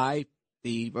 I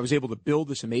was able to build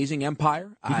this amazing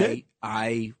empire.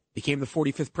 I became the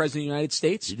 45th president of the United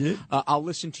States. You did? I'll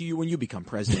listen to you when you become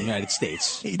president of the United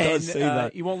States." He does say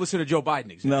that. He won't listen to Joe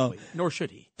Biden exactly, nor should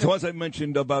he. So as I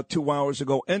mentioned about 2 hours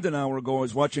ago and an hour ago, I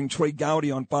was watching Trey Gowdy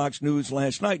on Fox News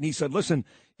last night, and he said, listen,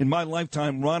 in my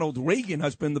lifetime, Ronald Reagan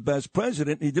has been the best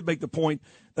president. And he did make the point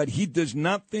that he does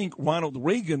not think Ronald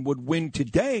Reagan would win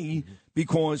today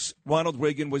because Ronald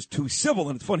Reagan was too civil.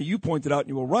 And it's funny, you pointed out, and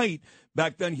you were right,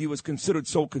 back then he was considered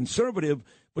so conservative,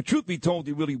 but truth be told,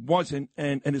 he really wasn't.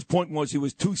 And his point was he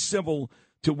was too civil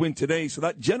to win today. So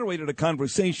that generated a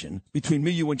conversation between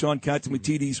me, you, and John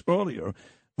Catsimatidis earlier,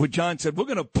 where John said, we're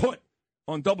going to put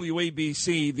on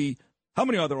WABC the, how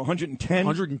many are there, 110?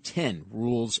 110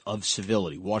 rules of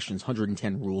civility. Washington's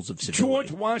 110 rules of civility.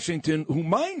 George Washington, who,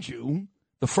 mind you,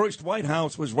 the first White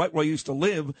House was right where I used to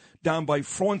live, down by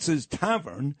Fraunces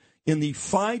Tavern in the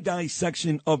Phi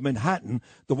section of Manhattan.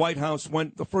 The White House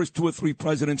went the first 2 or 3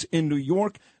 presidents in New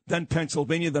York, then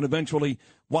Pennsylvania, then eventually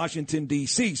Washington,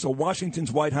 D.C. So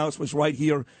Washington's White House was right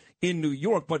here in New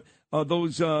York. But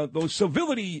those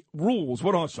civility rules,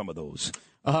 what are some of those?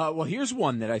 Well, here's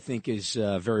one that I think is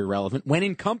very relevant. When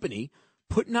in company,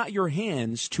 put not your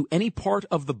hands to any part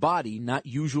of the body not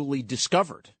usually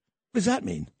discovered. What does that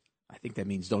mean? I think that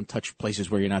means don't touch places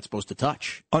where you're not supposed to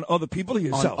touch. On other people or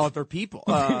yourself? On other people.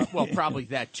 Well, probably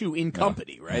that, too, in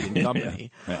company, right? In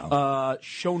company. Yeah.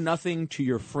 Show nothing to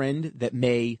your friend that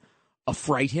may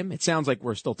affright him. It sounds like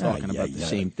we're still talking about the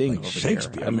same thing like over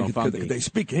Shakespeare. there. They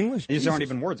speak English. These aren't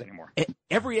even words anymore.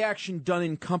 Every action done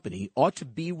in company ought to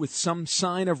be with some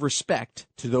sign of respect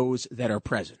to those that are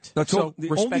present. That's so all. The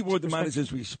only word that matters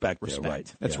is respect. Respect.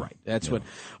 Right. That's right. That's what.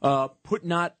 Put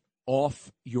not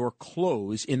off your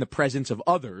clothes in the presence of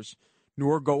others,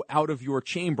 nor go out of your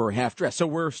chamber half dressed. So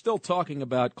we're still talking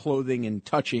about clothing and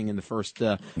touching in the first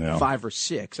 5 or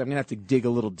 6. I'm going to have to dig a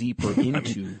little deeper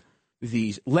into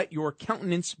these. Let your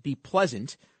countenance be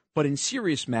pleasant, but in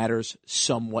serious matters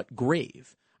somewhat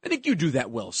grave. I think you do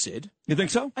that well, Sid. You think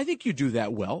so? I think you do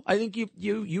that well. I think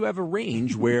you have a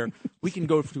range where we can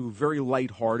go through very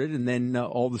lighthearted, and then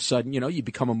all of a sudden, you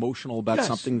become emotional about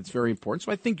something that's very important.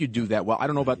 So I think you do that well. I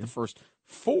don't know about the first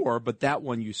 4, but that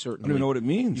one you certainly. I don't even know what it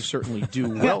means. You certainly do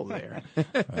well there.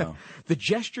 Wow. The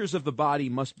gestures of the body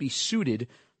must be suited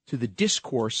to the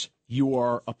discourse you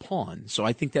are upon. So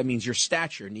I think that means your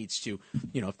stature needs to,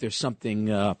 if there's something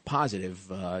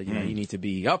positive, you need to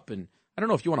be up. And I don't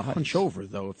know if you want to hunch over,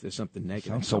 though, if there's something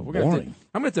negative. Sounds so boring.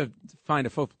 I'm going to have to find a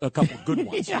couple of good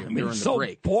ones here during so the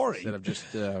break. Boring. Instead of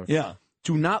just, yeah.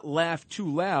 Do not laugh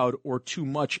too loud or too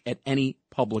much at any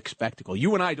public spectacle.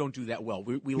 You and I don't do that well.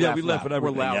 We laugh at everything. We're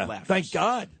loud laughers. Thank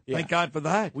God. Yeah. Thank God for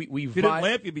that. We if you didn't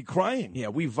laugh, you'd be crying. Yeah,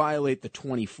 we violate the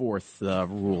 24th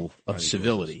rule of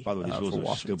civility. By the way, these rules for are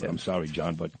Washington. stupid. I'm sorry,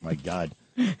 John, but my God.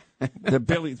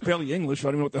 It's barely English.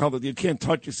 I don't know what the hell. You can't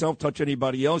touch yourself, touch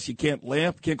anybody else. You can't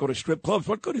laugh. You can't go to strip clubs.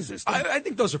 What good is this thing? I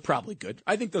think those are probably good.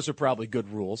 I think those are probably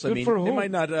good rules. Good I mean, for who? they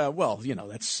might not.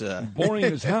 That's boring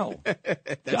as hell.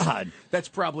 God, that's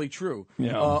probably true.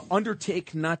 Yeah.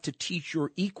 Undertake not to teach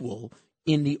your equal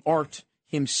in the art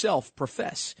himself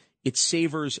profess. It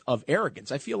savors of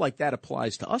arrogance. I feel like that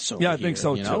applies to us over here. I think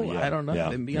so, too. Yeah. I don't know. Yeah.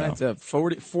 Maybe I have to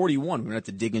 41. We're going to have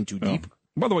to dig in too deep.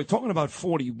 By the way, talking about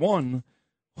 41,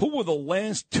 who were the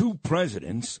last 2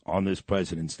 presidents on this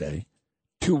President's Day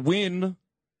to win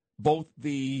both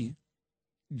the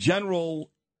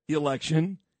general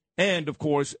election and, of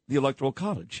course, the Electoral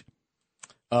College?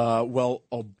 Well,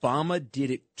 Obama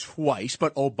did it twice,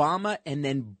 but Obama and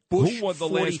then Bush. Who were the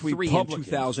last 43 in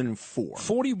 2004?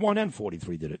 41 and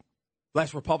 43 did it.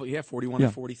 Last Republican, 41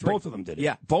 and 43. Both of them did it.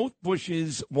 Yeah. Both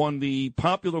Bushes won the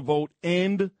popular vote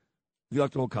and the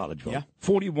Electoral College vote. Yeah.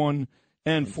 41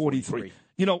 and 43.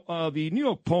 The New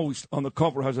York Post on the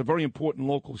cover has a very important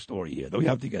local story here that we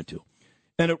have to get to.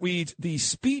 And it reads, the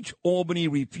speech Albany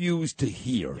refused to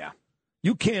hear. Yeah.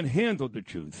 You can't handle the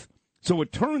truth. So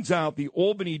it turns out the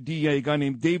Albany DA, a guy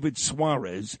named David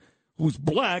Suarez, who's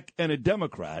black and a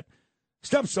Democrat,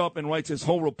 steps up and writes this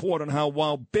whole report on how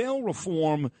while bail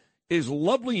reform is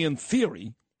lovely in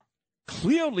theory,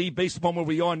 clearly, based upon where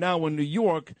we are now in New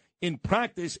York, in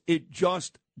practice, it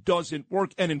just doesn't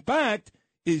work. And in fact,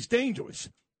 is dangerous.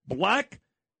 Black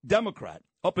Democrat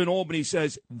up in Albany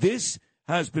says this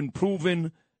has been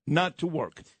proven not to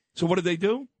work. So what did they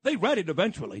do? They read it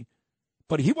eventually.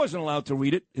 But he wasn't allowed to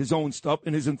read it, his own stuff,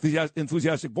 in his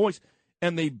enthusiastic voice.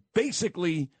 And they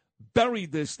basically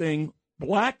buried this thing,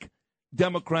 black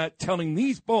Democrat telling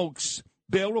these folks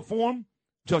bail reform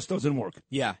just doesn't work.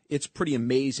 Yeah, it's pretty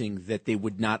amazing that they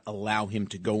would not allow him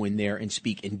to go in there and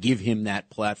speak and give him that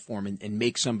platform and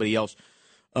make somebody else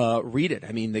read it.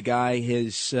 I mean, the guy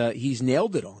he's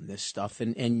nailed it on this stuff.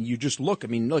 And you just look,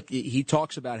 he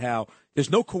talks about how there's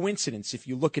no coincidence if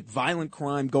you look at violent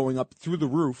crime going up through the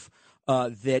roof,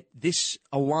 that this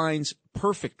aligns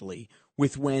perfectly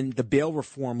with when the bail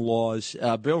reform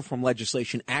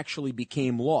legislation actually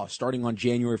became law, starting on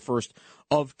January 1st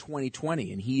of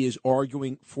 2020, and he is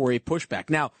arguing for a pushback.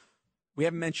 Now, we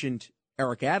haven't mentioned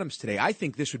Eric Adams today. I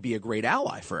think this would be a great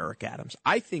ally for Eric Adams.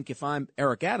 I think if I'm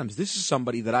Eric Adams, this is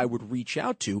somebody that I would reach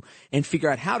out to and figure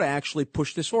out how to actually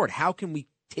push this forward. How can we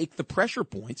take the pressure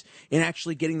points in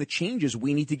actually getting the changes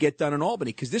we need to get done in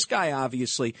Albany? Because this guy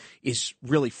obviously is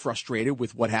really frustrated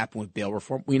with what happened with bail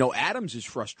reform. We know Adams is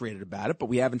frustrated about it, but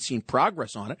we haven't seen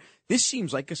progress on it. This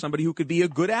seems like somebody who could be a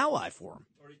good ally for him.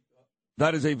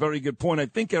 That is a very good point. I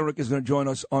think Eric is going to join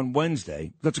us on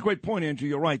Wednesday. That's a great point, Andrew.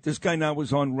 You're right. This guy now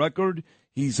is on record.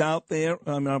 He's out there.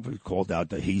 I mean, I've called out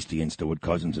the Hasty and Stuart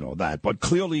Cousins and all that. But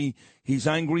clearly he's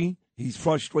angry, he's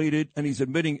frustrated, and he's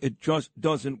admitting it just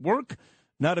doesn't work.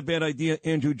 Not a bad idea,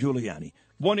 Andrew Giuliani.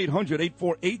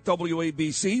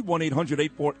 1-800-848-WABC,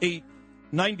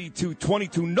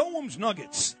 1-800-848-9222. Noam's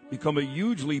Nuggets become a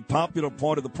hugely popular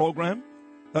part of the program.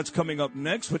 That's coming up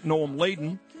next with Noam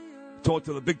Laden. Talk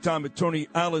to the big-time attorney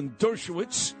Alan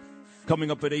Dershowitz coming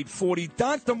up at 8:40.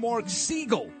 Dr. Mark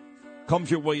Siegel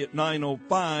comes your way at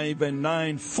 9:05 and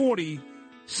 9:40.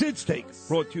 Sid's Take,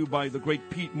 brought to you by the great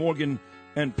Pete Morgan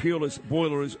and Peerless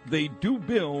Boilers. They do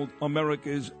build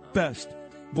America's best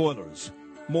boilers.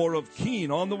 More of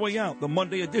Keen on the way out, the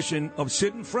Monday edition of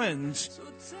Sid and Friends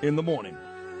in the morning.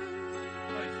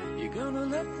 You're gonna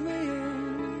let me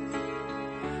in.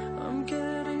 I'm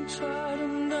getting tired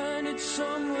and I need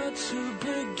somewhere to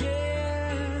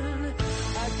begin.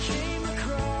 I came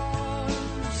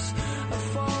across a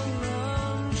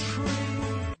fallen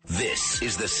tree. This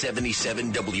is the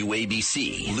 77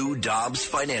 WABC Lou Dobbs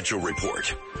Financial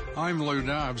Report. I'm Lou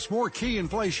Dobbs. More key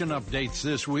inflation updates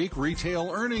this week.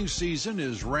 Retail earnings season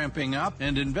is ramping up,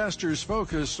 and investors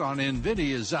focused on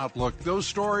NVIDIA's outlook. Those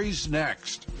stories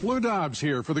next. Lou Dobbs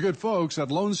here for the good folks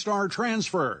at Lone Star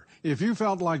Transfer. If you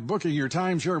felt like booking your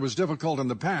timeshare was difficult in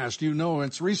the past, you know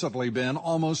it's recently been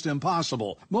almost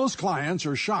impossible. Most clients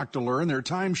are shocked to learn their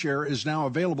timeshare is now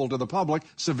available to the public,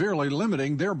 severely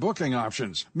limiting their booking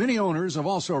options. Many owners have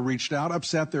also reached out,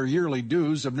 upset their yearly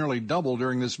dues have nearly doubled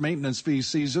during this maintenance fee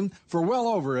season. For well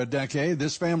over a decade,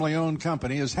 this family-owned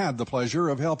company has had the pleasure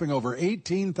of helping over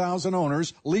 18,000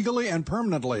 owners legally and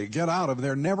permanently get out of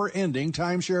their never-ending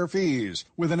timeshare fees.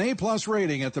 With an A-plus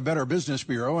rating at the Better Business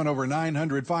Bureau and over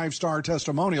 900 five-star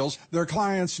testimonials, their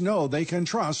clients know they can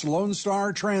trust Lone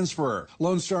Star Transfer.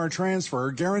 Lone Star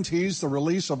Transfer guarantees the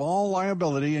release of all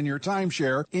liability in your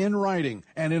timeshare in writing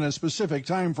and in a specific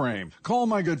time frame. Call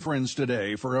my good friends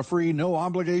today for a free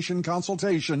no-obligation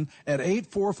consultation at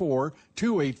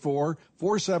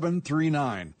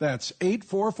 844-284-4739. That's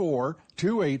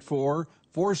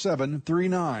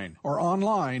 844-284-4739 or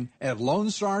online at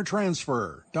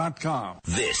LoneStarTransfer.com.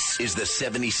 This is the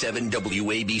 77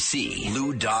 WABC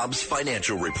Lou Dobbs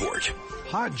Financial Report.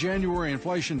 Hot January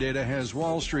inflation data has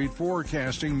Wall Street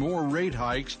forecasting more rate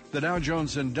hikes. The Dow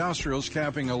Jones Industrials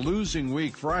capping a losing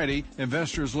week Friday.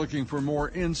 Investors looking for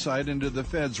more insight into the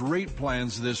Fed's rate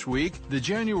plans this week. The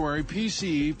January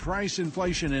PCE Price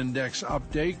Inflation Index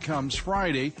update comes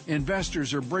Friday.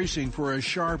 Investors are bracing for a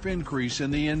sharp increase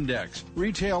in the index.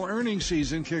 Retail earnings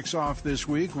season kicks off this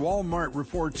week. Walmart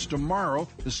reports tomorrow.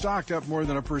 The stock up more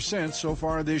than 1% so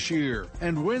far this year.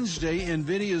 And Wednesday,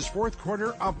 NVIDIA's fourth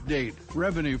quarter update.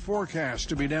 Revenue forecast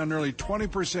to be down nearly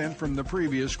 20% from the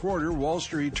previous quarter. Wall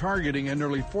Street targeting a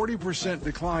nearly 40%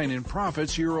 decline in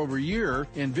profits year over year.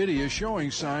 NVIDIA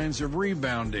showing signs of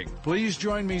rebounding. Please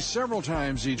join me several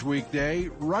times each weekday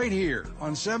right here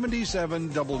on 77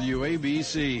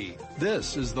 WABC.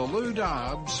 This is the Lou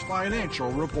Dobbs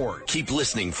Financial Report. Keep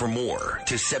listening for more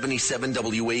to 77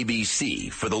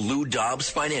 WABC for the Lou Dobbs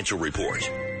Financial Report.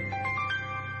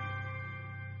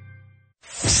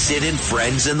 Sid and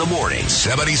Friends in the morning.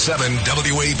 77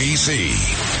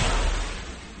 WABC.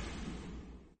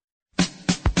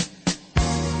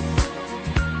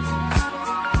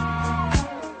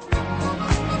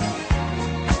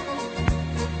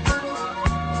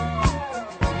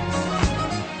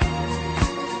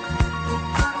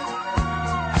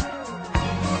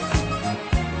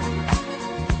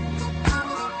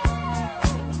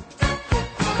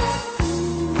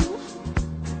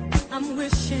 I'm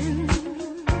wishing, boy,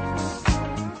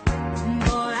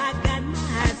 I got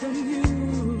my eyes on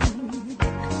you.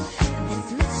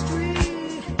 This mystery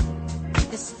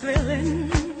is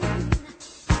thrilling.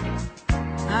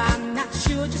 I'm not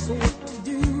sure just what to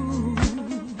do.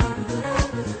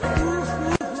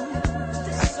 Ooh,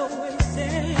 this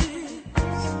oasis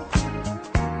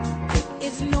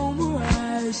is no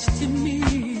mirage to me.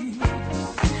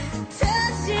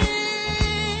 Touching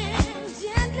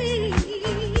gently,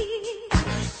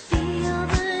 feel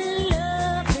the love.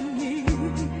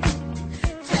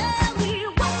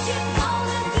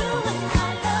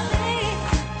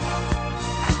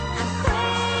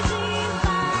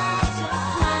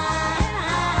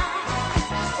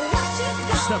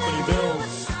 Stephanie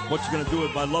Mills, what you going to do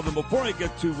with my love? And before I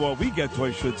get to,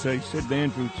 I should say, Sid and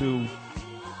Andrew to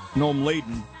Noam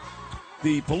Laden,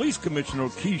 the police commissioner,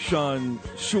 Keyshawn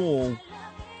Shule,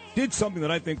 did something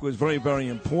that I think was very, very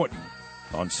important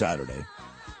on Saturday.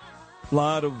 A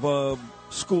lot of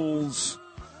schools,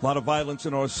 a lot of violence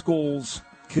in our schools,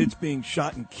 kids being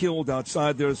shot and killed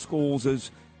outside their schools.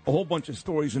 There's a whole bunch of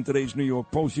stories in today's New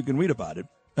York Post. You can read about it,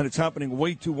 and it's happening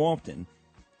way too often.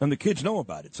 And the kids know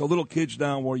about it. So little kids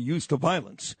now are used to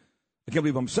violence. I can't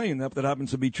believe I'm saying that, but that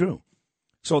happens to be true.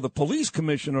 So the police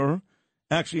commissioner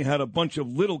actually had a bunch of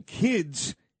little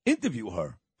kids interview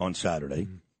her on Saturday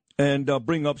and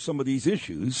bring up some of these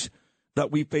issues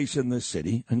that we face in this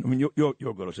city. And I mean, your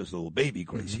girl is just a little baby,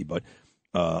 Gracie, but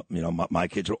my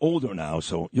kids are older now,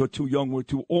 so you're too young, we're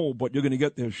too old, but you're going to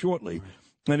get there shortly.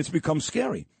 And it's become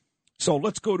scary. So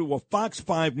let's go to a Fox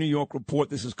 5 New York report.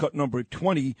 This is cut number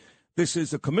 20. This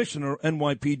is the commissioner,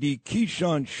 NYPD,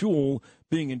 Keyshawn Shule,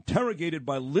 being interrogated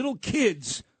by little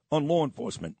kids on law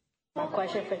enforcement. My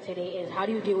question for today is, how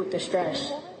do you deal with the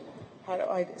stress? I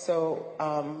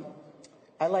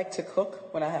like to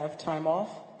cook when I have time off,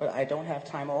 but I don't have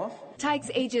time off.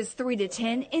 Tykes ages 3 to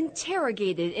 10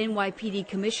 interrogated NYPD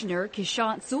Commissioner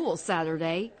Keyshawn Shule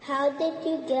Saturday. How did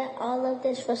you get all of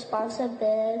this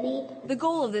responsibility? The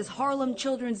goal of this Harlem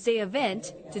Children's Day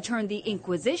event, to turn the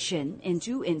Inquisition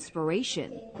into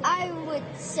inspiration. I would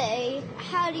say,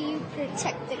 how do you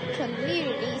protect the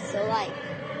community so,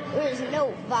 there's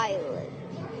no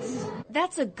violence?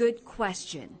 That's a good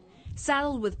question.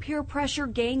 Saddled with peer pressure,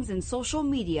 gangs, and social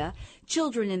media,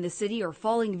 children in the city are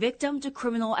falling victim to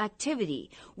criminal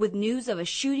activity, with news of a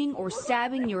shooting or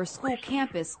stabbing near a school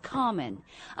campus common.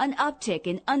 An uptick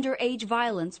in underage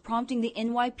violence prompting the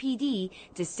NYPD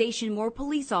to station more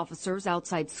police officers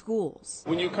outside schools.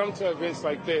 When you come to events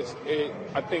like this,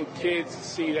 I think kids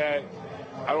see that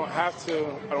I don't have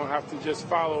to just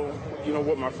follow,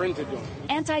 what my friends are doing.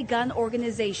 Anti-gun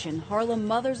organization Harlem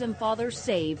Mothers and Fathers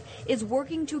Save is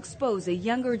working to expose a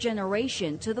younger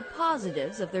generation to the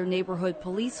positives of their neighborhood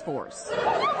police force.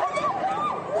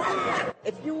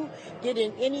 If you get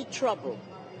in any trouble,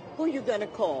 who you going to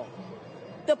call?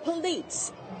 The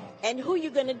police. And who you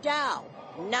going to dial?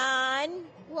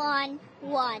 911.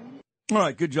 All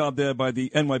right, good job there by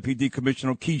the NYPD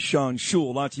Commissioner Keyshawn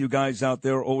Shule. Lots of you guys out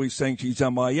there always saying she's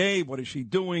MIA. What is she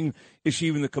doing? Is she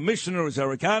even the commissioner? Is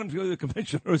Eric Adams really the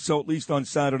commissioner? So at least on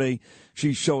Saturday,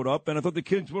 she showed up. And I thought the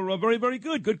kids were very, very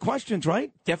good. Good questions,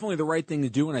 right? Definitely the right thing to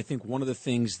do. And I think one of the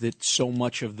things that so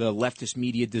much of the leftist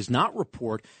media does not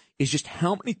report is just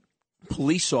how many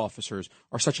police officers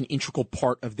are such an integral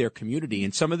part of their community.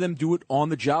 And some of them do it on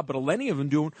the job, but many of them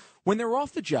do it when they're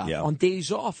off the job, on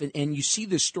days off. And you see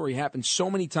this story happen so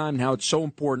many times now. It's so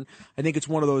important. I think it's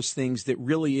one of those things that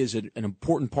really is an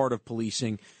important part of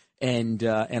policing. And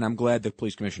I'm glad the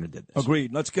police commissioner did this.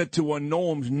 Agreed. Let's get to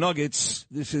Noam's Nuggets.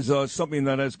 This is something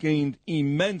that has gained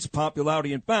immense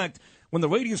popularity. In fact, when the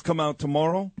ratings come out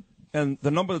tomorrow, and the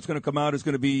number that's going to come out is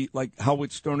going to be like Howard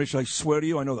Sternish, I swear to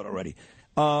you, I know that already.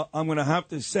 I'm going to have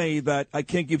to say that I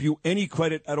can't give you any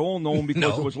credit at all, Noam,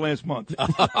 because it was last month.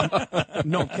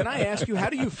 No, can I ask you, how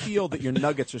do you feel that your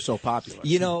Nuggets are so popular?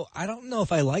 I don't know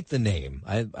if I like the name.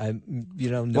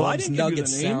 Noam's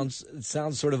Nuggets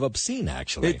sounds sort of obscene,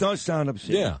 actually. It does sound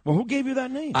obscene. Yeah. Well, who gave you that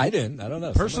name? I didn't. I don't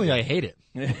know. Personally, I hate it.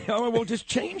 Well, just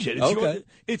change it.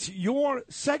 It's your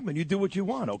segment. You do what you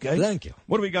want, okay? Thank you.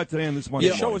 What do we got today on this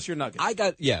Monday? Show us your Nuggets.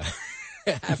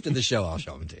 After the show, I'll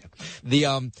show them to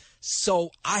you. So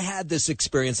I had this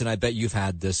experience, and I bet you've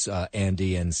had this,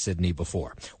 Andy and Sydney,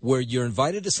 before, where you're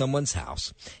invited to someone's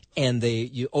house, and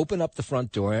you open up the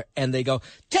front door, and they go,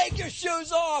 "Take your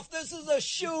shoes off. This is a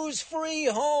shoes-free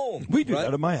home." We do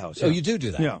that at my house. Oh, you do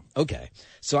that? Yeah. Okay.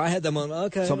 So I had them on.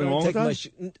 Okay. Something wrong with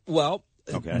that? Well.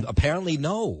 Okay. Apparently,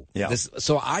 no. Yeah.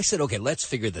 So I said, okay, let's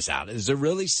figure this out. Is there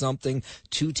really something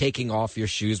to taking off your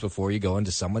shoes before you go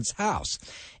into someone's house?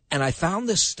 And I found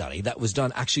this study that was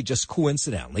done actually just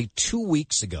coincidentally 2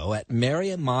 weeks ago at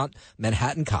Marymount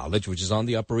Manhattan College, which is on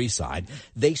the Upper East Side.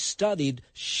 They studied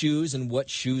shoes and what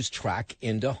shoes track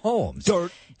into homes.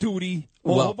 Dirt, duty,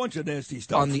 a whole bunch of nasty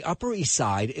stuff. On the Upper East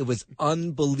Side, it was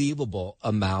unbelievable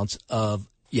amounts of,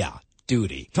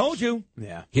 duty. Told you.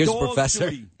 Yeah. Here's Dog the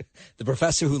professor. Duty. The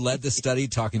professor who led the study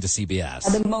talking to CBS.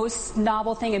 The most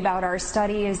novel thing about our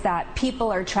study is that people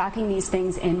are tracking these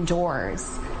things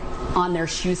indoors on their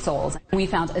shoe soles. We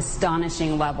found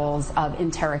astonishing levels of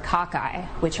enterococci,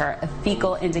 which are a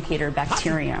fecal indicator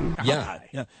bacterium. Yeah.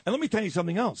 And let me tell you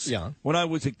something else. Yeah. When I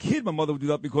was a kid, my mother would do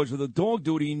that because of the dog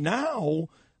duty. Now,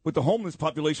 with the homeless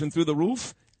population through the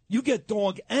roof, you get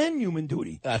dog and human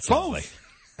duty. That's both. lovely.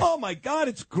 Oh, my God,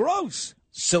 it's gross.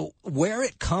 So where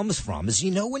it comes from is,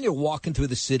 when you're walking through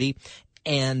the city,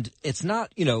 and it's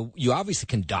not, you obviously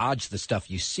can dodge the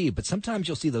stuff you see, but sometimes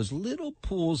you'll see those little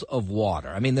pools of water.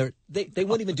 I mean, they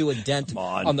won't even do a dent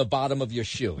on the bottom of your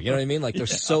shoe. You know what I mean? Like they're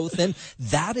so thin.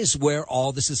 That is where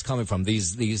all this is coming from.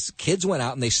 These kids went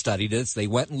out and they studied it. They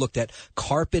went and looked at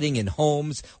carpeting in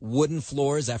homes, wooden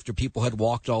floors after people had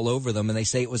walked all over them. And they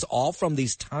say it was all from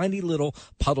these tiny little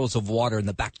puddles of water, and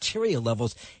the bacteria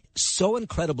levels so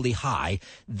incredibly high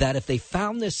that if they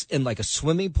found this in like a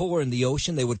swimming pool or in the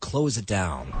ocean, they would close it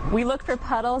down. We look for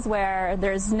puddles where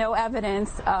there's no evidence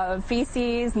of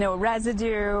feces, no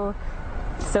residue,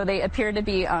 so they appear to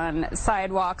be on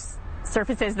sidewalks,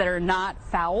 surfaces that are not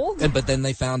fouled. But then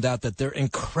they found out that they're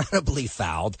incredibly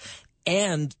fouled,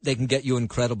 and they can get you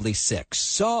incredibly sick.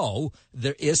 So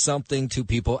there is something to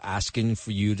people asking for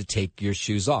you to take your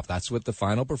shoes off. That's what the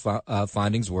final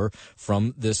findings were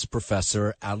from this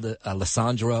professor,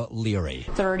 Alessandra Leary.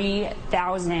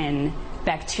 30,000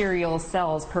 bacterial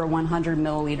cells per 100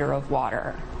 milliliter of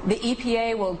water. The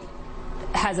EPA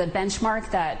has a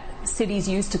benchmark that cities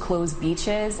use to close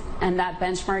beaches, and that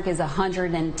benchmark is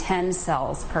 110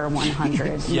 cells per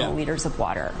 100 milliliters of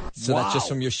water. So that's just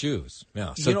from your shoes.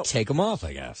 Yeah. So take them off,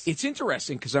 I guess. It's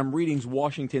interesting because I'm reading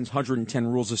Washington's 110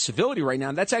 Rules of Civility right now,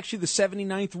 and that's actually the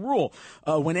 79th rule.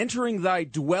 When entering thy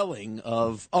dwelling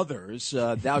of others,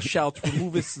 thou shalt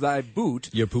removest thy boot,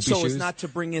 your poopy so shoes? as not to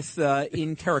bringeth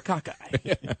in terracocci.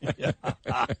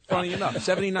 Funny enough,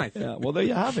 79th. Yeah, well, there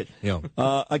you have it. Yeah.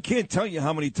 I can't tell you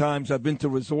how many times I've been to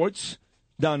resorts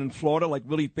down in Florida, like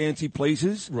really fancy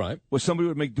places, right, where somebody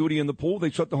would make duty in the pool. They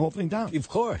shut the whole thing down. Of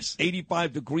course.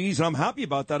 85 degrees, and I'm happy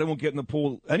about that. I won't get in the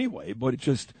pool anyway, but it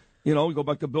just, we go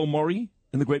back to Bill Murray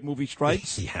in the great movie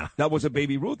Stripes. Yeah. That was a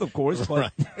Baby Ruth, of course.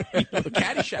 But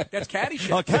Caddyshack. That's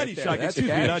Caddyshack. Oh, Caddyshack. Right, Excuse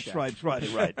me, not Stripes. Right,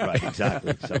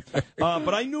 exactly. So,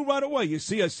 but I knew right away. You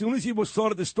see, as soon as you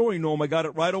started the story, Norm, I got it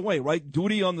right away, right?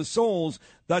 Duty on the soles.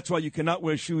 That's why you cannot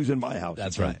wear shoes in my house.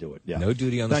 That's you right. Can't do it. Yeah. No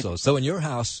duty on the soles. So in your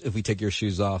house, if we take your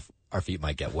shoes off, our feet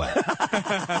might get wet.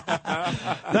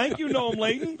 Thank you, Noam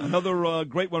Layton. Another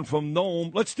great one from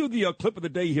Noam. Let's do the clip of the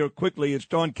day here quickly. It's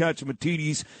John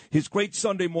Catsimatidis, his great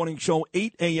Sunday morning show,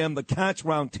 8 a.m., the Cats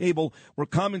Round Table, where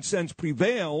common sense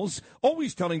prevails,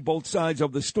 always telling both sides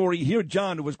of the story. Here,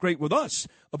 John, who was great with us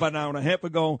about an hour and a half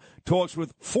ago, talks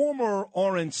with former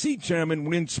RNC chairman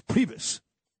Vince Priebus.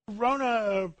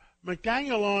 Rona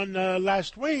McDaniel on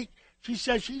last week. She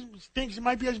says she thinks it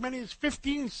might be as many as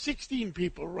 15, 16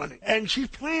 people running. And she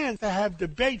plans to have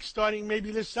debates starting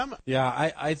maybe this summer.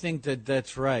 Yeah, I think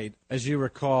that's right. As you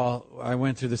recall, I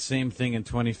went through the same thing in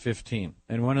 2015.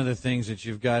 And one of the things that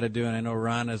you've got to do, and I know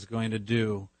Rana's going to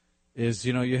do, is,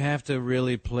 you have to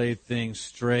really play things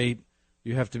straight.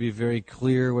 You have to be very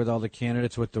clear with all the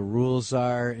candidates what the rules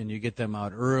are, and you get them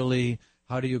out early.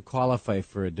 How do you qualify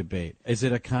for a debate? Is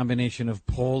it a combination of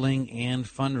polling and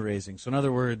fundraising? So in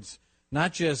other words,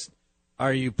 not just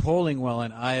are you polling well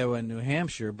in Iowa and New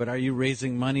Hampshire, but are you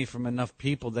raising money from enough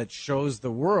people that shows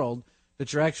the world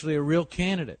that you're actually a real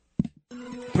candidate?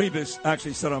 Priebus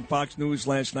actually said on Fox News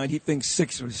last night he thinks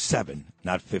 6 or 7,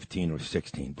 not 15 or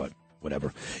 16, but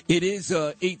whatever. It is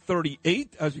 8:38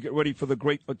 as we get ready for the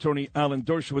great attorney Alan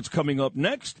Dershowitz coming up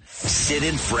next. Sid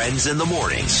and Friends in the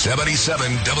Morning.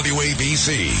 77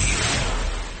 WABC.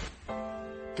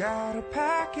 Got a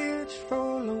package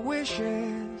full of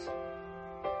wishes,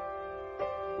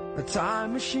 a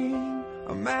time machine,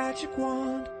 a magic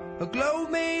wand, a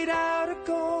globe made out of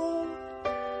gold.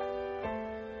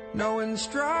 No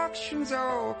instructions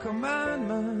or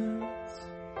commandments,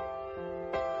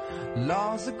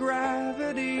 laws of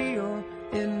gravity or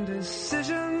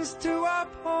indecisions to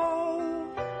uphold.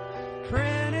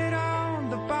 Printed on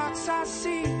the box I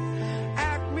see,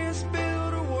 Acme's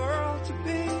build a world to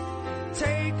be.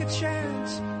 Take a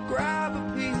chance, grab a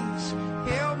piece,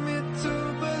 help me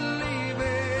to believe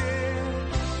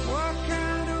it. What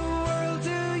kind of world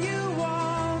do you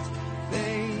want?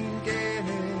 Think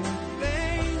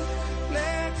anything.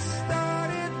 Let's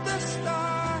start at the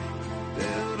start.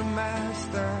 Build a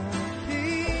masterpiece.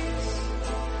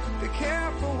 Be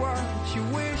careful what you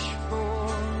wish for.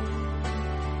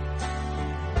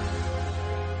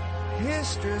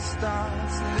 History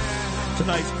starts now.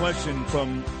 Tonight's question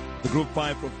from the Group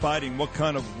 5 for Fighting: what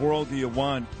kind of world do you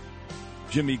want?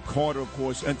 Jimmy Carter, of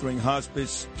course, entering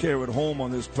hospice care at home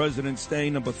on this President's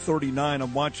Day, number 39.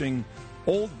 I'm watching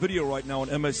old video right now on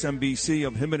MSNBC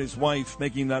of him and his wife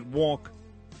making that walk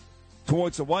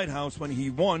towards the White House when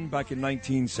he won back in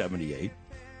 1978.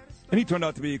 And he turned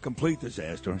out to be a complete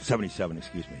disaster. 77,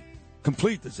 excuse me.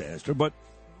 Complete disaster, but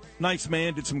nice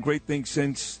man, did some great things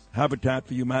since, Habitat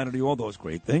for Humanity, all those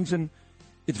great things. And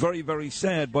it's very, very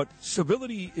sad. But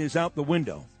civility is out the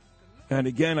window. And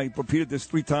again, I repeated this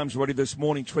 3 times already this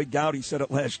morning. Trey Gowdy said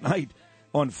it last night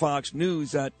on Fox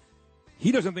News that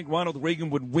he doesn't think Ronald Reagan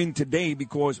would win today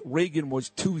because Reagan was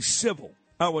too civil.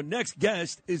 Our next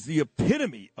guest is the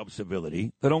epitome of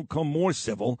civility. They don't come more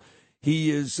civil.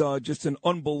 He is just an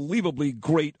unbelievably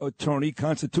great attorney,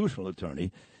 constitutional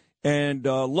attorney, and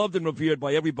loved and revered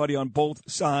by everybody on both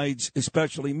sides,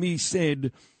 especially me,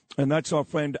 Sid. And that's our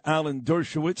friend Alan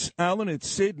Dershowitz. Alan, it's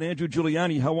Sid and Andrew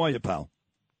Giuliani. How are you, pal?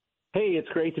 Hey, it's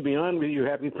great to be on with you.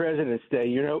 Happy President's Day.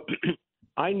 You know,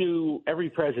 I knew every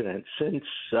president since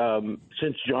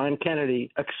John Kennedy,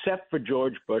 except for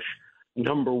George Bush,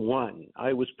 #1.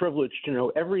 I was privileged to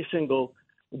know every single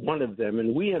one of them,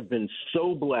 and we have been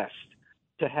so blessed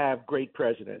to have great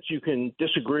presidents. You can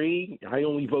disagree. I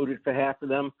only voted for half of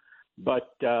them.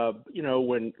 But, you know,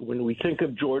 when we think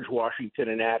of George Washington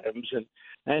and Adams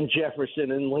and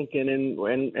Jefferson and Lincoln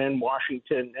and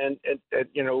Washington and,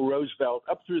 you know, Roosevelt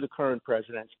up through the current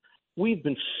presidents, we've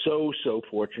been so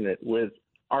fortunate with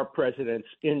our presidents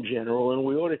in general, and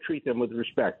we ought to treat them with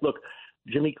respect. Look,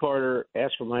 Jimmy Carter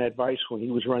asked for my advice when he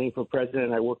was running for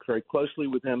president. I worked very closely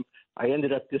with him. I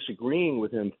ended up disagreeing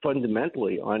with him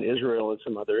fundamentally on Israel and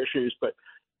some other issues, but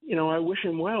you know, I wish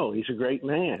him well. He's a great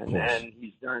man, and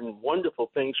he's done wonderful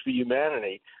things for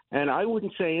humanity. And I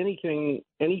wouldn't say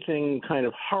anything kind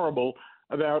of horrible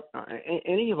about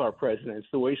any of our presidents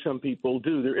the way some people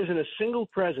do. There isn't a single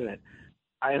president,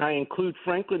 and I include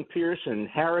Franklin Pierce and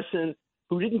Harrison,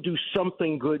 who didn't do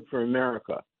something good for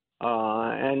America.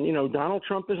 And, you know, Donald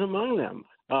Trump is among them.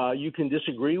 You can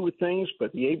disagree with things,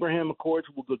 but the Abraham Accords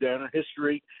will go down in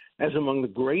history as among the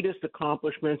greatest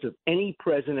accomplishments of any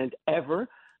president ever.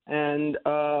 And,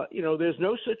 you know, there's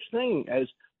no such thing as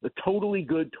the totally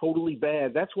good, totally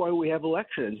bad. That's why we have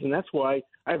elections. And that's why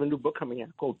I have a new book coming out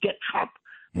called Get Trump,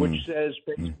 which says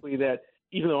basically that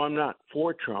even though I'm not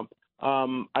for Trump,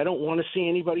 I don't want to see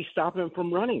anybody stop him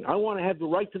from running. I want to have the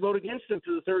right to vote against him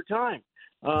for the third time.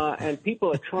 And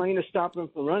people are trying to stop him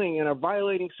from running and are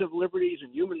violating civil liberties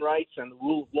and human rights and the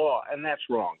rule of law. And that's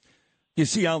wrong. You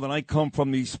see, Alan, I come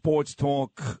from the sports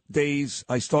talk days.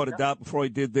 I started that before I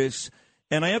did this.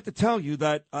 And I have to tell you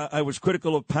that I was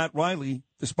critical of Pat Riley,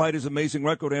 despite his amazing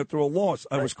record after a loss.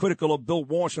 I was critical of Bill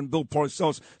Walsh and Bill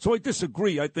Parcells. So I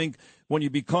disagree. I think when you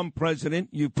become president,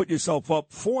 you put yourself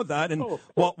up for that. And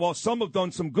while some have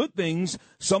done some good things,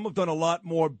 some have done a lot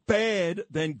more bad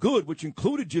than good, which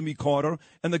included Jimmy Carter.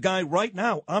 And the guy right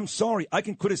now, I'm sorry, I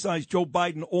can criticize Joe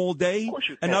Biden all day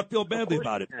and not feel badly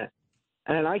about it.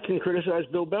 And I can criticize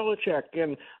Bill Belichick,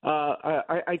 and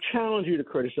I challenge you to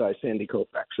criticize Sandy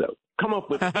Koufax, though. Come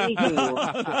up with anything more.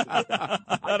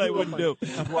 That I wouldn't do.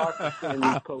 Sandy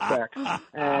Koufax.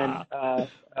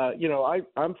 And, you know,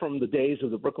 I'm from the days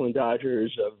of the Brooklyn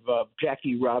Dodgers, of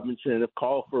Jackie Robinson, of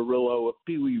Carl Furillo, of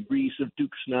Pee Wee Reese, of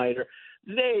Duke Snyder.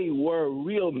 They were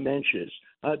real mensches.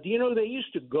 Do you know they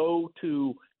used to go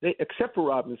to except for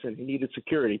Robinson, he needed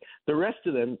security. The rest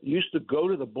of them used to go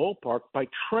to the ballpark by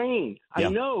train. Yeah. I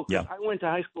know. Yeah. I went to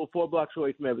high school 4 blocks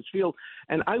away from Ebbets Field,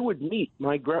 and I would meet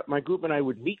my group, and I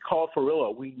would meet Carl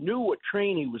Furillo. We knew what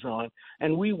train he was on,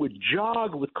 and we would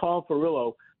jog with Carl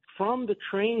Furillo from the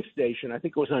train station. I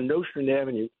think it was on Nostrand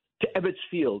Avenue to Ebbets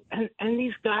Field, and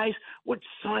these guys would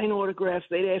sign autographs.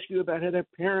 They'd ask you about how their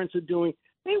parents are doing.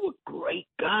 They were great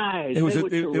guys. It was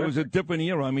a different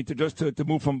era. I mean, to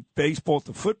move from baseball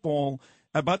to football,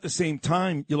 about the same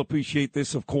time, you'll appreciate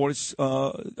this, of course,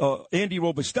 Andy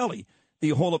Robustelli, the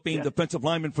Hall of Fame defensive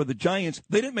lineman for the Giants.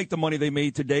 They didn't make the money they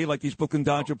made today like these Brooklyn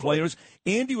Dodger players.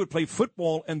 Andy would play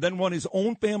football and then run his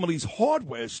own family's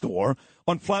hardware store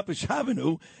on Flatbush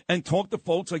Avenue and talk to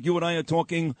folks like you and I are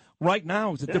talking right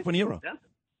now. It's a different era.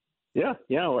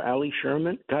 Yeah, or Ali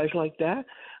Sherman, guys like that.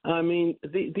 I mean,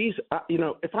 these, you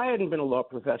know, if I hadn't been a law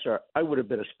professor, I would have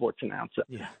been a sports announcer.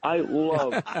 Yeah. I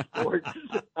love sports.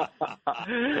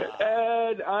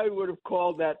 And I would have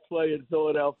called that play in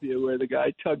Philadelphia where the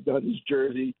guy tugged on his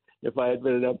jersey if I had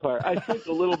been an umpire. I think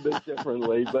a little bit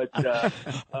differently, but,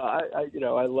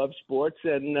 I love sports.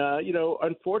 And, you know,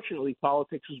 unfortunately,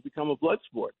 politics has become a blood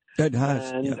sport. It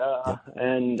has.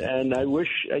 And I wish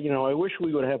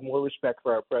we would have more respect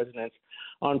for our presidents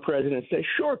on President's Day.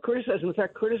 Sure, criticism. In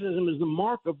fact, criticism is the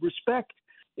mark of respect.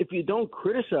 If you don't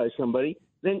criticize somebody,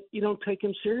 then you don't take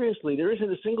him seriously. There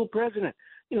isn't a single president.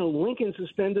 You know, Lincoln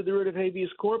suspended the writ of habeas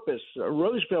corpus.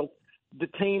 Roosevelt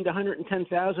detained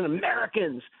 110,000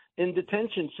 Americans in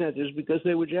detention centers because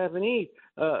they were Japanese.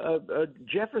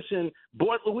 Jefferson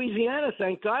bought Louisiana.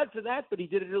 Thank God for that, but he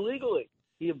did it illegally.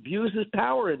 He abused his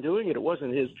power in doing it. It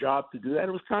wasn't his job to do that.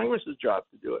 It was Congress's job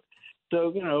to do it.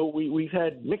 So, we've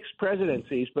had mixed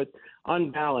presidencies, but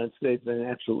on balance, they've been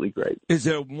absolutely great. Is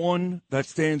there one that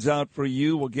stands out for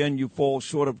you? Again, you fall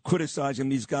short of criticizing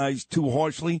these guys too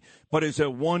harshly, but is there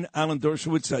one Alan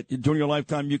Dershowitz that during your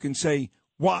lifetime you can say,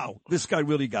 wow, this guy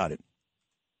really got it?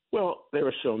 Well, there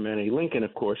are so many. Lincoln,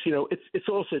 of course, it's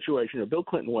all situational. Bill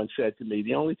Clinton once said to me,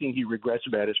 the only thing he regrets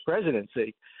about his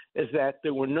presidency is that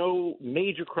there were no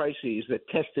major crises that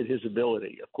tested his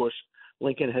ability. Of course,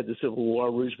 Lincoln had the Civil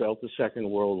War, Roosevelt the Second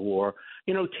World War.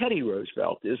 Teddy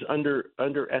Roosevelt is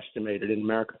underestimated in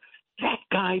America. That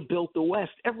guy built the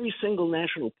West. Every single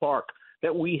national park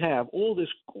that we have, all this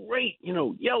great,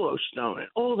 Yellowstone and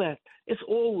all that, it's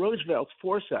all Roosevelt's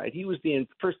foresight. He was the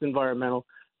first environmental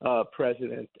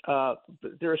president.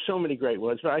 There are so many great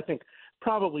ones, but I think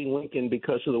probably Lincoln,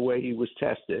 because of the way he was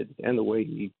tested and the way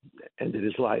he ended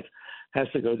his life, has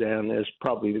to go down as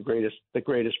probably the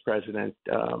greatest president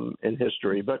in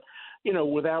history. But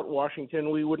without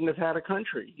Washington, we wouldn't have had a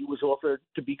country. He was offered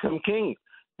to become king,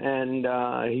 and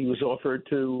he was offered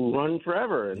to run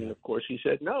forever. And of course, he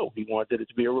said no. He wanted it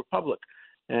to be a republic,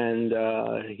 and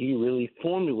he really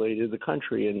formulated the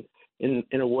country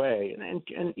in a way.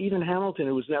 And even Hamilton,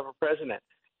 who was never president,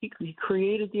 he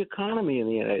created the economy in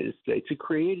the United States. He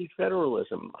created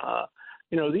federalism.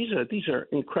 These are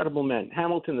incredible men.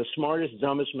 Hamilton, the smartest,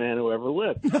 dumbest man who ever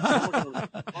lived. Hamilton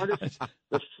was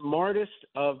the smartest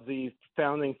of the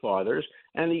founding fathers,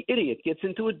 and the idiot gets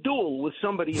into a duel with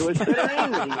somebody who has better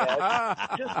aim than he has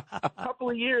just a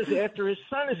couple of years after his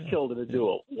son is killed in a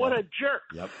duel. What a jerk.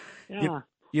 Yep. Yeah.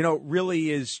 Really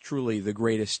is truly the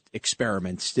greatest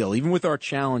experiment still, even with our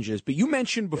challenges. But you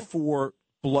mentioned before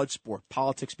blood sport,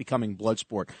 politics becoming blood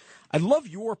sport. I love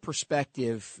your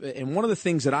perspective, and one of the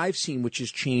things that I've seen which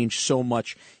has changed so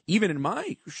much, even in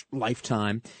my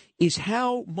lifetime, is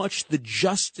how much the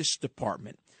Justice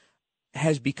Department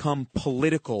has become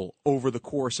political over the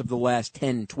course of the last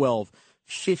 10, 12,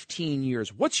 15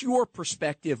 years. What's your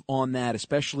perspective on that,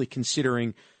 especially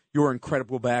considering your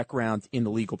incredible background in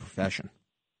the legal profession?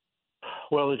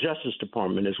 Well, the Justice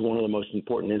Department is one of the most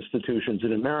important institutions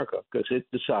in America because it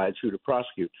decides who to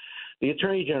prosecute. The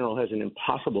Attorney General has an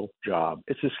impossible job.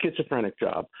 It's a schizophrenic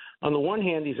job. On the one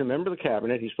hand, he's a member of the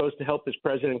cabinet. He's supposed to help his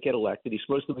president get elected. He's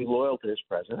supposed to be loyal to his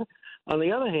president. On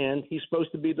the other hand, he's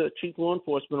supposed to be the chief law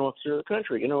enforcement officer of the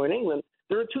country. In England,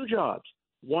 there are two jobs.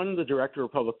 One, the director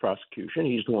of public prosecution.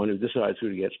 He's the one who decides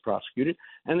who gets prosecuted.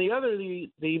 And the other,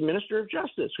 the minister of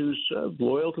justice, who's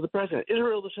loyal to the president.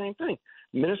 Israel, the same thing.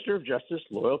 Minister of justice,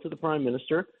 loyal to the prime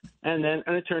minister, and then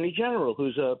an attorney general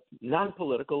who's a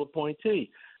non-political appointee.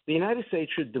 The United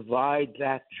States should divide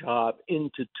that job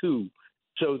into two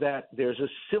so that there's a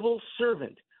civil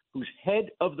servant who's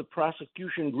head of the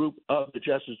prosecution group of the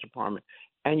Justice Department.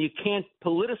 And you can't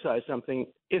politicize something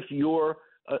if you're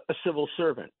a civil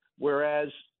servant. Whereas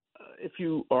if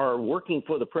you are working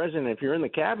for the president, if you're in the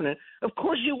cabinet, of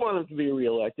course you want him to be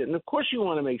reelected. And of course you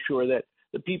want to make sure that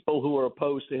the people who are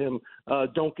opposed to him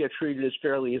don't get treated as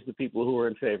fairly as the people who are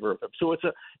in favor of him. So it's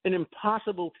an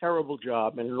impossible, terrible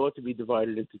job, and it ought to be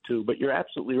divided into two. But you're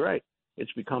absolutely right.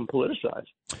 It's become politicized.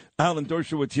 Alan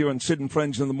Dershowitz here on Sid and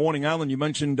Friends in the Morning. Alan, you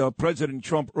mentioned President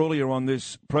Trump earlier on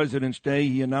this President's Day.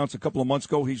 He announced a couple of months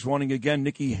ago he's running again.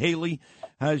 Nikki Haley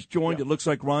has joined. It looks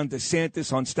like Ron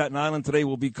DeSantis on Staten Island today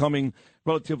will be coming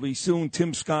relatively soon.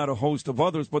 Tim Scott, a host of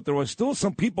others. But there are still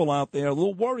some people out there a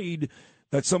little worried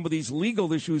that some of these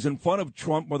legal issues in front of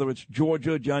Trump, whether it's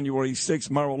Georgia, January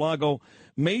 6th, Mar-a-Lago,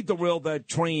 may derail that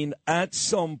train at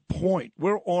some point.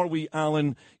 Where are we,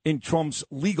 Alan, in Trump's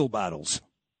legal battles?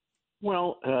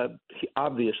 Well,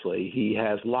 obviously, he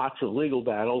has lots of legal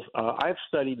battles. I've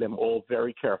studied them all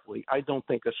very carefully. I don't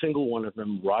think a single one of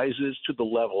them rises to the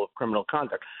level of criminal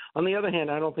conduct. On the other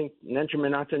hand, I don't think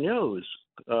Benjamin Netanyahu's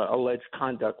alleged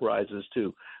conduct rises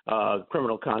to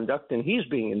criminal conduct, and he's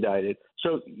being indicted.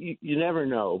 So you never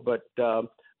know. But the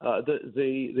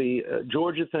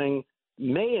Georgia thing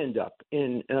may end up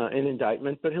in an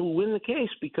indictment, but he'll win the case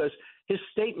because his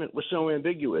statement was so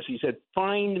ambiguous. He said,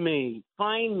 find me,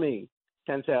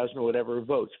 10,000 or whatever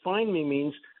votes. Find me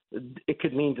means it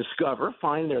could mean discover,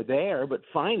 find they're there, but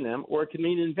find them, or it could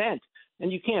mean invent.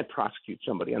 And you can't prosecute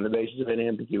somebody on the basis of an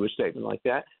ambiguous statement like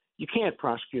that. You can't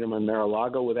prosecute him on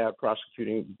Mar-a-Lago without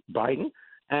prosecuting Biden.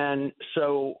 And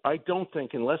so I don't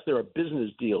think, unless there are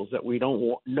business deals that we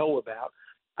don't know about,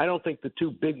 I don't think the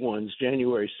two big ones,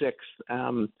 January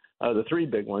 6th, the three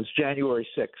big ones, January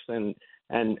 6th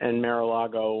and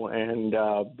Mar-a-Lago and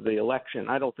the election,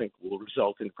 I don't think will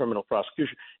result in criminal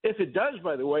prosecution. If it does,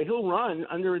 by the way, he'll run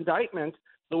under indictment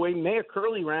the way Mayor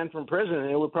Curley ran from prison,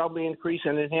 it would probably increase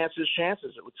and enhance his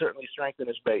chances. It would certainly strengthen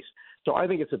his base. So I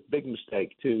think it's a big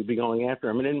mistake to be going after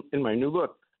him. And in my new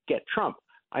book, Get Trump,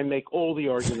 I make all the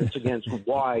arguments against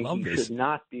why he should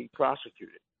not be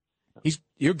prosecuted.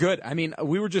 You're good. I mean,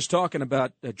 we were just talking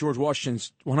about George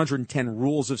Washington's 110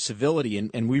 rules of civility,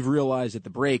 and we've realized at the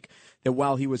break that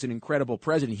while he was an incredible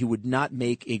president, he would not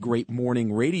make a great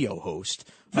morning radio host.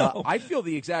 No. I feel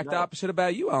the exact opposite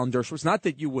about you, Alan Dershowitz. Not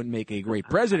that you wouldn't make a great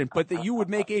president, but that you would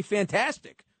make a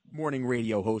fantastic morning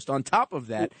radio host on top of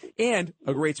that, and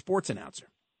a great sports announcer.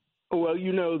 Well,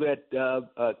 you know that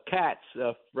Katz,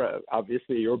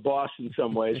 obviously your boss in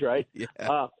some ways, right?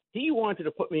 Yeah. He wanted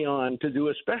to put me on to do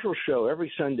a special show every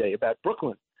Sunday about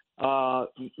Brooklyn,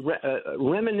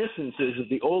 reminiscences of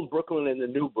the old Brooklyn and the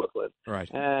new Brooklyn. Right.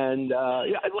 And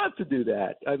yeah, I'd love to do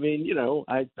that. I mean, you know,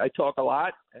 I talk a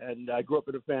lot, and I grew up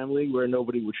in a family where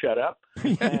nobody would shut up.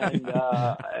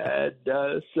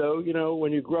 So, you know,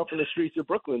 when you grow up in the streets of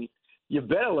Brooklyn, you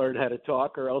better learn how to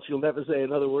talk, or else you'll never say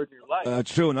another word in your life.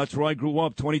 That's true, and that's where I grew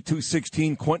up,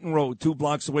 2216 Quentin Road, 2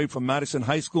 blocks away from Madison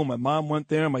High School. My mom went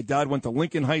there. My dad went to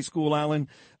Lincoln High School, Alan.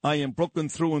 I am Brooklyn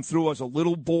through and through. As a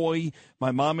little boy,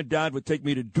 my mom and dad would take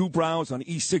me to Dubrow's on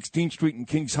East 16th Street and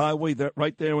Kings Highway,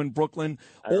 right there in Brooklyn.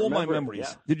 All my memories.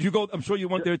 Yeah. Did you go? I'm sure you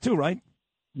went there too, right?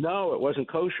 No, it wasn't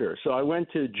kosher. So I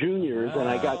went to Junior's, and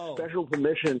I got special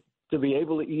permission to be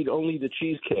able to eat only the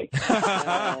cheesecake.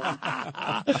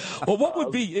 Well, what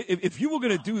would be, if you were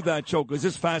going to do that, Joe, because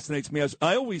this fascinates me, as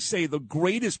I always say, the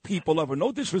greatest people ever,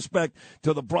 no disrespect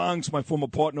to the Bronx, my former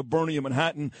partner, Bernie in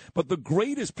Manhattan, but the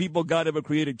greatest people God ever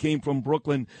created came from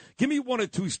Brooklyn. Give me 1 or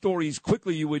 2 stories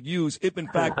quickly you would use if, in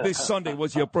fact, this Sunday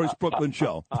was your first Brooklyn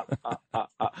show.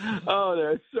 Oh,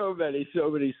 there are so many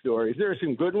stories. There are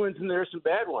some good ones and there are some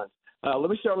bad ones. Let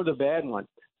me start with the bad one.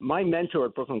 My mentor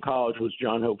at Brooklyn College was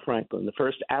John Hope Franklin, the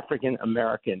first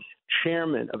African-American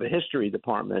chairman of a history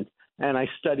department, and I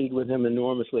studied with him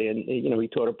enormously. And, you know, he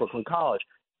taught at Brooklyn College.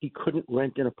 He couldn't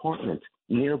rent an apartment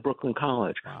near Brooklyn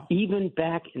College. Wow. Even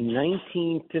back in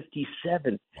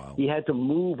 1957, he had to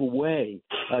move away.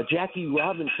 Jackie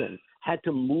Robinson had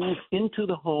to move into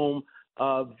the home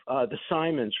of the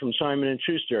Simons from Simon &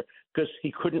 Schuster because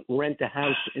he couldn't rent a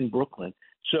house in Brooklyn.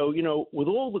 So, you know, with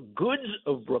all the goods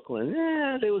of Brooklyn,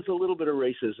 there was a little bit of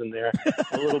racism there,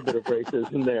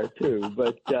 too.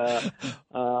 But,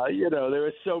 you know, there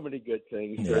are so many good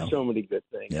things. Yeah. There are so many good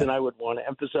things. Yeah. And I would want to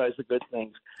emphasize the good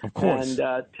things. Of course.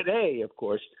 And today, of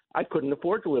course, I couldn't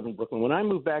afford to live in Brooklyn. When I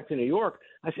moved back to New York,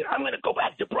 I said, I'm going to go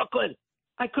back to Brooklyn.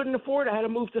 I couldn't afford it. I had to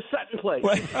move to Sutton Place.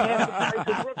 Well,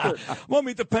 I mean,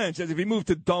 it depends. If you move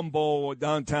to Dumbo or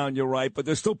downtown, you're right. But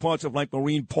there's still parts of like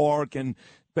Marine Park and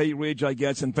Bay Ridge, I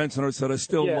guess, and Bensonhurst that are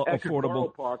still affordable.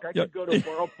 Borough Park. I could go to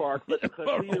Borough Park, but the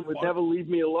casino would never leave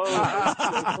me alone.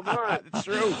 Come on. It's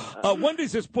true. When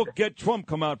does this book, Get Trump,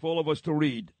 come out for all of us to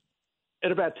read?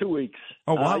 In about 2 weeks.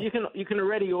 Oh, wow. You can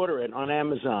already order it on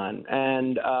Amazon,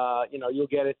 and, you know, you'll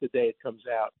get it the day it comes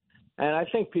out. And I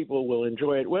think people will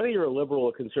enjoy it, whether you're a liberal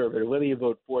or conservative, whether you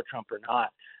vote for Trump or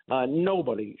not.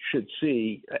 Nobody should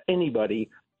see anybody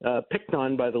picked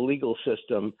on by the legal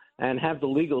system and have the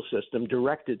legal system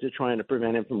directed to trying to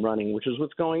prevent him from running, which is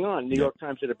what's going on. New York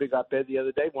Times did a big op-ed the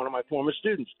other day, one of my former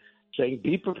students, saying,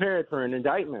 be prepared for an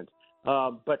indictment.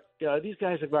 But these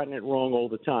guys have gotten it wrong all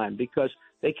the time because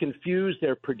they confuse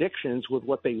their predictions with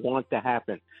what they want to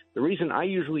happen. The reason I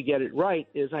usually get it right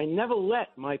is I never let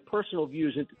my personal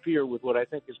views interfere with what I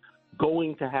think is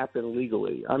going to happen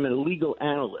legally. I'm a legal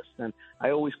analyst, and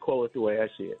I always call it the way I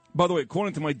see it. By the way,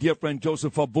 according to my dear friend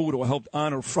Joseph Abud, who I helped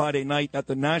honor Friday night at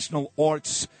the National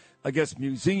Arts, I guess,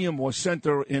 Museum or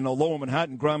Center in Lower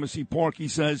Manhattan, Gramercy Park, he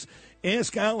says,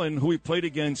 ask Alan, who he played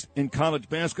against in college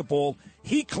basketball.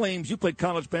 He claims you played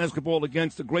college basketball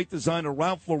against the great designer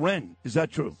Ralph Lauren. Is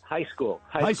that true? High school.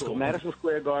 Madison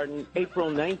Square Garden, April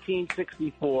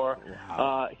 1964.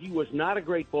 Wow. He was not a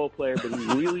great ball player, but he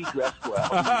really dressed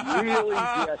well.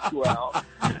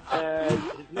 And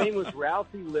his name was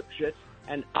Ralphie Lipschitz,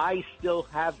 and I still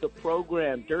have the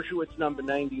program. Dershowitz number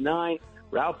 99.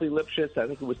 Ralphie Lipschitz, I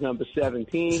think it was number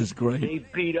 17. This is great. He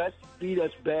beat us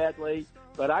badly,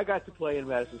 but I got to play in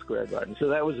Madison Square Garden, so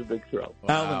that was a big thrill.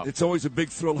 Wow. Alan, it's always a big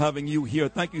thrill having you here.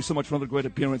 Thank you so much for another great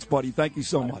appearance, buddy. Thank you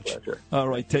so much. Pleasure. All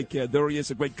right, take care. There he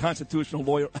is, a great constitutional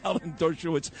lawyer, Alan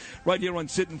Dershowitz, right here on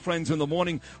Sid and Friends in the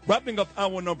Morning. Wrapping up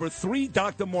hour number 3,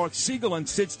 Dr. Mark Siegel on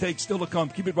Sid's Take still to come.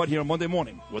 Keep it right here on Monday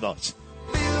morning with us.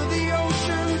 Feel the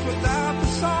oceans without the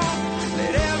song.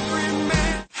 Let every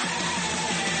man.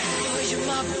 You're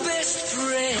my best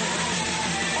friend.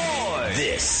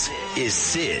 This is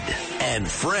Sid and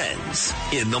Friends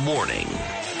in the Morning.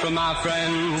 from my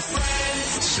friends.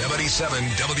 77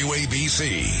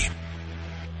 WABC.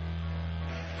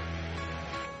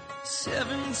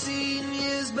 17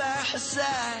 years by her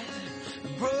side,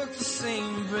 broke the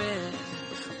same bread,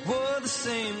 wore the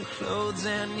same clothes,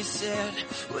 and you said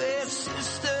we're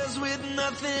sisters with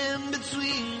nothing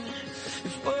between.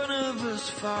 If one of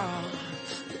us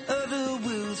falls, the other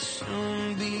will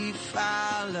soon be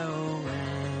following.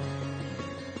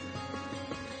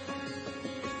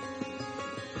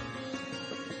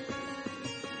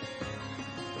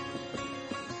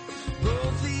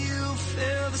 Both of you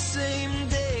fell the same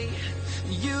day,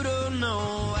 you don't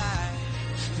know why.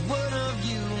 One of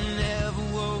you never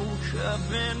woke up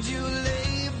and you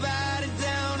lay your body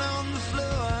down on the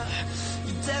floor.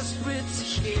 You're desperate to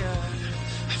hear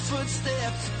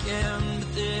footsteps again,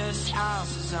 but this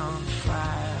house is on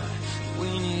fire.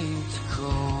 We need to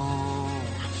go.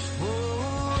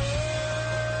 Whoa,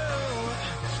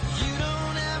 you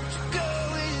don't have to go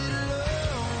it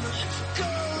alone.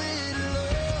 Go it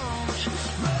alone.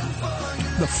 Run for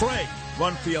your The Fray,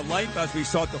 Run for Your Life, as we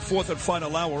start the fourth and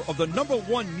final hour of the number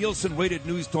one Nielsen-rated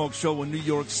news talk show in New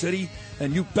York City.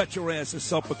 And you bet your ass is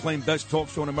self-proclaimed best talk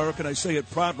show in America, and I say it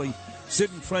proudly.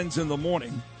 Sid and Friends in the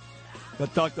morning.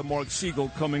 Got Dr. Mark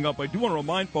Siegel coming up. I do want to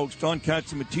remind folks, John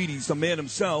Catsimatidis, the man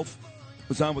himself,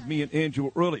 was on with me and Andrew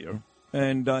earlier,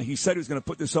 and he said he was going to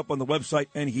put this up on the website,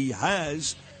 and he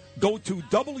has. Go to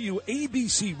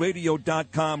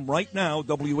WABCRadio.com right now,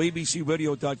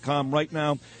 WABCRadio.com right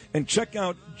now, and check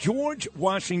out George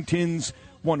Washington's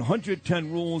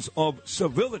 110 Rules of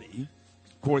Civility.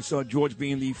 Of course, George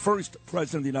being the first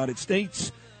president of the United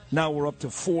States. Now we're up to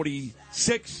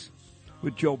 46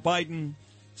 with Joe Biden.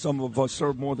 Some of us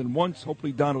served more than once.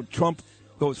 Hopefully Donald Trump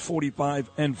goes 45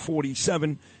 and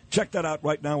 47. Check that out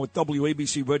right now at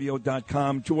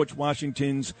WABCRadio.com. George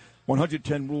Washington's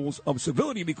 110 Rules of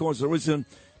Civility, because there is a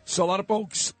lot of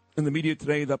folks in the media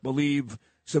today that believe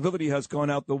civility has gone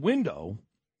out the window,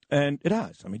 and it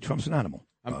has. I mean, Trump's an animal.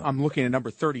 I'm looking at number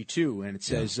 32, and it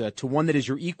says, to one that is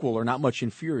your equal or not much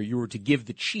inferior, you are to give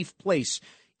the chief place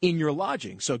in your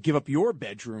lodging. So give up your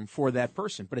bedroom for that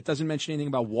person. But it doesn't mention anything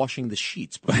about washing the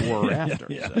sheets before or after.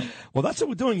 So. Well, that's what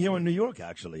we're doing here in New York,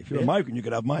 actually. If you're a migrant, you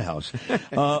could have my house.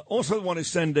 Also want to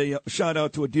send a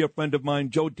shout-out to a dear friend of mine,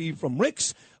 Joe D. from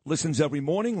Rick's. Listens every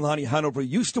morning. Lonnie Hanover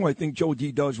used to. I think Joe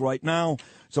D. does right now.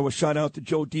 So a shout-out to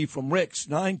Joe D. from Rick's.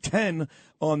 9:10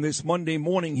 on this Monday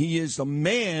morning. He is the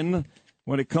man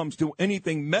when it comes to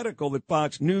anything medical at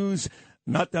Fox News.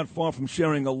 Not that far from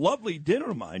sharing a lovely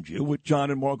dinner, mind you, with John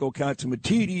and Margot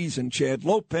Catsimatidis and Chad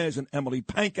Lopez and Emily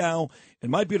Pankow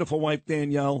and my beautiful wife,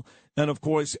 Danielle. And, of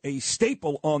course, a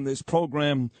staple on this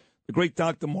program, the great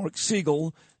Dr. Mark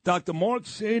Siegel. Dr. Mark,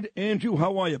 Sid, Andrew,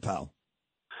 how are you, pal?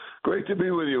 Great to be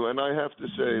with you. And I have to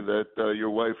say that your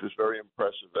wife is very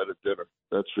impressive at a dinner.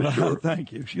 That's for sure.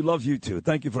 Thank you. She loves you, too.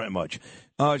 Thank you very much.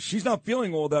 She's not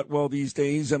feeling all that well these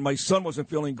days, and my son wasn't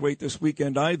feeling great this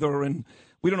weekend either. And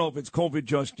we don't know if it's COVID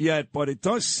just yet, but it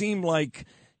does seem like,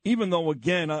 even though,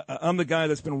 again, I'm the guy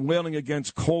that's been wailing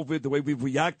against COVID, the way we've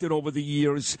reacted over the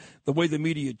years, the way the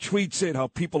media treats it, how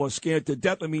people are scared to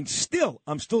death. I mean,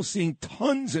 I'm still seeing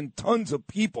tons and tons of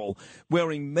people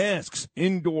wearing masks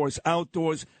indoors,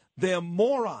 outdoors. They're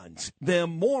morons.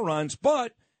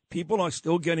 But people are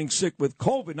still getting sick with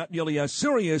COVID, not nearly as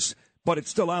serious, but it's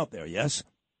still out there, yes?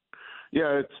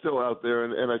 Yeah, it's still out there,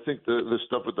 and I think the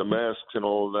stuff with the masks and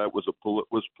all of that was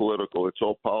political. It's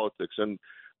all politics, and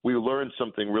we learned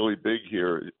something really big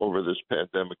here over this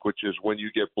pandemic, which is when you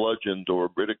get bludgeoned or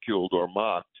ridiculed or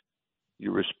mocked,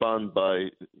 you respond by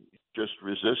just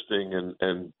resisting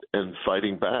and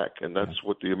fighting back, and that's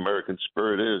what the American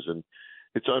spirit is. And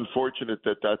it's unfortunate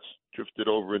that that's drifted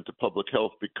over into public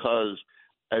health because,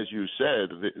 as you said,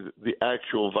 the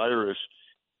actual virus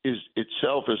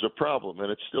itself is a problem, and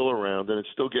it's still around, and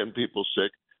it's still getting people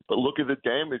sick. But look at the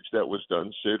damage that was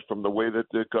done, Sid, from the way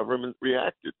that the government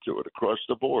reacted to it across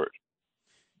the board.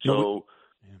 So,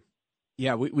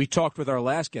 yeah, we talked with our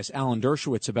last guest, Alan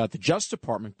Dershowitz, about the Justice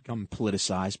Department becoming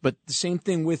politicized, but the same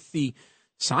thing with the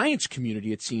science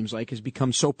community, it seems like, has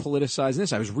become so politicized in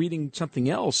this. I was reading something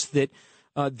else that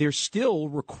they're still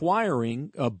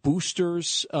requiring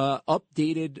boosters,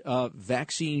 updated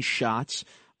vaccine shots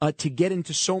to get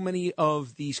into so many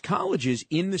of these colleges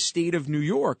in the state of New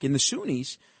York, in the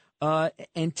SUNYs.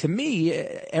 And to me,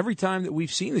 every time that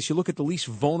we've seen this, you look at the least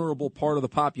vulnerable part of the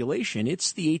population,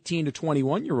 it's the 18 to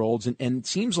 21-year-olds. And it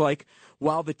seems like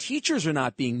while the teachers are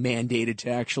not being mandated to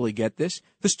actually get this,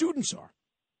 the students are.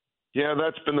 Yeah,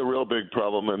 that's been the real big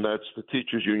problem, and that's the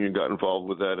teachers union got involved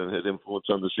with that and had influence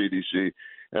on the CDC.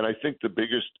 And I think the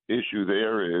biggest issue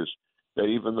there is that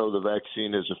even though the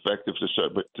vaccine is effective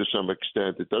to some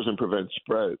extent, it doesn't prevent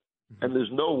spread. And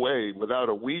there's no way without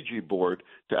a Ouija board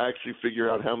to actually figure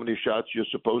out how many shots you're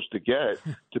supposed to get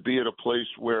to be at a place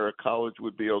where a college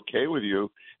would be okay with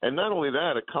you. And not only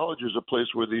that, a college is a place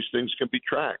where these things can be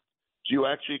tracked. So you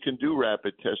actually can do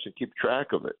rapid tests and keep track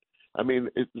of it. I mean,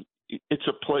 it's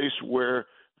a place where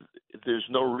there's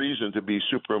no reason to be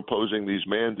superimposing these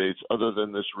mandates other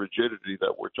than this rigidity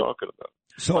that we're talking about.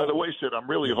 So, by the way, Sid, I'm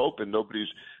really hoping nobody's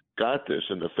got this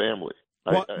in the family.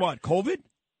 What, COVID?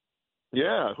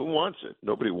 Yeah, who wants it?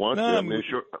 Nobody wants it. I mean,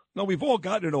 sure. No, we've all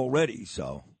gotten it already,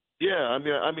 so. Yeah, I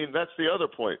mean that's the other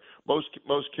point. Most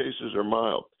cases are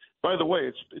mild. By the way,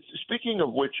 it's speaking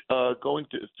of which, going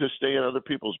to stay in other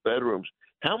people's bedrooms.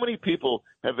 How many people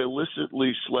have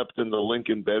illicitly slept in the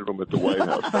Lincoln bedroom at the White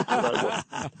House? That's what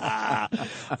I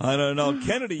want. I don't know.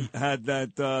 Kennedy had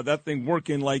that thing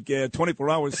working like 24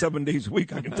 hours, 7 days a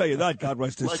week. I can tell you that. God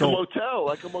rest his soul.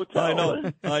 Like a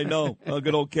motel. I know.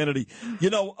 Good old Kennedy.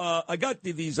 You know, I got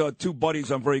these two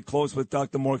buddies I'm very close with,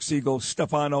 Dr. Mark Siegel,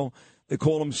 Stefano. They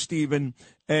call him Stephen,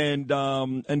 and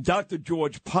Dr.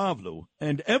 George Pavlu.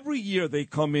 And every year they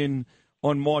come in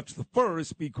on March the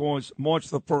 1st because March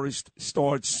the 1st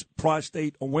starts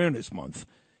Prostate Awareness Month.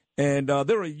 And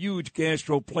they're a huge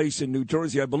gastro place in New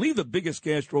Jersey. I believe the biggest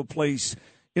gastro place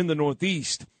in the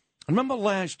Northeast. I remember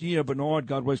last year, Bernard,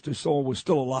 God rest his soul, was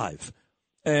still alive.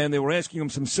 And they were asking him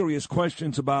some serious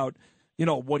questions about, you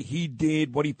know, what he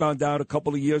did, what he found out a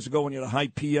couple of years ago when he had a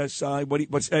high PSI,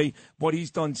 what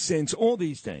he's done since, all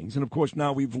these things. And, of course,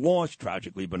 now we've lost,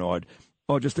 tragically, Bernard,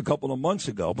 just a couple of months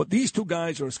ago. But these two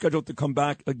guys are scheduled to come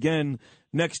back again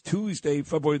next Tuesday,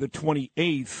 February the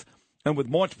 28th. And with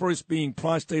March 1st being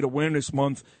Prostate Awareness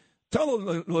Month, tell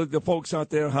the folks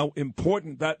out there how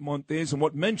important that month is and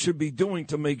what men should be doing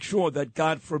to make sure that,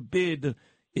 God forbid,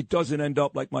 it doesn't end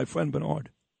up like my friend Bernard.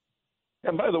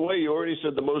 And by the way, you already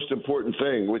said the most important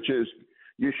thing, which is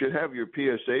you should have your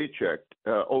PSA checked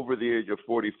over the age of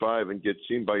 45 and get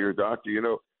seen by your doctor. You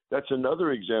know, that's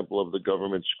another example of the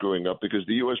government screwing up because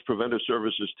the U.S. Preventive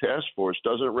Services Task Force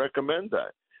doesn't recommend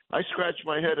that. I scratched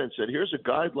my head and said, here's a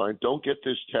guideline. Don't get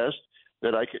this test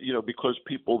that I could, you know, because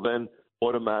people then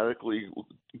automatically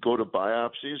go to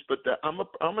biopsies. But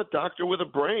I'm a doctor with a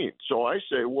brain. So I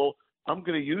say, well, I'm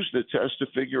going to use the test to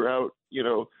figure out, you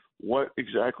know, what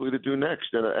exactly to do next.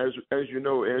 And as you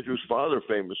know, Andrew's father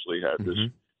famously had this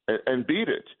and beat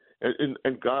it.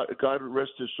 And God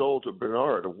rest his soul to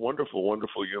Bernard, a wonderful,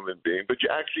 wonderful human being. But you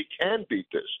actually can beat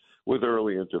this with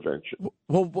early intervention.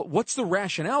 Well, what's the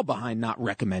rationale behind not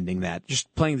recommending that?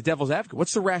 Just playing the devil's advocate.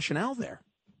 What's the rationale there?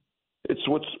 It's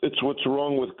what's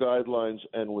wrong with guidelines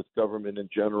and with government in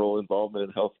general involvement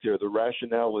in healthcare. The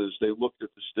rationale is they looked at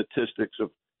the statistics of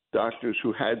doctors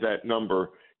who had that number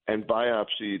and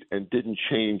biopsied and didn't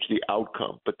change the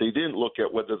outcome. But they didn't look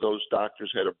at whether those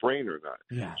doctors had a brain or not.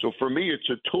 Yeah. So for me, it's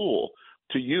a tool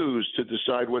to use to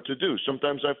decide what to do.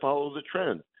 Sometimes I follow the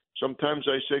trend. Sometimes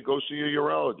I say, go see a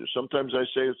urologist. Sometimes I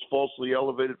say it's falsely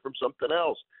elevated from something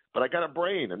else. But I got a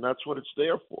brain, and that's what it's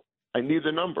there for. I need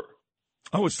the number.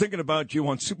 I was thinking about you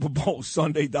on Super Bowl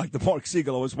Sunday, Dr. Mark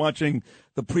Siegel. I was watching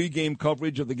the pregame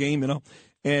coverage of the game, you know.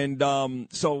 And Kurt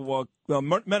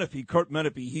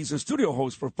Menefee, he's a studio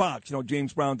host for Fox. You know,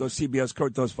 James Brown does CBS,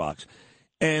 Kurt does Fox.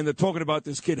 And they're talking about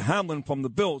this kid, Hamlin, from the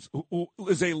Bills, who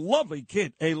is a lovely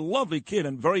kid,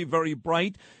 and very, very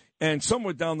bright. And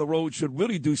somewhere down the road should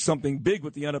really do something big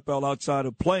with the NFL outside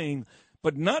of playing.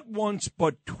 But not once,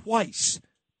 but twice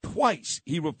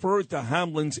he referred to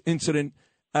Hamlin's incident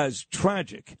as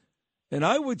tragic. And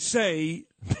I would say,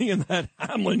 being that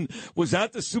Hamlin was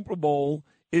at the Super Bowl,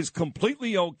 is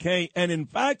completely okay, and in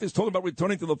fact is talking about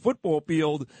returning to the football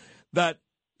field, that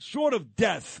short of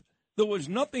death, there was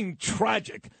nothing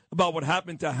tragic about what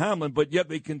happened to Hamlin, but yet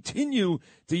they continue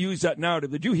to use that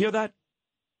narrative. Did you hear that?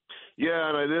 Yeah,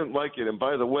 and I didn't like it. And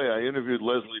by the way, I interviewed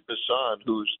Leslie Bisson,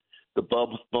 who's the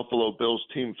Buffalo Bills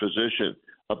team physician,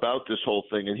 about this whole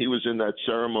thing, and he was in that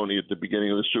ceremony at the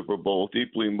beginning of the Super Bowl,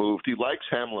 deeply moved. He likes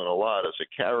Hamlin a lot as a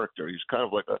character. He's kind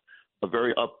of like a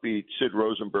very upbeat Sid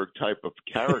Rosenberg type of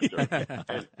character.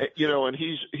 And you know, and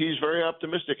he's very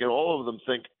optimistic, and all of them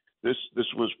think this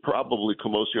was probably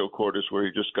commotio cordis, where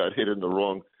he just got hit in the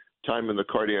wrong time in the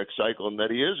cardiac cycle, and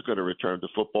that he is going to return to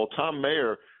football. Tom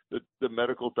Mayer, the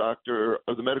medical director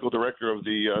of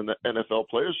the NFL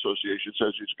Players Association,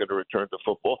 says he's going to return to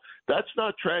football. That's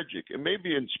not tragic. It may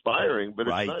be inspiring, but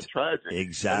it's not tragic.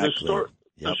 Exactly.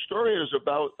 The story is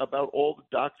about all the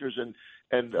doctors and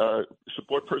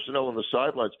support personnel on the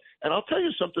sidelines. And I'll tell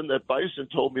you something that Bison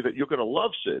told me that you're going to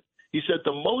love, Sid. He said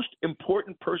the most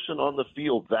important person on the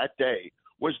field that day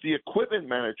was the equipment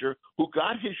manager who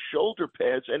got his shoulder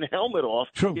pads and helmet off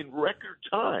in record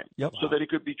time so that he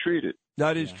could be treated.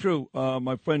 That is true.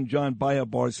 My friend John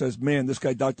Bayabar says, man, this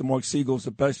guy, Dr. Mark Siegel, is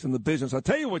the best in the business. I'll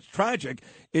tell you what's tragic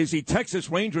is the Texas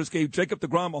Rangers gave Jacob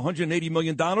deGrom $180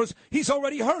 million. He's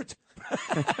already hurt.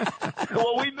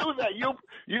 Well, we knew that.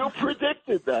 You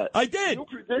predicted that. I did.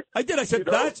 I did. I said,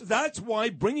 You know? that's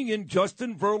why bringing in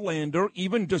Justin Verlander,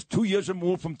 even just 2 years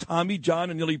removed from Tommy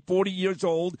John and nearly 40 years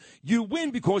old, you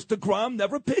win because deGrom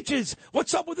never pitches.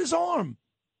 What's up with his arm?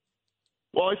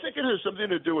 Well, I think it has something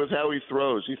to do with how he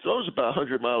throws. He throws about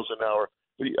 100 miles an hour.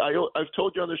 But I've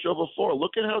told you on the show before,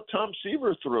 look at how Tom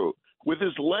Seaver threw with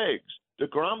his legs.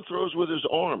 DeGrom throws with his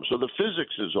arm, so the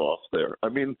physics is off there. I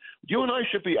mean, you and I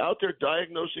should be out there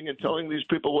diagnosing and telling these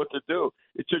people what to do.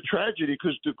 It's a tragedy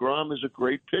because DeGrom is a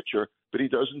great pitcher, but he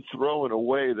doesn't throw in a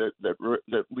way that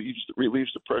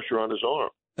relieves the pressure on his arm.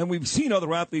 And we've seen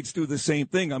other athletes do the same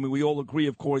thing. I mean, we all agree,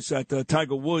 of course, that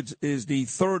Tiger Woods is the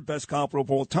third best golfer of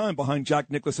all time behind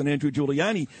Jack Nicklaus and Andrew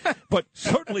Giuliani. But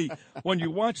certainly when you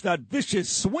watch that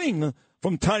vicious swing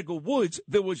from Tiger Woods,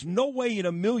 there was no way in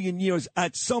a million years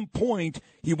at some point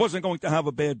he wasn't going to have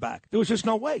a bad back. There was just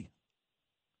no way.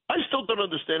 I still don't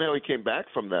understand how he came back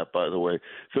from that, by the way.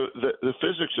 The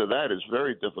physics of that is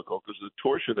very difficult because the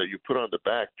torsion that you put on the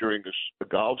back during a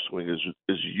golf swing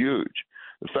is huge.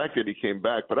 The fact that he came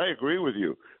back, but I agree with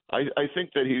you. I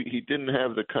think that he didn't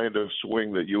have the kind of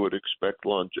swing that you would expect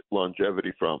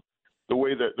longevity from. The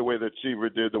way that Seaver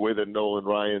did, the way that Nolan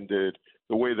Ryan did,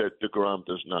 the way that DeGrom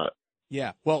does not.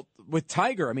 Yeah, well, with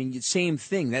Tiger, I mean, same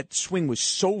thing. That swing was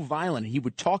so violent. He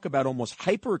would talk about almost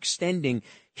hyperextending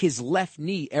his left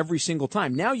knee every single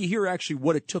time. Now you hear actually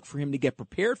what it took for him to get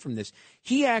prepared from this.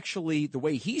 He actually, the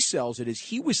way he sells it is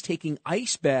he was taking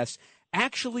ice baths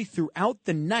actually throughout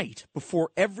the night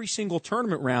before every single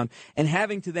tournament round and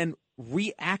having to then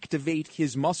reactivate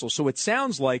his muscles. So it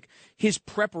sounds like his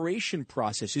preparation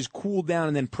process, his cool down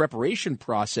and then preparation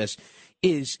process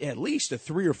is at least a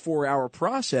 3 or 4 hour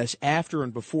process after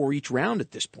and before each round at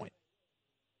this point.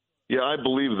 Yeah, I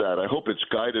believe that. I hope it's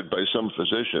guided by some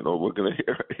physician, or we're going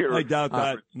to hear. I doubt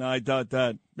that. No, I doubt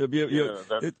that.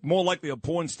 It's more likely a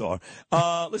porn star.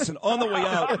 Listen, on the way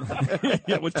out,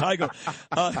 yeah, with Tiger,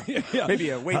 yeah. Maybe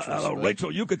a waitress.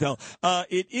 Rachel, you could tell.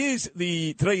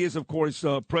 Today is, of course,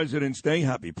 President's Day.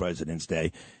 Happy President's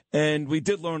Day. And we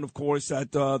did learn, of course,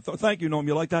 that, thank you, Noam,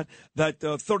 you like that? That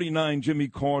 39 Jimmy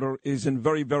Carter is in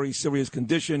very, very serious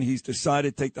condition. He's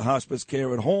decided to take the hospice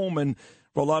care at home. And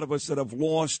for a lot of us that have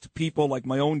lost people, like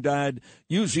my own dad,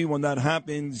 usually when that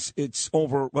happens, it's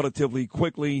over relatively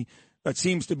quickly. That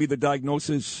seems to be the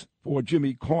diagnosis for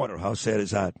Jimmy Carter. How sad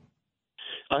is that?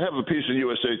 I have a piece in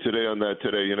USA Today on that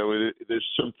today. You know, there's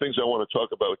some things I want to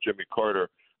talk about with Jimmy Carter.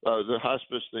 The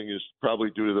hospice thing is probably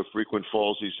due to the frequent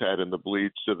falls he's had and the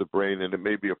bleeds to the brain, and it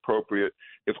may be appropriate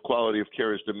if quality of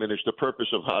care is diminished. The purpose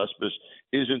of hospice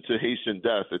isn't to hasten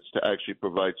death. It's to actually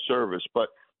provide service. But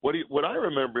what I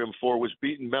remember him for was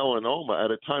beating melanoma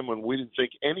at a time when we didn't think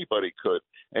anybody could.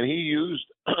 And he used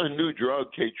a new drug,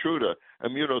 Keytruda,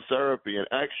 immunotherapy, and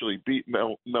actually beat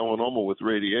melanoma with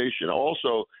radiation.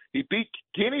 Also, he beat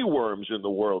guinea worms in the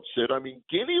world, Sid. I mean,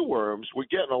 guinea worms, we're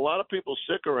getting a lot of people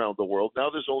sick around the world. Now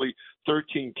there's only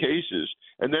 13 cases.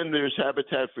 And then there's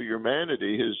Habitat for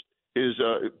Humanity, his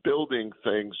building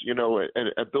things, you know,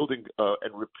 and building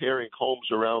and repairing homes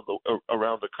around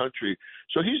the country.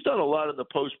 So he's done a lot in the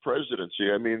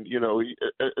post-presidency. I mean, you know,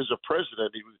 as a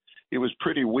president, he was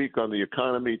pretty weak on the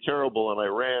economy, terrible on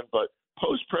Iran, but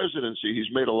post-presidency,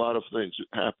 he's made a lot of things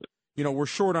happen. You know, we're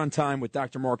short on time with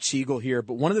Dr. Mark Siegel here,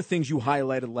 but one of the things you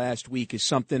highlighted last week is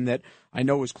something that I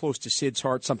know is close to Sid's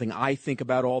heart, something I think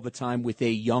about all the time with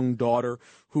a young daughter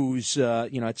who's,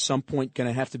 at some point going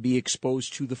to have to be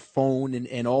exposed to the phone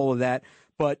and all of that.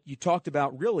 But you talked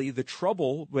about really the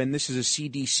trouble, when this is a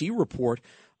CDC report,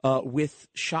 with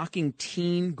shocking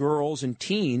teen girls and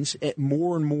teens at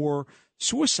more and more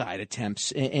suicide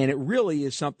attempts. And it really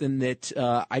is something that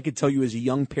I could tell you as a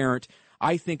young parent,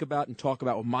 I think about and talk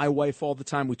about with my wife all the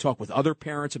time. We talk with other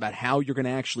parents about how you're going to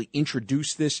actually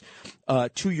introduce this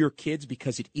to your kids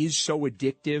because it is so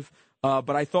addictive.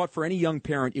 But I thought for any young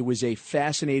parent, it was a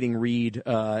fascinating read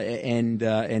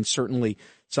and certainly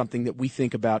something that we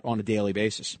think about on a daily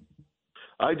basis.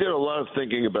 I did a lot of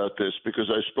thinking about this because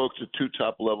I spoke to two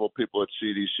top-level people at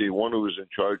CDC, one who was in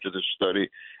charge of this study,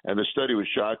 and the study was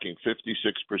shocking.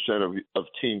 56% of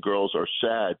teen girls are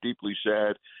sad, deeply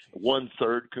sad.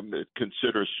 1/3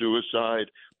 consider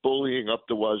suicide, bullying up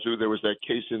the wazoo. There was that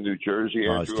case in New Jersey,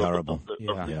 Andrew, it's terrible. A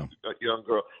young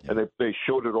girl, and they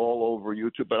showed it all over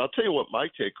YouTube. But I'll tell you what my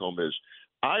take-home is.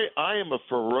 I am a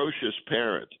ferocious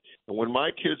parent, And when my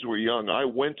kids were young, I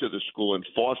went to the school and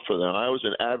fought for them. I was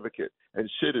an advocate, and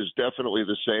Sid is definitely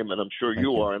the same, and I'm sure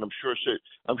you are, and I'm sure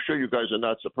you guys are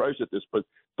not surprised at this. But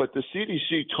the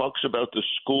CDC talks about the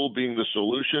school being the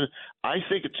solution. I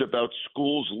think it's about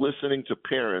schools listening to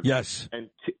parents, yes, and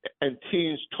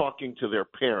teens talking to their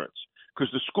parents.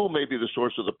 Because the school may be the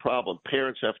source of the problem.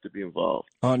 Parents have to be involved.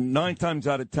 9 times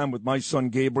out of 10 with my son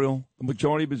Gabriel, the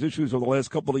majority of his issues over the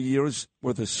last couple of years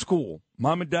were the school.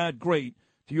 Mom and Dad, great.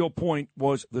 To your point,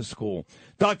 was the school.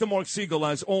 Dr. Mark Siegel,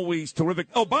 as always, terrific.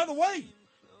 Oh, by the way,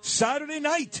 Saturday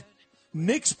night,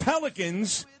 Knicks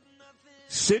Pelicans,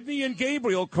 Sydney and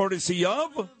Gabriel, courtesy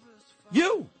of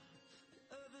you.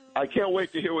 I can't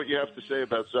wait to hear what you have to say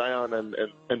about Zion and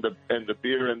the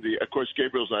beer and the. Of course,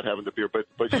 Gabriel's not having the beer, but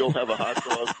you'll have a hot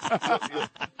dog.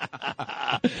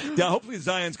 Yeah, hopefully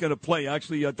Zion's going to play.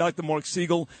 Actually, Dr. Mark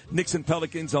Siegel, Knicks and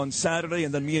Pelicans on Saturday,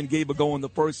 and then me and Gabe are going the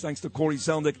first, thanks to Corey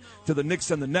Selnick, to the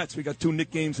Knicks and the Nets. We got 2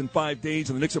 Knicks games in 5 days,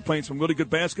 and the Knicks are playing some really good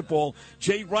basketball.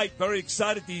 Jay Wright, very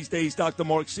excited these days, Dr.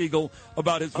 Mark Siegel,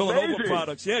 about his Villanova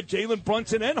products. Yeah, Jalen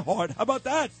Brunson and Hart. How about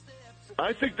that?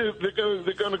 I think they're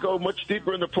going to go much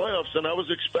deeper in the playoffs than I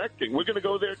was expecting. We're going to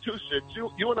go there too, Sid.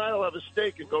 You and I will have a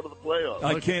stake and go to the playoffs.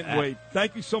 I can't wait.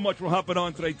 Thank you so much for hopping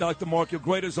on today, Dr. Mark. You're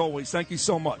great as always. Thank you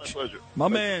so much. My pleasure. My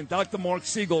man, Dr. Mark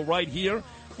Siegel, right here.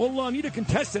 We'll need a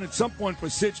contestant at some point for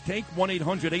Sid's Take.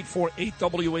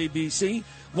 1-800-848-WABC.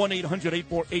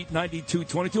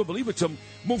 1-800-848-9222. I believe it's a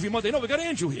movie Monday. No, we got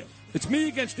Andrew here. It's me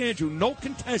against Andrew. No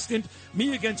contestant.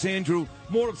 Me against Andrew.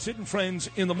 More of Sid and Friends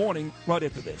in the morning right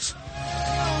after this.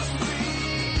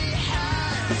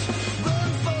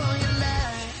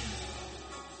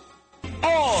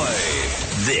 Oi!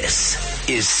 This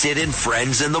is Sid and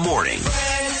Friends in the morning.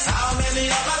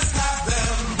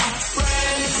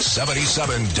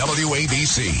 77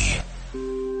 WABC.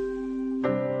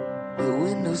 The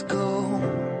windows go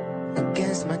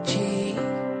against my cheek.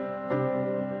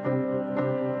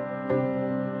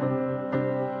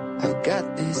 I've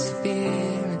got this fear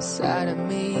inside of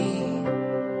me.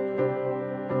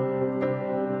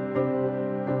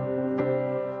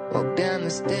 Walk down the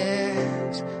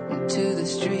stairs into the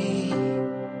street,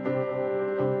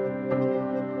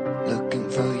 looking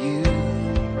for you.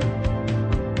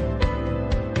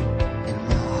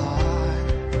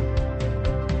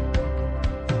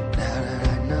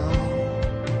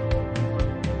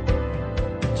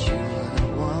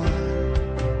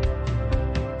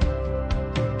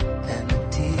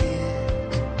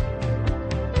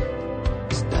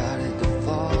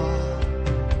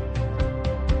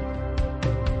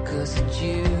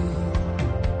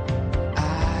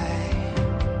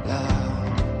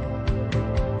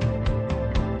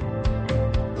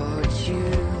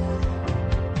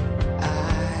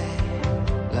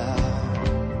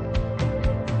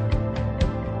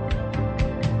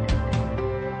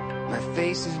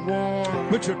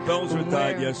 Richard Belzer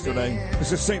died yesterday.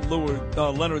 This is St. Louis,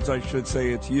 Leonard's, I should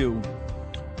say. It's you.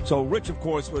 So Rich, of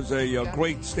course, was a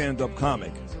great stand-up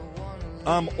comic.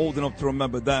 I'm old enough to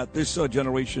remember that. This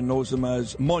generation knows him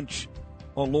as Munch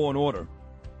on Law & Order.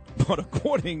 But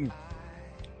according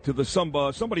to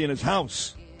somebody in his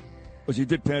house, because he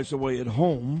did pass away at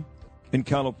home in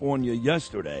California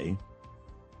yesterday,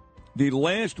 the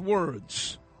last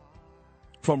words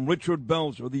from Richard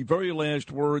Belzer, the very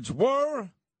last words were,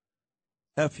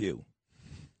 F you.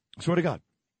 Swear to God.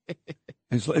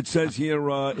 It says here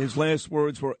his last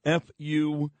words were, F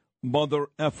you, mother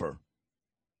effer.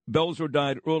 Belzer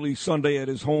died early Sunday at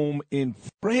his home in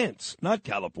France, not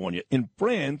California, in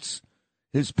France.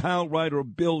 His pal writer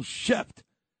Bill Sheft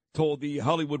told the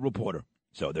Hollywood Reporter.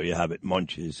 So there you have it.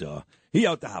 Munch is he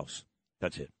out the house.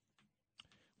 That's it.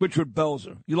 Richard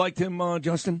Belzer. You liked him,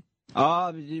 Justin?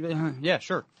 Yeah,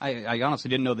 sure. I honestly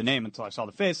didn't know the name until I saw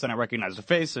the face, then I recognized the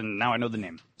face, and now I know the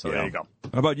name. So There you go.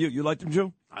 How about you? You liked him,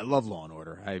 Joe? I love Law &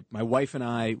 Order. My wife and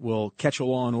I will catch a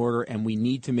Law & Order, and we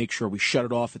need to make sure we shut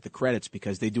it off at the credits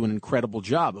because they do an incredible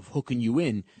job of hooking you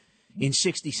in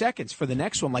 60 seconds for the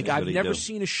next one. Like, I've never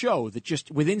seen a show that just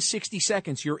within 60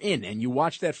 seconds you're in, and you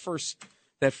watch that first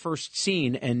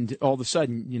scene, and all of a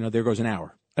sudden, there goes an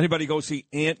hour. Anybody go see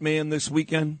Ant-Man this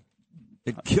weekend?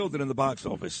 It killed it in the box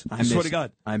office. I swear to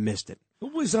God. I missed it. Who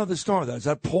was the star? Is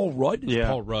that Paul Rudd? Yeah.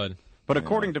 Paul Rudd. But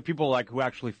according to people who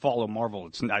actually follow Marvel,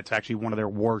 it's actually one of their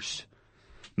worst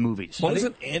movies. Well,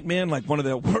 isn't Ant-Man like one of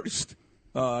their worst,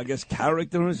 I guess,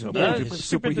 characters? It's a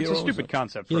stupid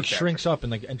concept. He shrinks up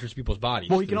and enters people's bodies.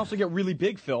 Well, he can also get really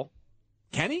big, Phil.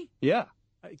 Can he? Yeah.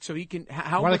 So he can.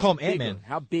 Why do they call him Ant-Man?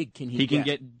 How big can he get? He can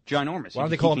get ginormous. Why do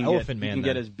they call him Elephant Man? He can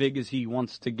get as big as he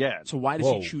wants to get. So why does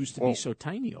he choose to be so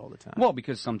tiny all the time? Well,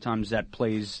 because sometimes that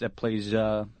plays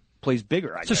plays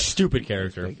bigger. It's a stupid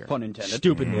character. Pun intended.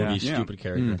 Stupid movie, Yeah. stuppid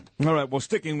character. All right, well,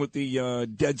 sticking with the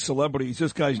dead celebrities,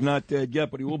 this guy's not dead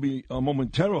yet, but he will be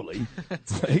momentarily.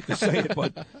 I hate to say it,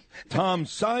 but Tom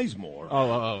Sizemore,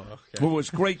 Okay. who was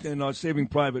great in Saving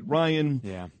Private Ryan,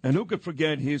 and who could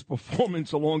forget his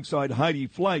performance alongside Heidi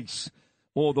Fleiss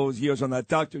all those years on that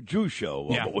Dr. Drew show.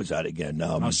 What was that again?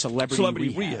 Celebrity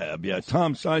Rehab. Yeah,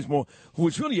 Tom Sizemore, who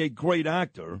is really a great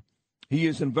actor. He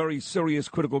is in very serious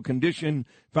critical condition. In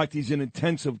fact, he's in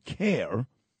intensive care.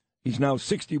 He's now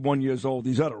 61 years old.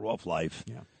 He's had a rough life.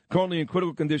 Yeah. Currently in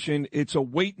critical condition. It's a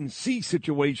wait-and-see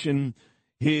situation.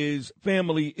 His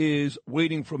family is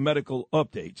waiting for medical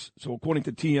updates. So according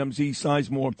to TMZ,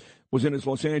 Sizemore was in his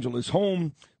Los Angeles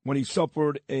home when he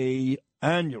suffered a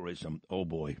aneurysm. Oh,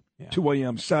 boy. 2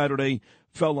 a.m. Saturday,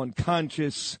 fell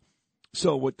unconscious.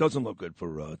 So it doesn't look good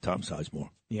for Tom Sizemore.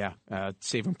 Yeah,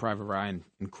 Saving Private Ryan,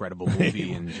 incredible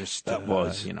movie, and just that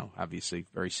was, obviously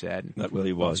very sad. That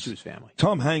really was. To his family.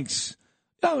 Tom Hanks.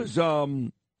 I was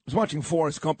watching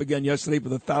Forrest Gump again yesterday for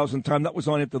the 1,000th time. That was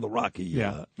on after the Rocky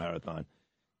marathon,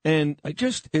 and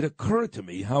it occurred to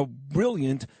me how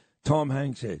brilliant Tom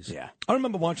Hanks is. Yeah, I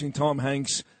remember watching Tom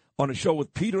Hanks on a show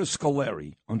with Peter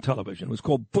Scolari on television. It was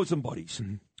called Bosom Buddies,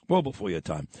 well before your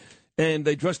time. And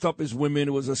they dressed up as women.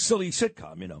 It was a silly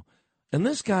sitcom, And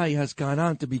this guy has gone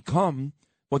on to become,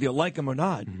 whether you like him or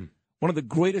not, one of the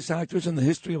greatest actors in the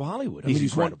history of Hollywood.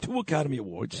 He's won 2 Academy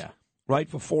Awards, right,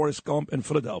 for Forrest Gump and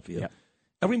Philadelphia. Yeah.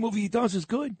 Every movie he does is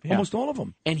good, almost all of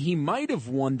them. And he might have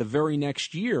won the very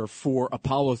next year for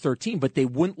Apollo 13, but they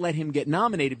wouldn't let him get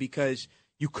nominated because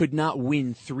you could not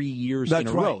win 3 years in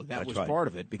a row. That was part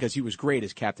of it, because he was great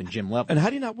as Captain Jim Lovell. And how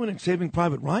do you not win in Saving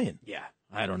Private Ryan? Yeah,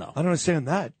 I don't know. I don't understand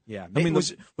that. Yeah, I mean,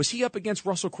 was he up against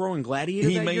Russell Crowe in Gladiator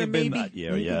he that may year, have been maybe? that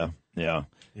year, yeah.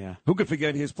 Yeah. Who could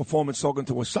forget his performance talking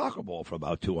to a soccer ball for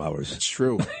about 2 hours? That's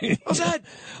true. What's that?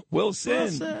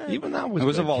 Wilson. Even that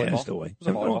was a volleyball. Castaway. It was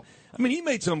a volleyball. I mean, he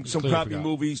made some crappy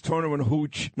movies. Turner and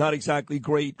Hooch, not exactly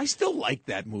great. I still like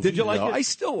that movie. Did you like it? I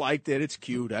still liked it. It's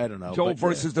cute. I don't know. Joe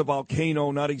versus the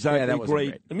Volcano, not exactly that wasn't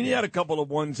great. I mean, he had a couple of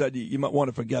ones that you might want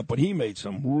to forget, but he made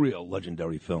some real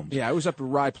legendary films. Yeah, I was up at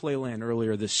Rye Playland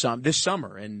earlier this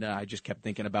summer, and I just kept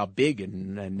thinking about Big.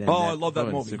 And I love that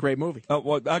movie. It's a great movie.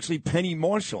 Well, actually, Penny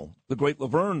Marshall, the great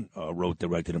Laverne, wrote,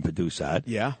 directed, and produced that.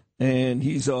 Yeah. And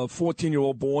he's a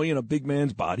 14-year-old boy in a big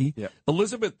man's body. Yep.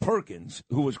 Elizabeth Perkins,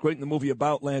 who was great in the movie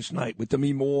About Last Night with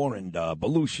Demi Moore and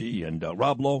Belushi and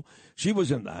Rob Lowe, she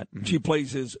was in that. She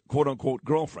plays his quote-unquote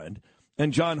girlfriend.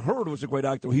 And John Hurd was a great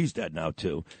actor. He's dead now,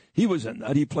 too. He was in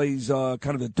that. He plays kind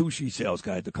of the douchey sales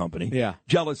guy at the company. Yeah.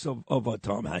 Jealous of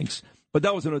Tom Hanks. But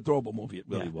that was an adorable movie. It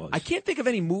really was. I can't think of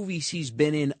any movies he's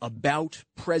been in about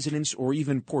presidents or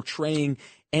even portraying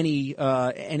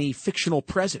any fictional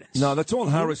presidents. No, that's all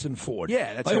Harrison Ford.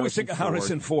 Yeah, that's I always think of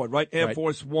Harrison Ford, right? Air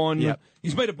Force One. Yep.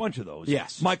 He's made a bunch of those.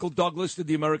 Yes. Michael Douglas did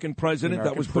The American President.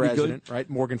 That was pretty good. Right.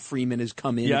 Morgan Freeman has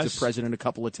come in as a president a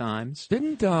couple of times.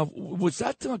 Didn't was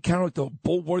that character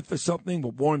Bulworth or something?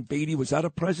 But Warren Beatty, was that a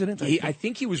president? I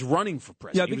think he was running for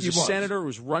president. Yeah, I think he was a senator who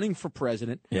was running for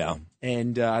president. Yeah.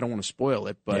 And I don't want to spoil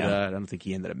it, but I don't think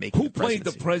he ended up making. Who played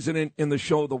the president in the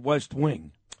show The West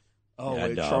Wing? Oh,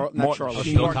 not Charlie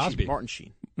Sheen. Martin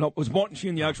Sheen. No, was Martin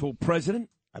Sheen the actual president?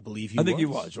 I believe I think he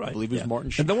was, right? I believe it was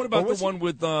Martin Sheen. And then what about the one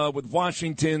with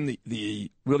Washington,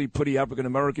 the really pretty African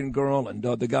American girl, and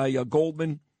the guy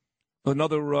Goldman,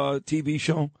 another TV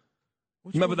show?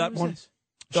 Remember that one?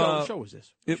 What show was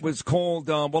this? It was called,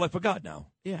 I forgot now.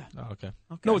 Yeah. Oh, okay.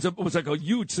 No, it was like a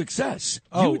huge success.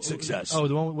 Huge success. Oh,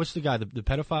 the one. What's the guy? The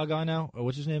pedophile guy now? Or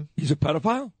what's his name? He's a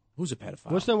pedophile? Who's a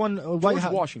pedophile? What's that one? George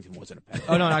Washington wasn't a pedophile.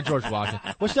 Oh, no, not George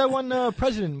Washington. What's that one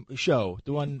president show?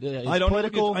 The one I don't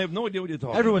political. know. I have no idea what you're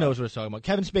talking Everyone about. knows what it's talking about.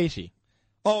 Kevin Spacey.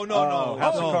 Oh, no.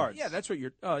 House of Cards. Yeah, that's what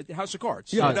you're. House of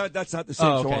Cards. Yeah, that's not the same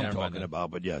show I'm never mind talking about.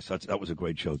 But yes, that was a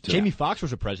great show too. Jamie Foxx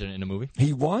was a president in a movie.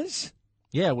 He was?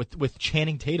 Yeah, with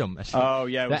Channing Tatum. Oh,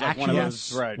 yeah, it was like one of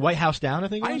those, right. White House Down, I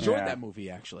think. I enjoyed that movie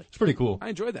actually. It's pretty cool. I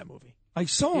enjoyed that movie. I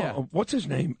saw what's his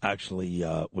name actually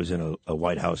was in a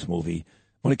White House movie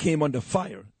when it came under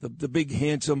fire. The big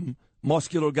handsome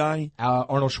muscular guy.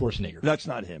 Arnold Schwarzenegger. That's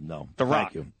not him. No, The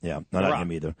Rock. Thank you. Yeah, not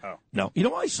him either. Oh. No, you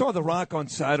know I saw The Rock on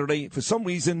Saturday for some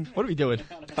reason. What are we doing?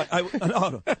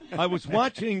 I was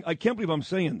watching. I can't believe I'm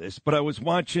saying this, but I was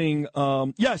watching.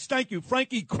 Yes, thank you,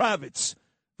 Frankie Kravitz,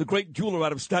 the great jeweler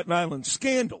out of Staten Island.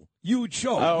 Scandal, huge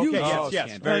show. Oh, okay. Huge.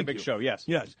 Yes. Very big show. Yes.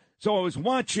 So I was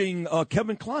watching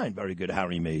Kevin Kline, very good,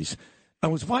 Harry Mays. I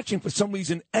was watching, for some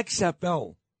reason,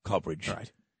 XFL coverage.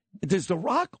 Right. Does The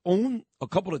Rock own a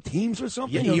couple of teams or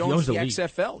something? Yeah, he owns the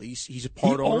XFL. He's a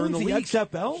part owner in the league.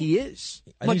 XFL? He is.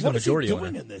 I think he's the majority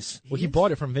owner. In this? Well, he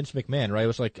bought it from Vince McMahon, right? It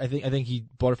was like I think he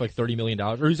bought it for like $30 million,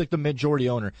 or he's like the majority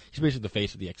owner. He's basically the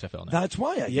face of the XFL now. That's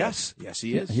why. Yes,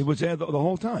 he is. He was there the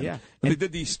whole time. Yeah, and they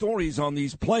did these stories on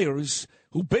these players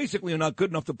who basically are not good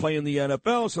enough to play in the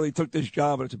NFL, so they took this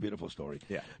job, and it's a beautiful story.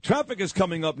 Yeah. Traffic is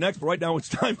coming up next, but right now it's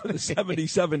time for the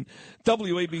 77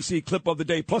 WABC clip of the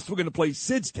day. Plus, we're going to play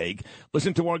Sid's Take.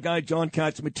 Listen to our guy, John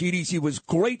Catsimatidis. He was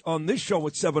great on this show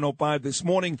at 7:05 this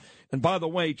morning. And by the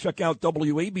way, check out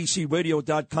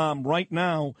WABCRadio.com right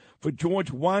now for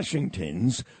George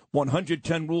Washington's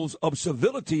 110 Rules of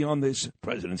Civility on this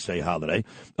President's Day holiday.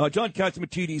 John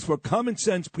Catsimatidis, where common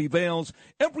sense prevails,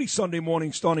 every Sunday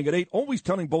morning starting at 8, always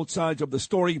telling both sides of the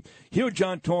story. Here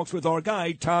John talks with our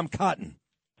guy, Tom Cotton.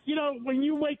 You know, when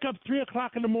you wake up 3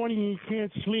 o'clock in the morning and you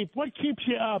can't sleep, what keeps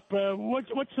you up?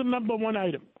 What's the number one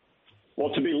item?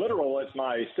 Well, to be literal, it's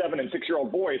my 7- and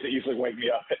 6-year-old boys that usually wake me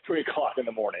up at 3 o'clock in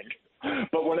the morning.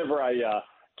 But whenever I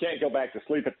can't go back to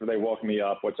sleep after they woke me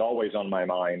up, what's always on my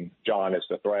mind, John, is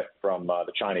the threat from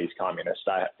the Chinese communists.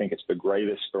 I think it's the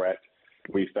greatest threat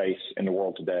we face in the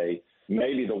world today,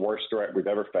 maybe the worst threat we've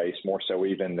ever faced, more so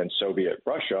even than Soviet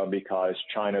Russia, because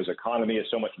China's economy is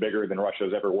so much bigger than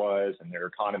Russia's ever was, and their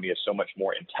economy is so much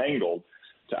more entangled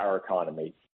to our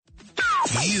economy.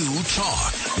 You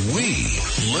talk, we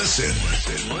listen.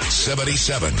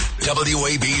 77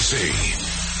 WABC.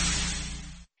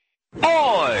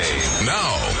 Oi!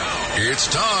 Now, it's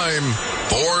time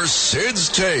for Sid's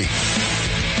Take.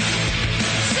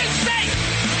 Sid's Take!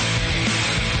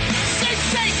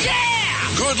 Sid's Take,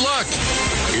 yeah! Good luck.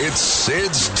 It's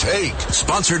Sid's Take,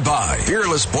 sponsored by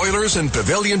Fearless Boilers and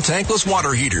Pavilion Tankless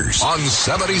Water Heaters on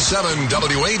 77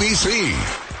 WABC.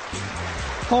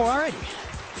 Alrighty.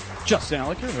 Justin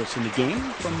Alliker hosting the game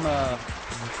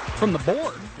from the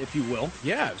board, if you will.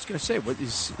 Yeah, I was going to say, what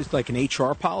is like an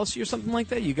HR policy or something like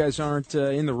that? You guys aren't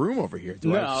in the room over here.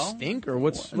 Do I stink or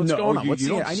what's going on? You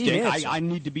don't stink. I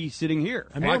need to be sitting here.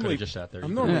 I'm normally just sat there.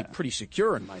 I'm normally pretty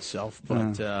secure in myself,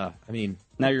 but I mean,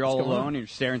 now you're all alone and you're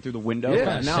staring through the window.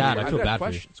 Yeah, now sad. I feel bad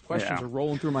questions. for you. Questions are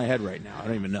rolling through my head right now. I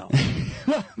don't even know.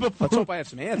 Let's hope I have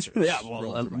some answers. Yeah,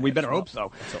 well, we better hope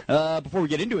so. Before we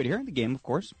get into it here, the game, of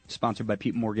course, sponsored by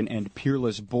Pete Morgan and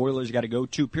Peerless Boilers. You got to go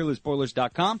to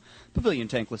peerlessboilers.com,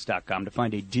 paviliontankless.com to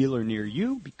find a dealer near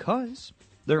you because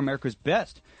they're America's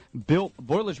best built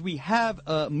boilers. We have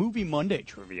a Movie Monday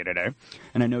trivia today,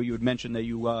 and I know you had mentioned that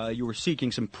you were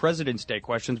seeking some President's Day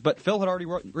questions, but Phil had already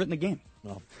written the game.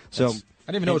 Well, so I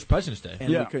didn't even know it was President's Day. And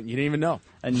you didn't even know.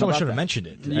 And someone should have mentioned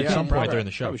it at some point during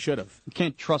the show. We should have. You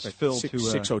can't trust Phil to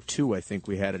 6:02. I think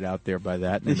we had it out there by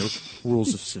that. And the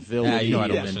rules of civility. You know I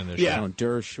don't listen to this show. Alan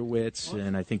Dershowitz,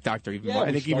 and I think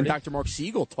even Dr. Mark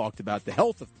Siegel talked about the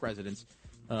health of presidents.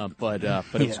 But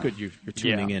it's good you're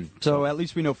tuning in. So at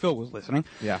least we know Phil was listening.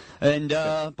 Yeah. And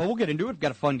but we'll get into it. We've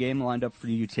got a fun game lined up for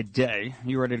you today.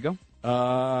 You ready to go?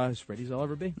 As ready as I'll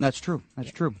ever be. That's true.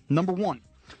 That's true. Number one,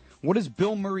 what is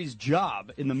Bill Murray's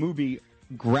job in the movie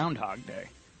Groundhog Day?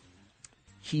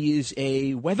 He is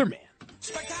a weatherman.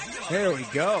 There we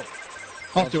go.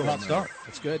 Off to a hot start.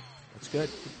 That's good. That's good.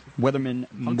 Weatherman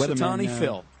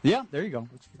Phil. Yeah, there you go.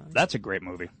 That's a great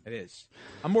movie. It is.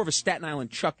 I'm more of a Staten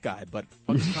Island Chuck guy, but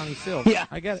Punxsutawney Phil. Yeah,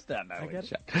 I get it. Staten Island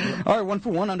Chuck. All right, 1 for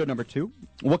 1 on to number 2.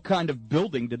 What kind of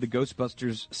building did the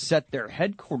Ghostbusters set their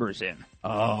headquarters in?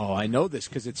 Oh, I know this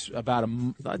because it's about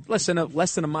less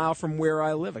than a mile from where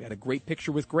I live. I got a great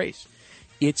picture with Grace.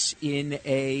 It's in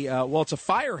it's a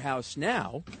firehouse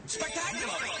now. Spectacular.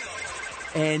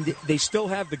 And they still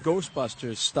have the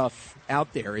Ghostbusters stuff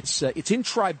out there. It's in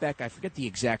Tribeca. I forget the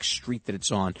exact street that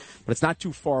it's on, but it's not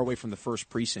too far away from the first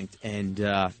precinct. And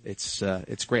it's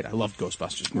great. I loved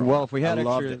Ghostbusters. Well,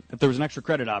 if there was an extra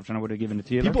credit option, I would have given it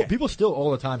to you. People still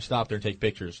all the time stop there and take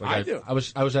pictures. Like I do. I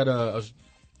was at a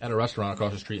restaurant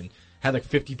across the street and had like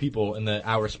 50 people in the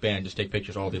hour span just take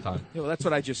pictures all the time. Yeah, well, that's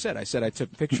what I just said. I said I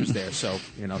took pictures there, so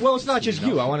you know. Well, it's not just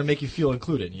you. I want to make you feel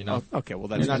included. You know. Oh, okay, well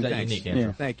that's not that thanks. unique. Andrew.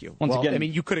 Yeah. Thank you. Once again, I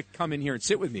mean, you could have come in here and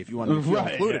sit with me if you wanted to feel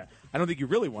included. Yeah. I don't think you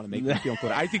really want to make me feel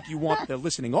included. I think you want the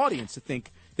listening audience to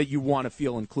think that you want to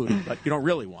feel included, but you don't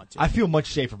really want to. I feel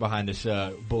much safer behind this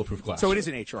bulletproof glass. So it is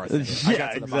an HR thing. I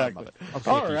got to the bottom of it. Okay.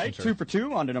 All right, 2 for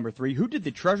 2 on to number 3. Who did the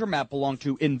treasure map belong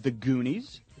to in The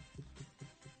Goonies?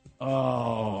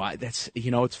 Oh,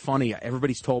 it's funny.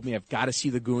 Everybody's told me I've got to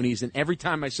see the Goonies, and every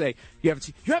time I say you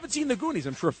haven't seen the Goonies,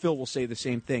 I'm sure Phil will say the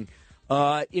same thing.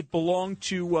 It belonged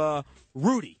to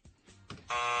Rudy.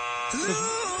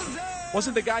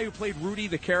 Wasn't the guy who played Rudy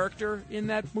the character in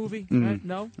that movie? Mm. Right?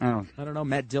 No? I don't know.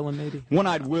 Matt Dillon, maybe?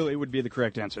 One-Eyed Willie would be the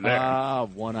correct answer there.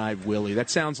 One-Eyed Willie. That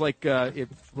sounds like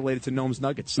it's related to Gnome's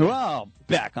Nuggets. Well,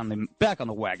 back on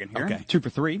the wagon here. Okay. 2 for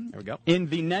 3. There we go. In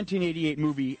the 1988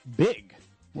 movie Big,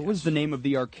 what was the name of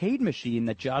the arcade machine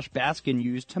that Josh Baskin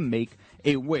used to make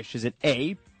a wish? Is it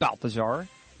A, Balthazar,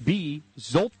 B,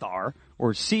 Zoltar,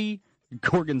 or C,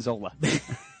 Gorgonzola?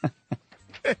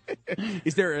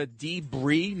 Is there a D,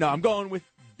 Brie? No, I'm going with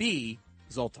B,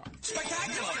 Zoltar.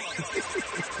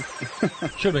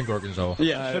 Should have been Gorgonzola.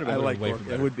 Yeah, I like Gorgonzola.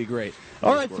 That would be great.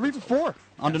 All right, 3 for 4.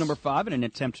 On to number 5 in an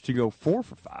attempt to go 4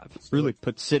 for 5. Really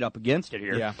put Sid up against it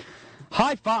here. Yeah.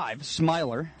 High Five,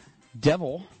 Smiler,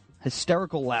 Devil,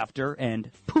 Hysterical Laughter,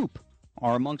 and Poop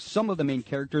are amongst some of the main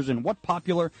characters in what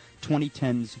popular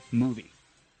 2010s movie?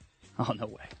 Oh, no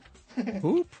way.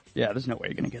 Poop? Yeah, there's no way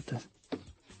you're going to get this.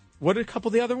 What are a couple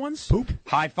of the other ones? Poop.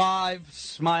 High Five,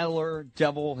 Smiler,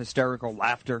 Devil, Hysterical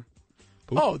Laughter.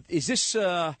 Poop. Oh, is this,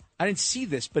 I didn't see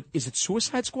this, but is it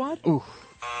Suicide Squad? Ooh.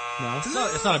 No.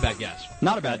 It's not a bad guess.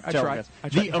 Not a bad I terrible tried. guess. I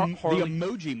tried. The Harley-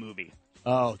 Emoji Movie.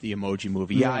 Oh, the Emoji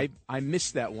Movie. Yeah, I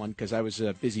missed that one because I was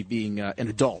busy being an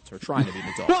adult or trying to be an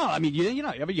adult. Well, I mean, you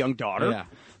know, you have a young daughter. Yeah.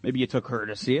 Maybe you took her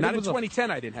to see it. Not It in was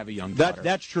 2010, I didn't have a young daughter.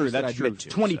 That's true. Just that That's I'd true. been to,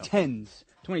 2010s.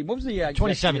 20. What was the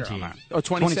 2017. Oh,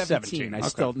 2017. I Okay.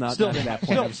 still not Still, at that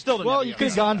point. still didn't Well, have a you young could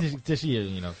have daughter. gone to see it,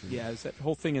 you know. Yeah, it's that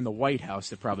whole thing in the White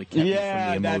House that probably kept Yeah,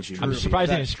 me from the that's Emoji true. I'm Movie.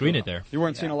 surprised they didn't That's screen true. it there. You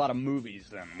weren't seeing a lot of movies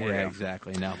then. were Yeah, you?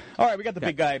 exactly. No. All right, we got the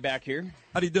big guy back here.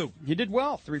 How do you do? You did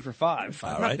well. 3 for 5.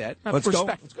 All Not right. bad. Let's go.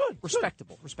 It's good.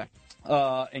 Respectable.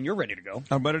 And you're ready to go.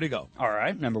 I'm ready to go. All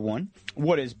right, number 1.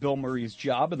 What is Bill Murray's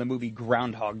job in the movie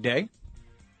Groundhog Day?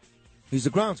 He's the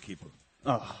groundskeeper.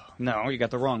 Oh, no, you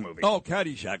got the wrong movie. Oh,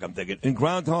 Caddyshack, I'm thinking. In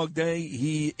Groundhog Day,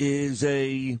 he is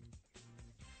a...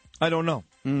 I don't know.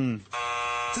 Yeah,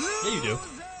 you do.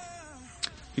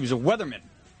 He was a weatherman.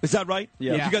 Is that right?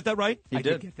 Yeah. You got that right? He I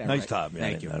did. get that Nice right. job. Yeah,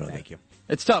 Thank you. I don't know. Thank you.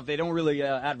 It's tough. They don't really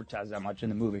advertise that much in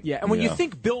the movie. Yeah, and when you Yeah.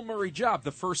 think Bill Murray job,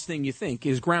 the first thing you think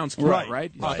is groundskeeper,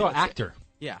 right? Oh, I thought actor.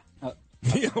 Yeah.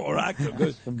 Yeah, or actor.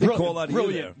 Good call out of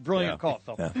you there. Brilliant Yeah. call,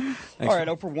 Phil. Yeah. All right,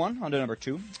 0 for 1. On to number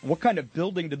 2. What kind of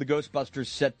building did the Ghostbusters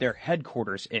set their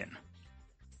headquarters in?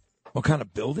 What kind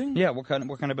of building? Yeah, what kind of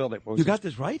building? What was You it? got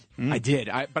this right? I did,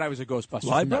 but I was a Ghostbusters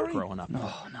Library? nut growing up.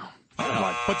 Oh, no.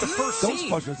 But the first scene,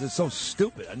 Ghostbusters is so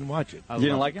stupid. I didn't watch it. You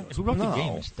didn't like it? Who wrote the No.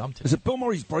 game? It's dumb to Is it Bill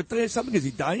Murray's birthday or something? Is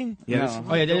he dying? No.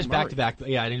 Oh, yeah, that is Bill Murray. back to back.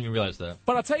 Yeah, I didn't even realize that.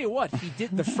 But I'll tell you what, he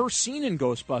did. The first scene in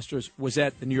Ghostbusters was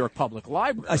at the New York Public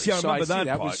Library. I see, I remember see that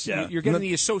part, was, yeah. You're getting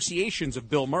the associations of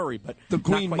Bill Murray, but The not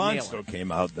Green quite Monster nailing it.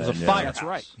 came out then. It was a yeah. firehouse. That's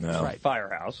right. Yeah. That's right.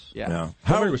 Firehouse. Yeah. Yeah. Murray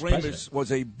Harold was Ramis president.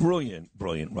 was a brilliant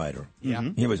writer. Yeah.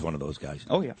 He was one of those guys.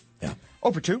 Oh, yeah. Yeah.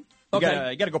 0 for 2. You Okay.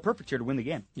 You got to go perfect here to win the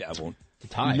game. Yeah, I won't. To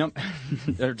tie.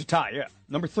 Or to tie, yeah.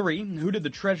 Number 3. Who did the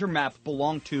treasure map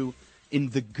belong to in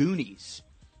The Goonies?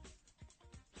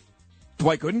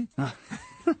 Dwight Gooden?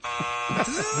 You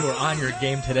were on your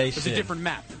game today, It's a Sid. different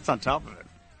map. It's on top of it.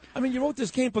 I mean, you wrote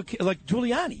this game for like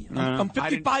Giuliani. I'm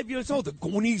 55 years old. The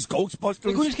Goonies, Ghostbusters.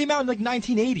 The Goonies came out in like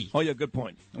 1980. Oh, yeah, good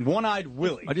point. One-Eyed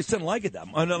Willie. I just didn't like it that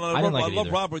much. I didn't like it love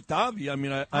either. Robert Davi. I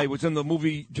mean, I was in the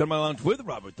movie Gemini Lounge with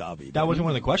Robert Davi. That wasn't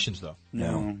one of the questions, though.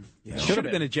 No. It should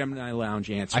have been a Gemini Lounge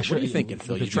answer. I What are should- you thinking,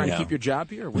 Phil? You trying Yeah. to keep your job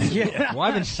here? What are you doing? Well, I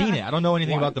haven't seen it. I don't know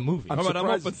anything about the movie. All right, I'm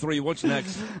up surprised. for 3. What's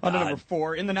next? On to number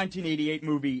 4. In the 1988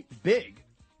 movie Big,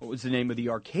 what was the name of the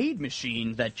arcade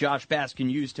machine that Josh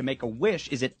Baskin used to make a wish?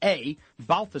 Is it A,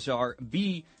 Balthazar,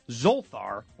 B,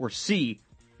 Zoltar, or C,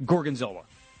 Gorgonzola?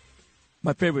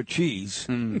 My favorite cheese,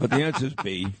 but the answer is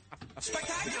B.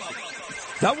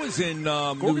 That was in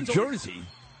New Jersey.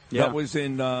 Yeah. That was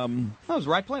in... That was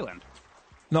Rye Playland.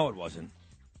 No, it wasn't.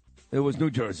 It was New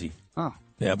Jersey. Oh.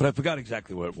 Yeah, but I forgot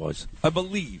exactly where it was. I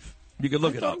believe. You can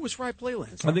look I it thought up. it was Rye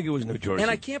Playland. I think it was New Jersey. And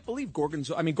I can't believe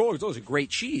Gorgonzola. I mean, Gorgonzola's a great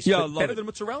cheese. Yeah, I but love better it. than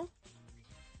mozzarella?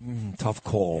 Tough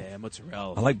call. Yeah,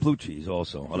 mozzarella. I like blue cheese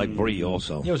also. I like brie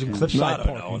also. Yeah, it was in Cliffside I don't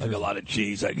Park, know. New I like a Jersey. lot of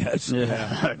cheese, I guess.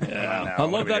 Yeah. Yeah. I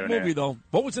love that movie, though.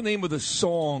 What was the name of the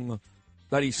song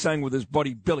that he sang with his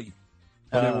buddy Billy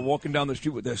when they were walking down the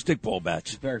street with their stickball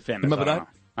bats? Very famous. Remember I don't that? know.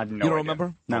 I have no You don't idea.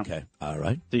 remember? No. Okay. All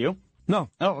right. Do you? No.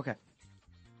 Oh, okay.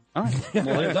 All right. Well,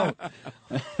 there you go.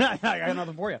 I got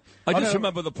nothing for you. I just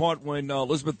remember the part when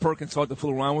Elizabeth Perkins started to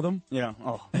fool around with him. Yeah.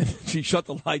 Oh. And she shut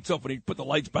the lights off and he put the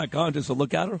lights back on just to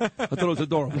look at her. I thought it was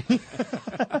adorable.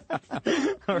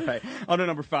 All right. On to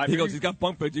number 5. He goes, he's got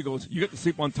bunk beds. He goes, you get to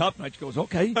sleep on top tonight. She goes,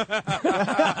 okay.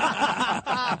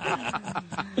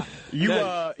 You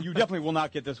definitely will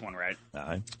not get this one right. All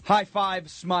right. High Five,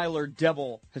 Smiler,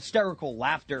 Devil, Hysterical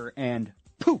Laughter, and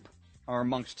Poop are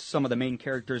amongst some of the main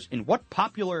characters in what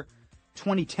popular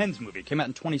 2010's movie. It came out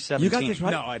in 2017. You got this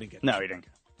right? No, I didn't get it. No, you didn't.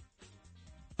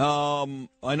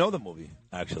 I know the movie,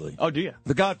 actually. Oh, do you?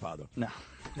 The Godfather. No.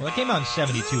 Well, it came out in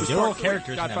 72. They were all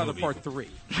characters Godfather in that Part 3.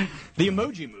 The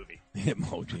Emoji Movie. The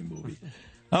Emoji Movie.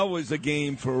 That was a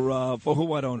game for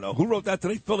who I don't know. Who wrote that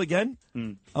today? Phil again?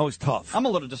 That was tough. I'm a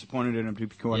little disappointed in him to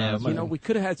be quite honest. You know, we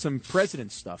could have had some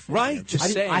president stuff. Right.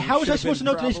 Just saying. How was I Should have supposed to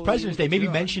been know today's probably- President's Day? Maybe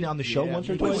mention it on the show once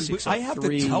or twice? Wait, I have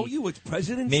to tell you it's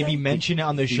President's Maybe Day? mention it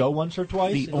on the show once or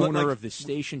twice? The owner of the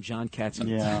station, John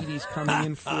Katzimatidis, coming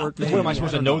in for it. What, am I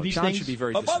supposed to know these John things? should be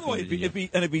very By the way,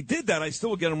 disappointed. if he did that, I still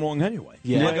would get him wrong anyway.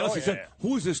 Yeah. Like, unless he said,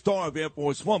 who's the star of Air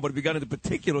Force One? But if he got into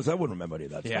particulars, I wouldn't remember any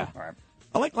of that stuff. Yeah.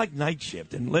 I like Night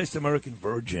Shift and Last American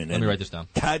Virgin. Let me write this down.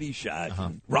 Caddyshack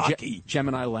and Rocky.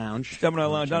 Gemini Lounge. Gemini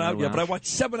Lounge. Gemini But I Lounge. watched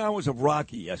 7 hours of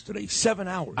Rocky yesterday. 7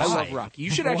 hours. I love Rocky. You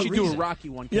should For what actually do a reason? Rocky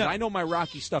one. 'Cause Yeah. I know my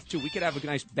Rocky stuff too. We could have a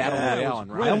nice battle Yeah, royale it on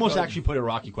was Rocky. I almost actually put a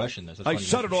Rocky question. That's I funny.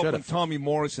 shut it off when Should've. Tommy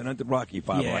Morrison entered Rocky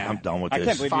 5. Yeah. Like, I'm done with I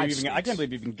this. can't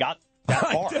believe you even got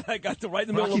that far. I got to right in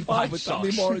the middle Rocky of 5 5 with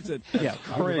Tommy sucks. Morrison. Yeah,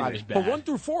 Crazy. But 1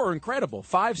 through 4 are incredible.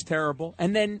 5's terrible,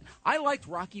 and then I liked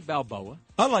Rocky Balboa.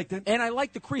 I liked it. And I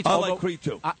like the Creed. I like Creed,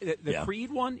 too. The Yeah.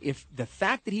 Creed one, if the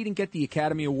fact that he didn't get the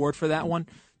Academy Award for that one,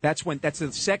 that's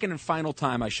the second and final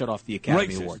time I shut off the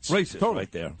Academy Awards. Racist Totally.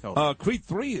 right there. Totally. Creed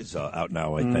 3 is out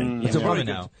now, I think. yeah, It's a it's very coming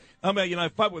good. now. I mean, I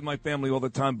fight with my family all the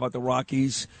time about the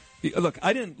Rockies. Look,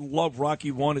 I didn't love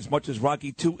Rocky 1 as much as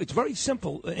Rocky 2. It's very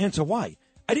simple. Answer why.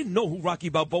 I didn't know who Rocky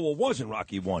Balboa was in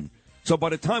Rocky 1. So by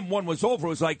the time 1 was over, it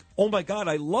was like, oh, my God,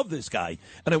 I love this guy.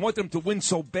 And I want him to win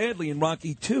so badly in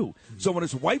Rocky 2. So when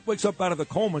his wife wakes up out of the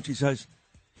coma and she says,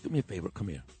 do me a favor, come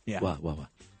here. Yeah. What?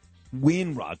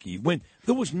 Win, Rocky, win.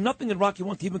 There was nothing in Rocky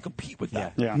 1 to even compete with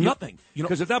that. Yeah. Nothing. You know-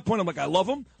 Because at that point, I'm like, I love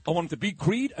him. I want him to beat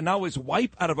Creed. And now his wife,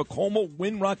 out of a coma,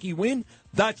 win, Rocky, win.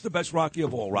 That's the best Rocky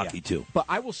of all, Rocky 2. But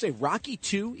I will say Rocky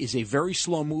 2 is a very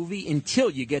slow movie until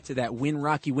you get to that win,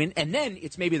 Rocky, win. And then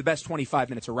it's maybe the best 25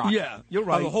 minutes of Rocky. Yeah, you're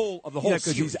right. Of the whole because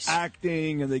series. he's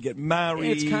acting and they get married.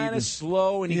 It's kind of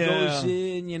slow, and he Yeah. goes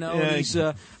in, Yeah. and he's.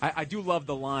 I do love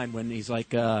the line when he's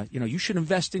like, you should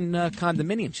invest in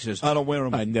condominiums. She says, I don't wear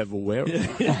them. I never wear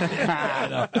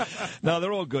them. No,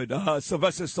 they're all good.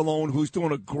 Sylvester Stallone, who's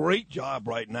doing a great job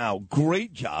right now.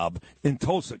 Great job in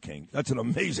Tulsa King. That's an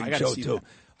amazing I gotta show, see too. that.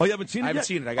 Oh, you haven't seen it I haven't yet?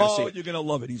 seen it. I gotta see it. You're going to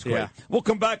love it. He's great. Yeah. We'll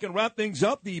come back and wrap things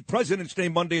up. The President's Day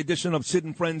Monday edition of Sid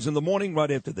and Friends in the Morning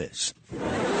right after this.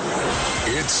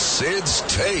 It's Sid's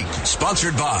Take,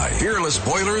 sponsored by Peerless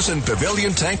Boilers and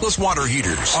Pavilion Tankless Water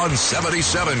Heaters on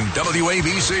 77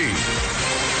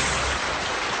 WABC.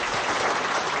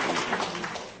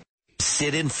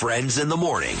 Sid and Friends in the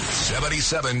Morning.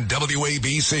 77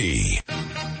 WABC.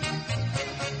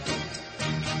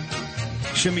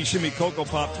 Shimmy Shimmy Cocoa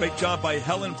Pop. Great job by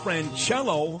Helen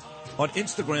Francello on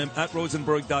Instagram at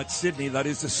rosenberg.sydney. That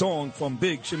is the song from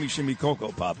Big Shimmy Shimmy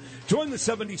Cocoa Pop. Join the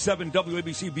 77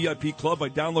 WABC VIP Club by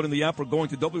downloading the app or going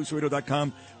to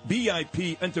WCRadio.com.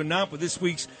 VIP. Enter now for this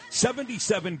week's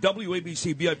 77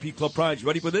 WABC VIP Club prize.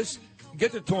 Ready for this?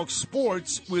 Get to talk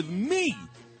sports with me,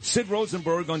 Sid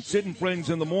Rosenberg, on Sid and Friends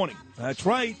in the Morning. That's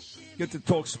right. Get to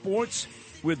talk sports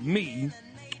with me.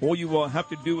 All you have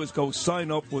to do is go sign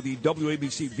up for the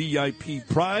WABC VIP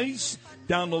prize.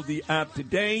 Download the app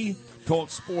today.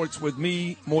 Talk sports with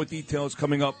me. More details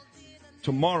coming up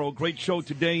tomorrow. Great show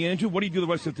today, Andrew. What do you do the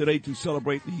rest of today to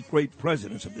celebrate the great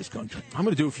presidents of this country? I'm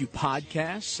going to do a few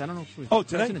podcasts. I don't know if we today?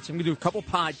 presidents. I'm going to do a couple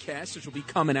podcasts, which will be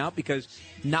coming out because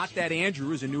Not That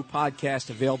Andrew is a new podcast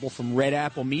available from Red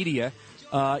Apple Media.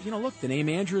 Look, the name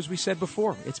Andrew, as we said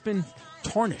before, it's been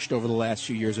tarnished over the last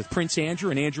few years with Prince Andrew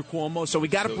and Andrew Cuomo. So we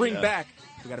got to bring back.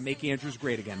 We got to make Andrews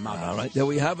great again. All right, there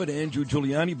we have it. Andrew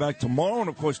Giuliani back tomorrow, and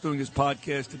of course doing his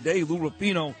podcast today. Lou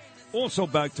Rapino also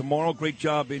back tomorrow. Great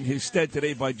job in his stead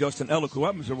today by Justin Ellick, who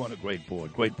happens to run a great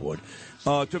board.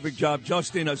 Terrific job,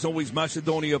 Justin. As always,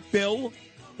 Macedonia Phil,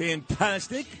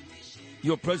 fantastic.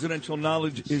 Your presidential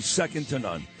knowledge is second to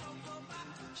none.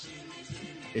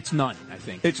 It's none, I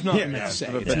think. It's none. Yeah, It's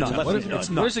it's none.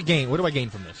 What does it gain? What do I gain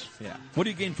from this? Yeah. What do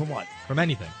you gain from what? From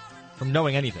anything. From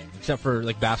knowing anything, except for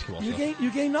like basketball stuff.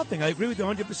 You gain nothing. I agree with you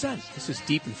 100%. This is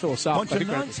deep and philosophical. Bunch I of think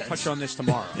we're going nonsense. to touch on this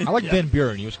tomorrow. I like Ben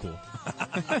Buren. He was cool.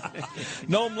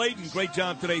 Noam Layton, great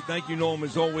job today. Thank you, Noam,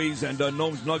 as always. And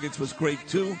Noam's Nuggets was great,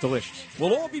 too. Delicious.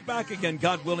 We'll all be back again,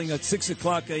 God willing, at 6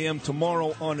 o'clock a.m.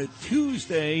 tomorrow on a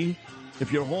Tuesday.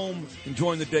 If you're home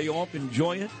enjoying the day off,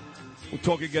 enjoy it. We'll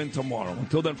talk again tomorrow.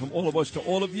 Until then, from all of us to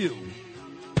all of you,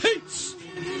 peace!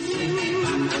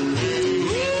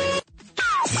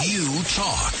 You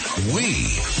talk. We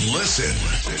listen.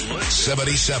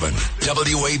 77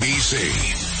 WABC.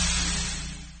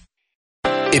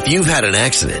 If you've had an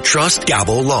accident, trust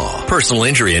Gabo Law. Personal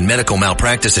injury and medical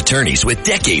malpractice attorneys with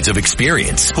decades of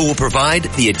experience who will provide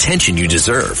the attention you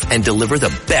deserve and deliver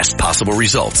the best possible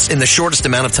results in the shortest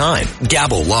amount of time.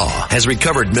 Gabo Law has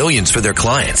recovered millions for their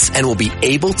clients and will be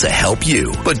able to help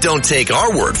you. But don't take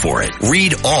our word for it.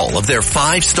 Read all of their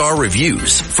 5-star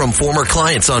reviews from former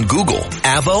clients on Google,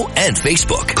 Avo, and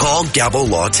Facebook. Call Gabo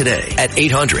Law today at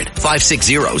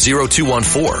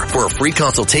 800-560-0214 for a free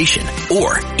consultation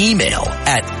or email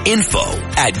at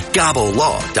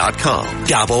info@gabolaw.com.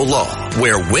 Gabo Law,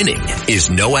 where winning is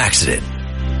no accident.